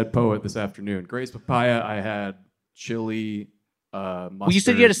at Dead Poet this afternoon. Grace Papaya, I had chili, mustard. Well, you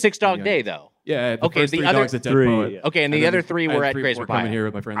said you had a 6-dog onions. day, though. Yeah, the Okay, first the 3 other dogs at Dead 3. Poet. Okay, and the then other 3 I had were at 3 Grace more Papaya. coming here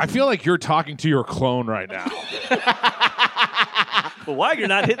with my friends. I feel like you're talking to your clone right now. Well, why you're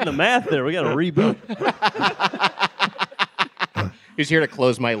not hitting the math there? We got to reboot. He's here to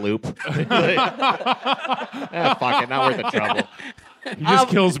close my loop. Fuck it, not worth the trouble. He just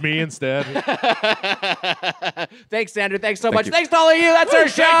kills me instead. Thanks, Xander. Thanks so much. you. Thanks to all of you. That's our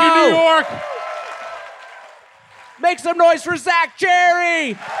show. Thank you, New York. Make some noise for Zach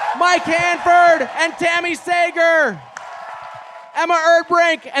Cherry, Mike Hanford, and Tami Sagher. Emma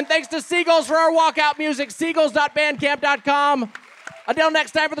Erdbrink, and thanks to Seagulls for our walkout music, seagulls.bandcamp.com. Until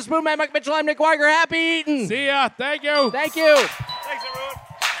next time, for the Spoon Man, Mike Mitchell, I'm Nick Weiger. Happy eating. See ya. Thank you. Thank you. Thanks, everyone.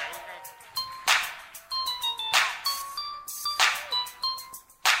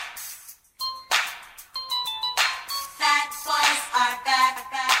 Fat boys are back,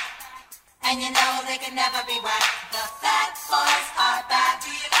 and you know they can never be whack. The fat boys are back. Do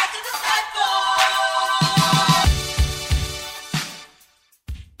you like the fat boys?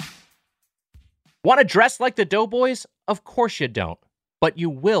 Want to dress like the Doughboys? Of course you don't. But you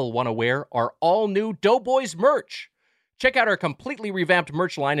will want to wear our all-new Doughboys merch. Check out our completely revamped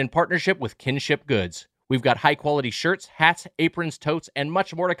merch line in partnership with Kinship Goods. We've got high-quality shirts, hats, aprons, totes, and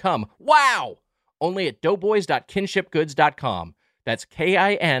much more to come. Wow! Only at doughboys.kinshipgoods.com. That's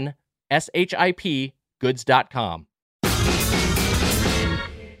KINSHIP goods.com.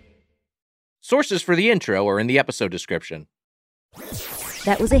 Sources for the intro are in the episode description.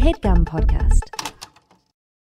 That was a HeadGum podcast.